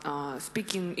about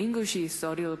speaking English is a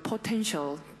little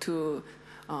potential to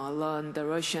learn the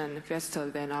Russian faster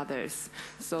than others.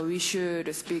 So we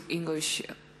should speak English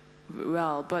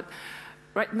well. But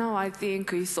right now, I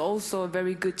think it's also a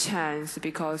very good chance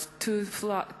because to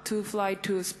fly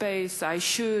to space, I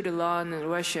should learn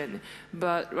Russian.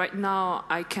 But right now,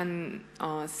 I can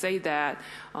say that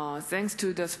thanks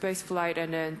to the space flight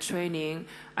and then training,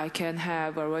 I can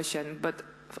have a Russian. But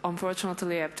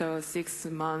unfortunately, after 6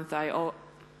 months,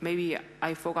 maybe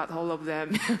I forgot all of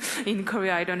them. In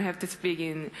Korea, I don't have to speak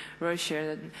in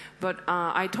Russian. But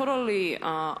I totally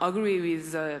agree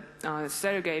with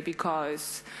Sergey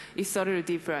because it's a little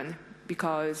different.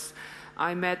 Because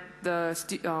I met the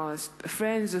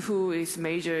friends who is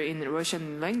major in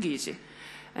Russian language.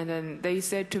 And then they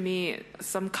said to me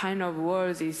some kind of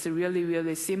words is really,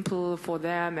 really simple for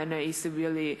them. And it's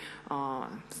really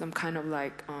some kind of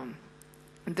like...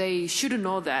 they should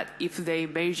know that if they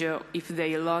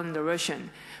learn the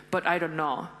Russian, but I don't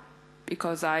know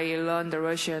because I learned the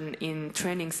Russian in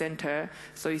training center,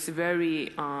 so it's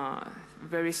very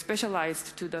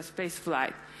specialized to the space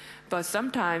flight. But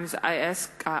sometimes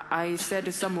I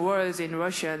said some words in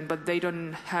Russian, but they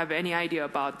don't have any idea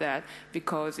about that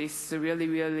because it's really,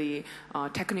 really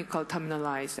technical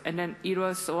terminalized. And then it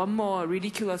was one more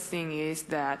ridiculous thing is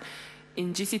that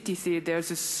in GCTC,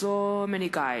 there's so many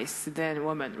guys than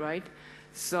women, right?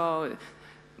 So,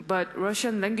 but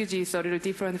Russian language is a little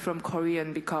different from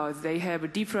Korean because they have a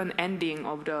different ending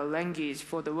of the language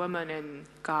for the women and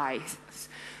guys.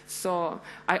 So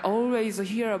I always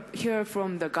hear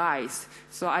from the guys.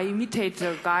 So I imitate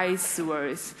the guys'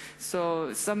 words.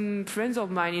 So some friends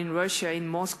of mine in Russia, in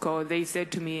Moscow, they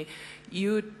said to me,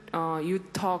 you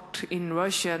talked in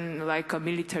Russian like a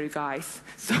military guys.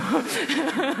 So,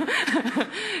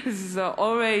 so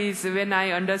always when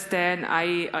I understand,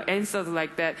 I answered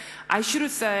like that. I should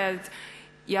have said,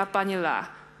 "Ya panila."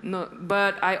 No,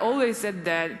 but I always said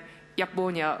that,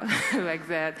 Japonia, like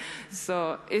that.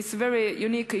 So it's very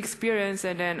unique experience,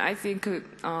 and then I think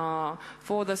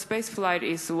for the space flight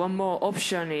is one more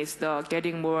option is the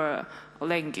getting more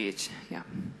language. Yeah.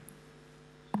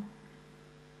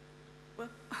 Well,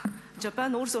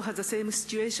 Japan also has the same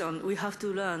situation. We have to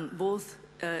learn both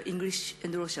English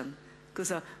and Russian,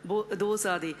 because those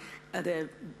are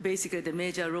basically the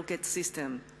major rocket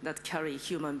system that carry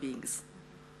human beings.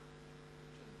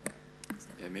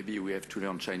 Yeah, maybe we have to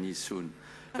learn Chinese soon.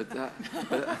 But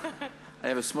I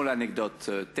have a small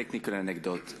anecdote, technical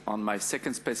anecdote. On my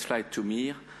second space flight to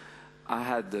Mir, I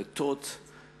had taught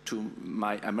to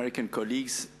my American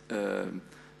colleagues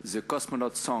the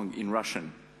cosmonaut song in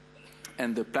Russian.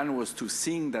 And the plan was to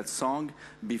sing that song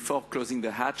before closing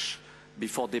the hatch,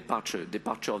 before departure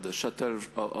of the shuttle,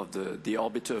 of the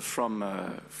orbiter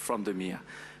from the Mir.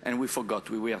 And we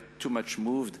forgot, we were too much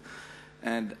moved.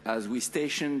 And as we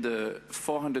stationed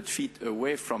 400 feet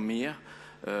away from Mir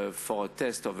for a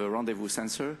test of a rendezvous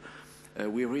sensor,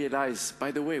 we realized, by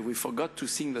the way, we forgot to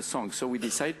sing the song. So we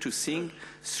decided to sing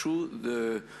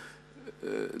through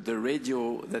the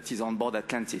radio that is on board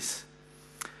Atlantis.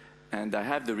 And I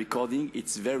have the recording.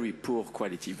 It's very poor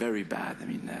quality, very bad. I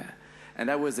mean,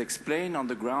 and I was explained on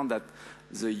the ground that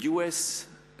the U.S.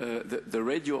 The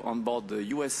radio on board the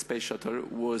U.S. space shuttle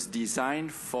was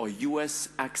designed for U.S.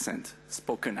 accent,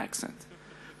 spoken accent,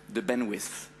 the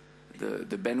bandwidth,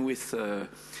 the bandwidth,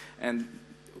 and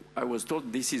I was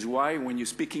told this is why when you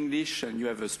speak English and you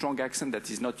have a strong accent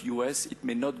that is not U.S., it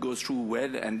may not go through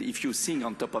well, and if you sing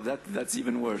on top of that, that's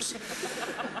even worse.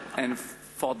 And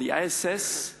for the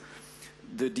ISS,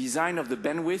 the design of the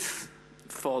bandwidth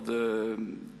for the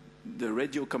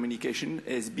radio communication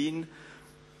has been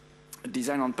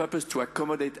designed on purpose to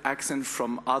accommodate accent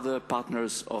from other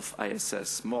partners of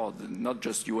ISS, more than, not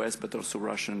just US, but also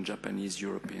Russian, Japanese,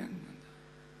 European.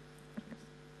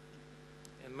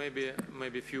 And maybe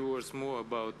a few words more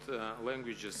about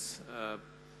languages.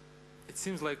 It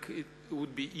seems like it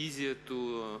would be easier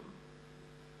to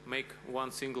make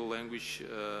one single language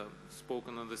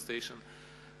spoken on the station.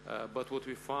 But what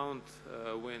we found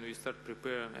when we start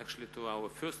preparing actually to our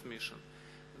first mission,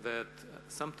 that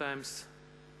sometimes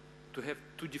to have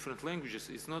two different languages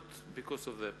is not because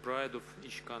of the pride of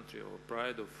each country or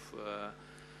pride of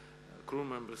crew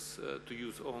members to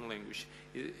use own language.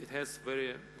 It has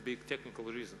very big technical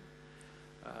reason.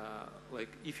 Like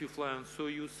if you fly on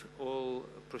Soyuz, all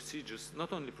procedures,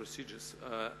 not only procedures,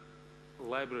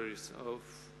 libraries of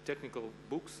technical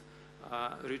books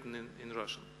are written in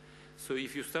Russian. So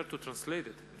if you start to translate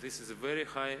it, this is a very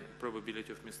high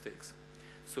probability of mistakes.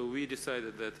 So we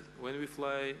decided that when we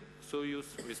fly Soyuz,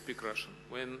 we speak Russian.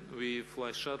 When we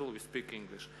fly shuttle, we speak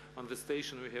English. On the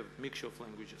station, we have a mixture of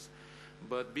languages.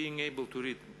 But being able to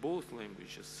read both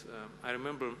languages, I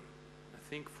remember, I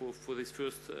think for this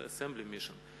first assembly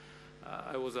mission,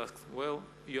 I was asked, well,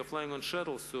 you're flying on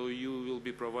shuttle, so you will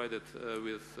be provided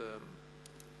with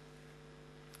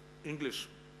English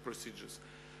procedures.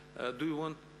 Do you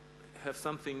want to have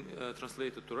something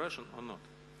translated to Russian or not?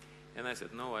 And I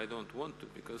said, no, I don't want to,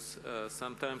 because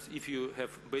sometimes if you have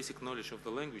basic knowledge of the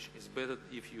language, it's better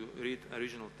if you read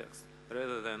original text,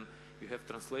 rather than you have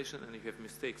translation and you have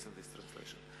mistakes in this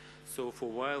translation. So for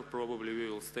a while, probably we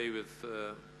will stay with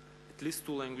at least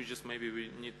two languages. Maybe we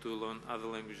need to learn other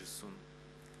languages soon.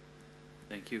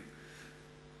 Thank you.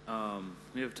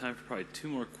 We have time for probably two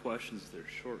more questions. They're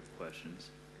short questions.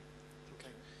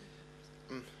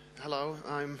 Okay. Hello,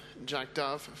 I'm Jack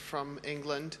Dove from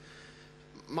England.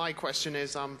 My question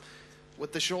is,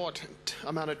 with the short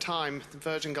amount of time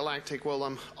Virgin Galactic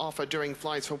will offer during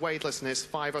flights for weightlessness,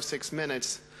 5 or 6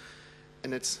 minutes,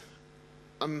 and it's,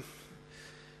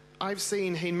 I've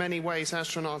seen in many ways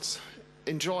astronauts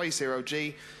enjoy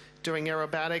zero-G doing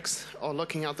aerobatics or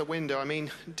looking out the window. I mean,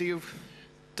 do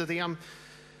the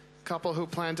couple who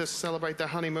plan to celebrate their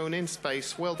honeymoon in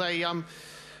space, will they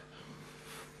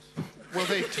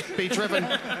be driven?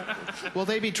 Will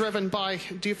they be driven by?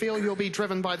 Do you feel you'll be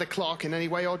driven by the clock in any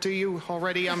way, or do you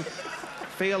already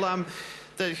feel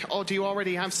or do you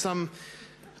already have some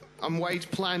way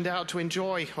planned out to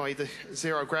enjoy either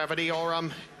zero gravity, or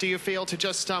do you feel to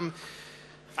just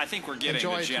I think we're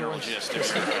getting the general gist.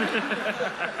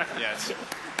 Yes.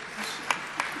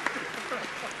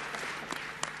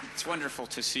 It's wonderful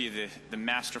to see the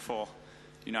masterful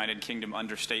United Kingdom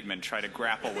understatement try to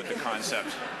grapple with the concept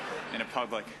in a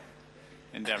public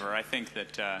endeavor. I think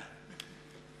that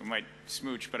we might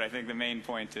smooch, but I think the main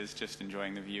point is just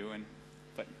enjoying the view.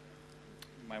 But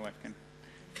my wife can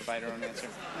provide her own answer.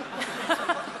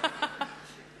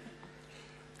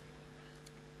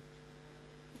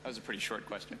 That was a pretty short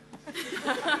question.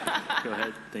 Go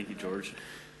ahead. Thank you, George.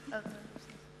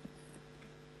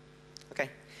 Okay.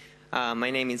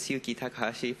 My name is Yuki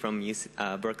Takahashi from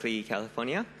Berkeley,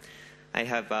 California. I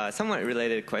have a somewhat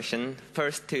related question.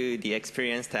 First, to the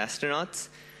experienced astronauts.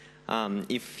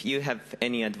 If you have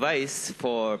any advice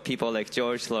for people like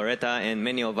George, Loretta, and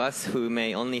many of us who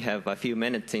may only have a few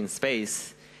minutes in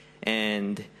space,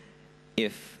 and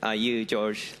if you,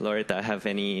 George, Loretta, have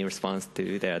any response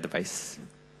to their advice.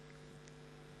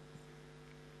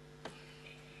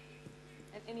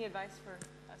 Any advice for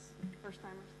us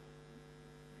first-timers?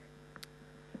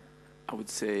 I would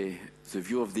say the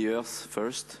view of the Earth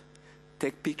first.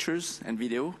 Take pictures and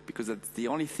video, because that's the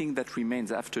only thing that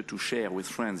remains after to share with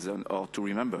friends or to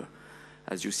remember.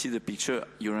 As you see the picture,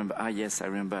 you remember, yes, I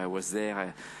remember I was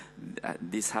there.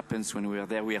 This happens when we were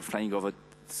there. We are flying over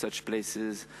such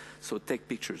places. So take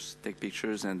pictures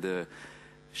and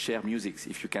share music.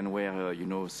 If you can wear,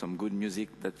 some good music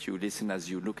that you listen as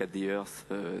you look at the Earth,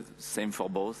 same for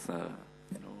both.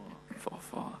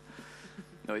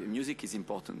 Music is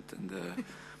important. And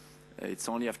it's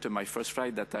only after my first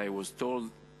flight that I was told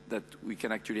that we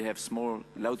can actually have small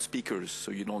loudspeakers,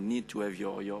 so you don't need to have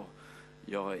your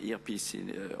earpiece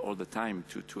all the time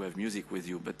to have music with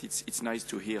you. But it's nice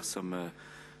to hear some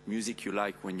music you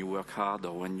like when you work hard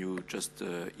or when you just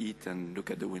eat and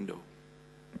look at the window.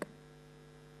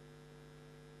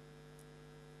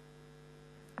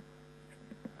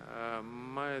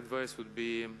 My advice would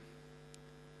be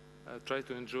try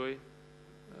to enjoy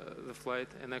the flight,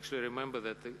 and actually remember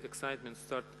that the excitement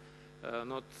starts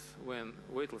not when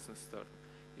weightlessness starts.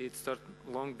 It starts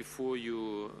long before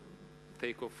you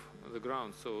take off the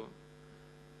ground. So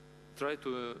try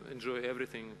to enjoy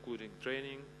everything, including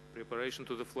training, preparation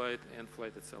to the flight, and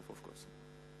flight itself, of course.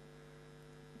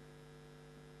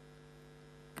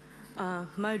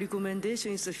 My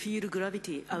recommendation is to feel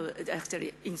gravity.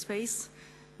 Actually, in space,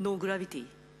 no gravity,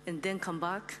 and then come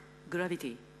back,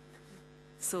 gravity.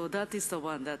 So that is the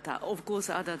one that, of course,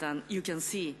 other than you can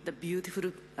see the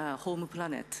beautiful home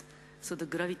planet. So the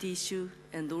gravity issue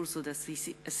and also the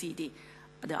CD,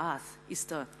 the Earth, is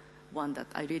the one that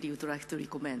I really would like to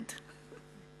recommend.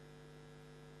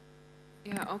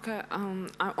 Yeah, okay.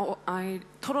 I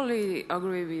totally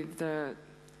agree with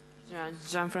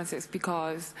Jean Francis,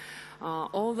 because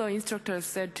all the instructors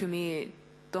said to me,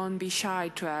 don't be shy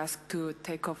to ask to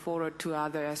take a photo to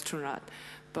other astronauts.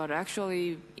 But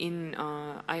actually, in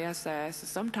ISS,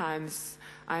 sometimes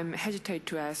I'm hesitate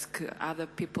to ask other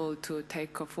people to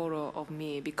take a photo of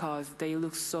me because they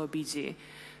look so busy.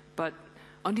 But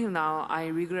until now, I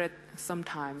regret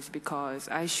sometimes because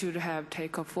I should have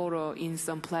taken a photo in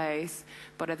some place.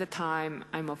 But at the time,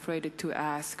 I'm afraid to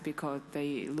ask because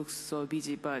they look so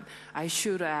busy. But I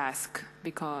should ask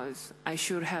because I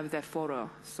should have that photo.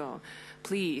 So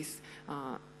please,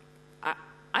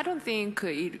 I don't think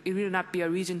it will not be a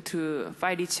reason to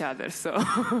fight each other. So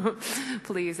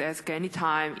please ask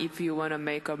anytime if you want to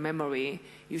make a memory,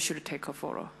 you should take a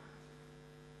photo.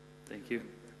 Thank you.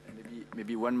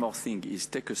 Maybe one more thing is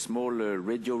take a small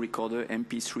radio recorder,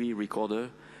 MP3 recorder,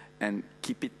 and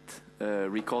keep it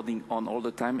recording on all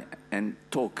the time and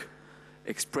talk.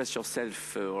 Express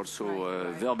yourself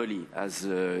also verbally as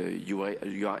you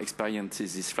are experiencing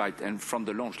this flight and from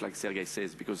the launch, like Sergei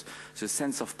says, because the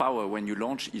sense of power when you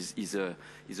launch is a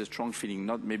strong feeling.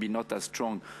 Maybe not as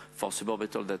strong for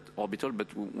suborbital that orbital, but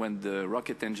when the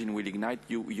rocket engine will ignite,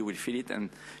 you will feel it,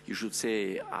 and you should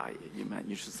say,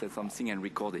 you should say something and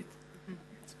record it.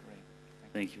 That's great.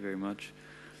 Thank you very much.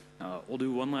 We'll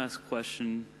do one last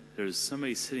question. There's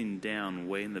somebody sitting down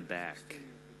way in the back.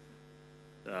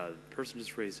 The person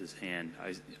just raised his hand.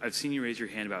 I've seen you raise your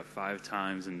hand about 5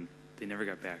 times, and they never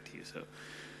got back to you. So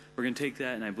we're going to take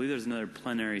that, and I believe there's another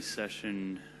plenary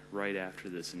session right after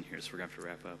this in here, so we're going to have to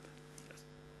wrap up.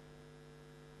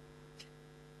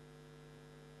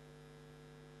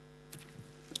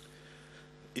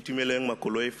 Yes. Itumeleng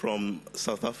Makoloi from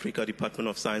South Africa, Department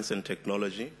of Science and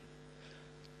Technology.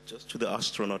 Just to the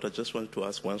astronaut, I just want to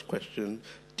ask one question.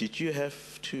 Did you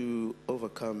have to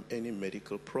overcome any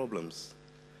medical problems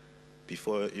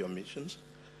before your missions?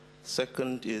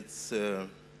 Second, it's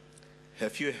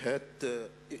have you had?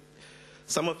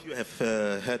 Some of you have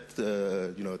had,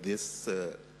 this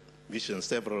mission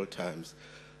several times.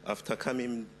 After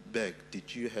coming back,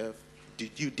 did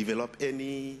you develop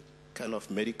any kind of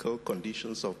medical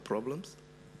conditions or problems?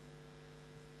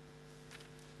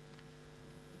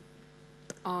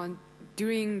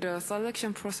 During the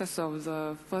selection process of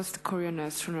the first Korean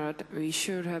astronaut, we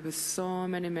should have so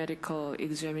many medical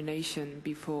examinations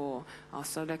before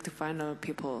select final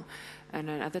people. And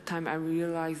then at the time, I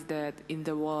realized that in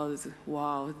the world,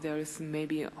 wow, there is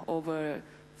maybe over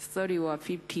 30 or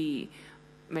 50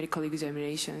 medical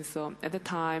examination. So at the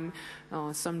time,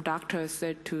 some doctors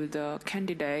said to the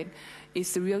candidate,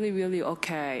 it's really, really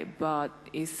okay, but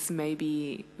it's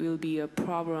maybe will be a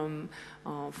problem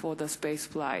for the space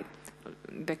flight.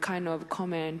 The kind of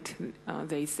comment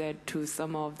they said to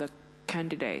some of the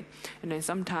candidate. And then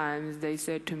sometimes they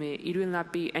said to me, it will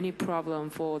not be any problem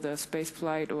for the space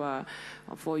flight or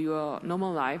for your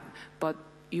normal life, but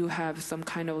you have some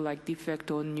kind of like defect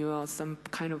on your some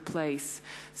kind of place.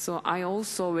 So I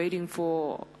also waiting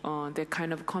for that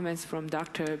kind of comments from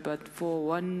doctor, but for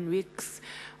 1 week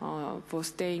for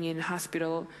staying in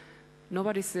hospital, no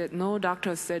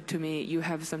doctor said to me, you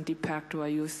have some defect or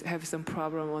you have some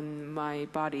problem on my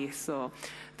body. So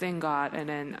thank God. And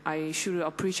then I should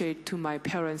appreciate to my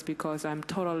parents because I'm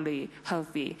totally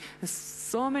healthy.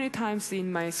 So many times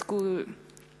in my school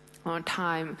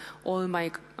time, all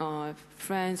my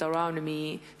friends around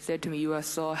me said to me, you are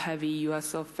so heavy, you are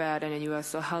so fat, and you are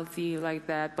so healthy like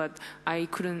that. But I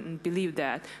couldn't believe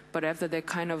that. But after that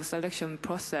kind of selection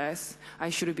process, I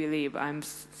should believe I'm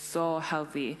so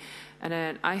healthy. And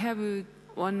then I have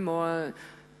one more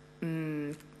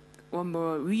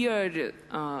weird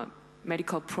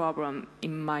medical problem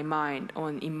in my mind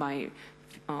or in my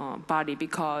body,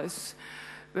 because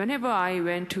whenever I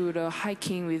went to the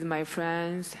hiking with my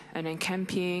friends and then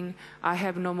camping, I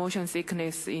have no motion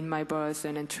sickness in my bus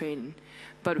and then train.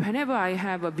 But whenever I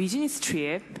have a business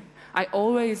trip, I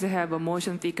always have a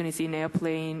motion sickness in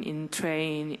airplane, in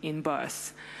train, in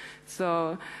bus.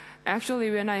 So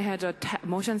actually, when I had a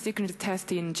motion sickness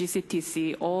test in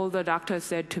GCTC, all the doctors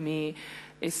said to me,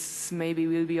 it's maybe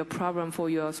will be a problem for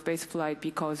your space flight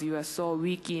because you are so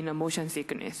weak in a motion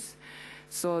sickness.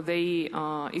 So they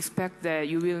expect that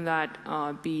you will not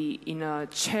be in a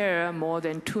chair more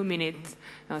than 2 minutes,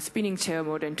 spinning chair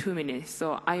more than 2 minutes.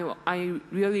 So I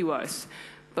really was.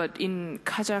 But in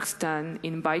Kazakhstan,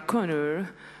 in Baikonur,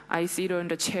 I sit on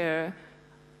the chair.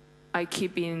 I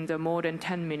keep in the more than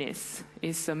 10 minutes.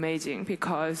 It's amazing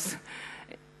because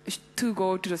to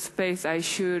go to the space, I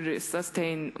should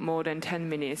sustain more than 10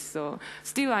 minutes. So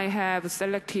still I have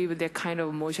selective that kind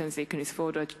of motion sickness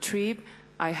for the trip.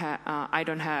 I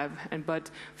don't have,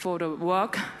 but for the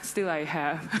work, still I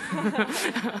have.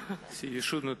 See, you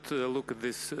should not look at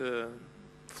this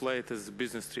flight as a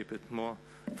business trip, but more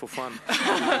for fun.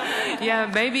 Yeah,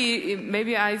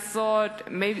 maybe I thought,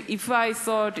 if I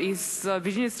thought it's a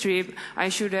business trip, I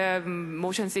should have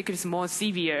motion sickness more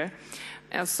severe.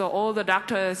 So all the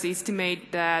doctors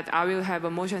estimate that I will have a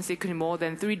motion sickness more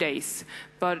than 3 days.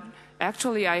 But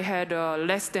actually, I had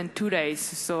less than 2 days,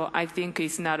 so I think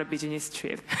it's not a business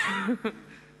trip.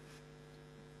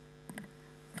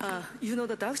 You know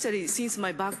that actually, since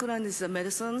my background is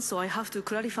medicine, so I have to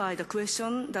clarify the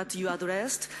question that you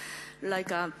addressed.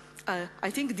 Like, I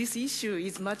think this issue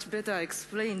is much better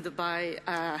explained by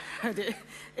the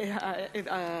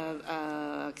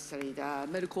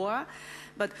Melchor.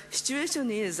 But situation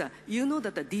is, you know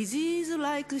that the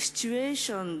disease-like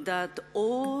situation that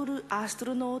all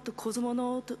astronaut,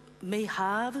 cosmonaut may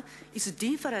have is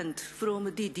different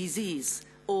from the disease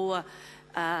or,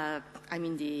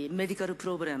 the medical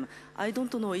problem. I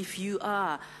don't know if you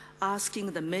are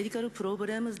asking the medical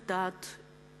problems that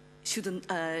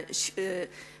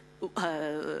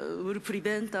will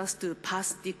prevent us to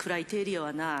pass the criteria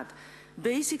or not.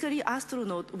 Basically,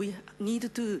 astronaut, we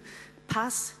need to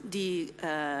pass the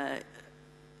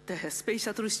space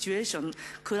shuttle situation,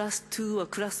 class 2 or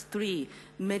class 3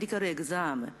 medical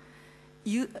exam.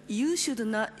 You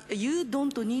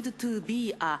don't need to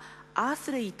be an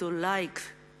athlete-like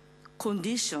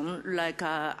condition, like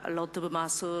a lot of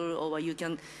muscle, or you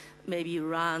can maybe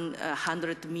run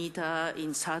 100 meters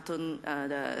in certain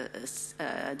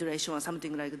duration or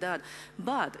something like that.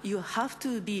 But you have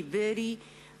to be very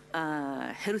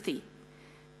healthy.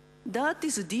 That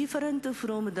is different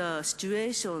from the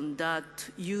situation that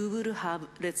you will have,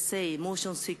 let's say,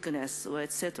 motion sickness or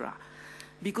etc.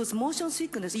 Because motion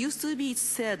sickness used to be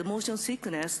said motion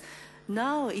sickness,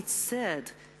 now it's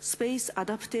said space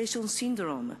adaptation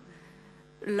syndrome.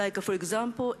 Like, for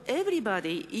example,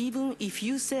 everybody, even if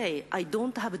you say, I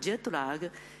don't have jet lag,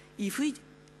 if we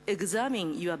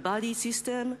examine your body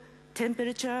system,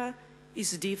 temperature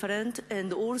is different,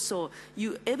 and also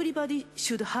everybody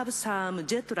should have some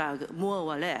jet lag, more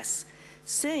or less.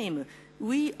 Same,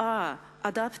 we are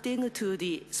adapting to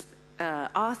the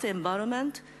Earth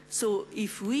environment, so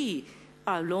if we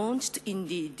are launched in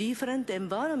the different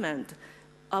environment,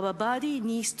 our body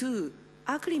needs to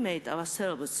acclimate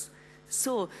ourselves.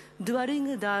 So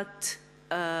during that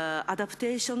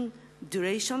adaptation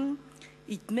duration,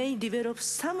 it may develop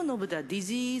some of the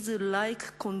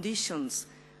disease-like conditions,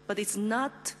 but it's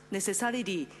not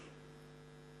necessarily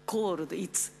called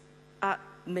it's a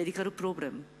medical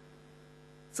problem.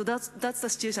 So that's the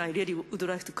situation I really would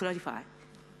like to clarify.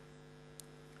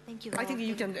 Thank you. I think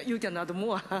you can add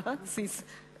more since.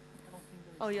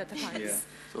 Oh yeah, yes.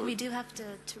 We do have to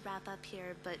wrap up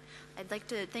here, but I'd like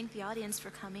to thank the audience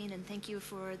for coming and thank you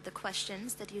for the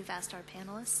questions that you've asked our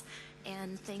panelists,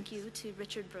 and thank you to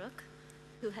Richard Brooke,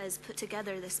 who has put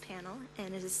together this panel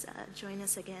and is joining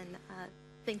us again.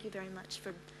 Thank you very much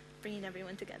for bringing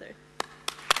everyone together.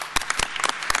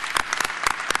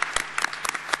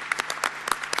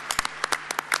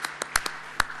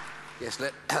 Yes,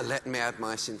 let me add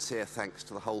my sincere thanks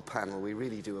to the whole panel. We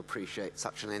really do appreciate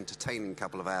such an entertaining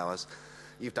couple of hours.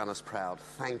 You've done us proud.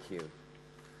 Thank you.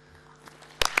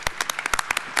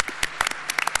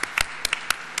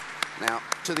 Now,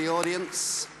 to the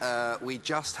audience, we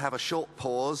just have a short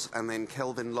pause, and then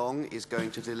Kelvin Long is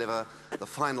going to deliver the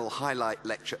final highlight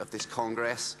lecture of this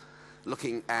Congress,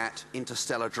 looking at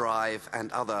interstellar drive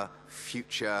and other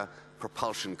future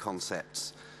propulsion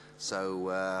concepts. So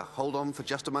hold on for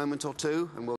just a moment or two, and we'll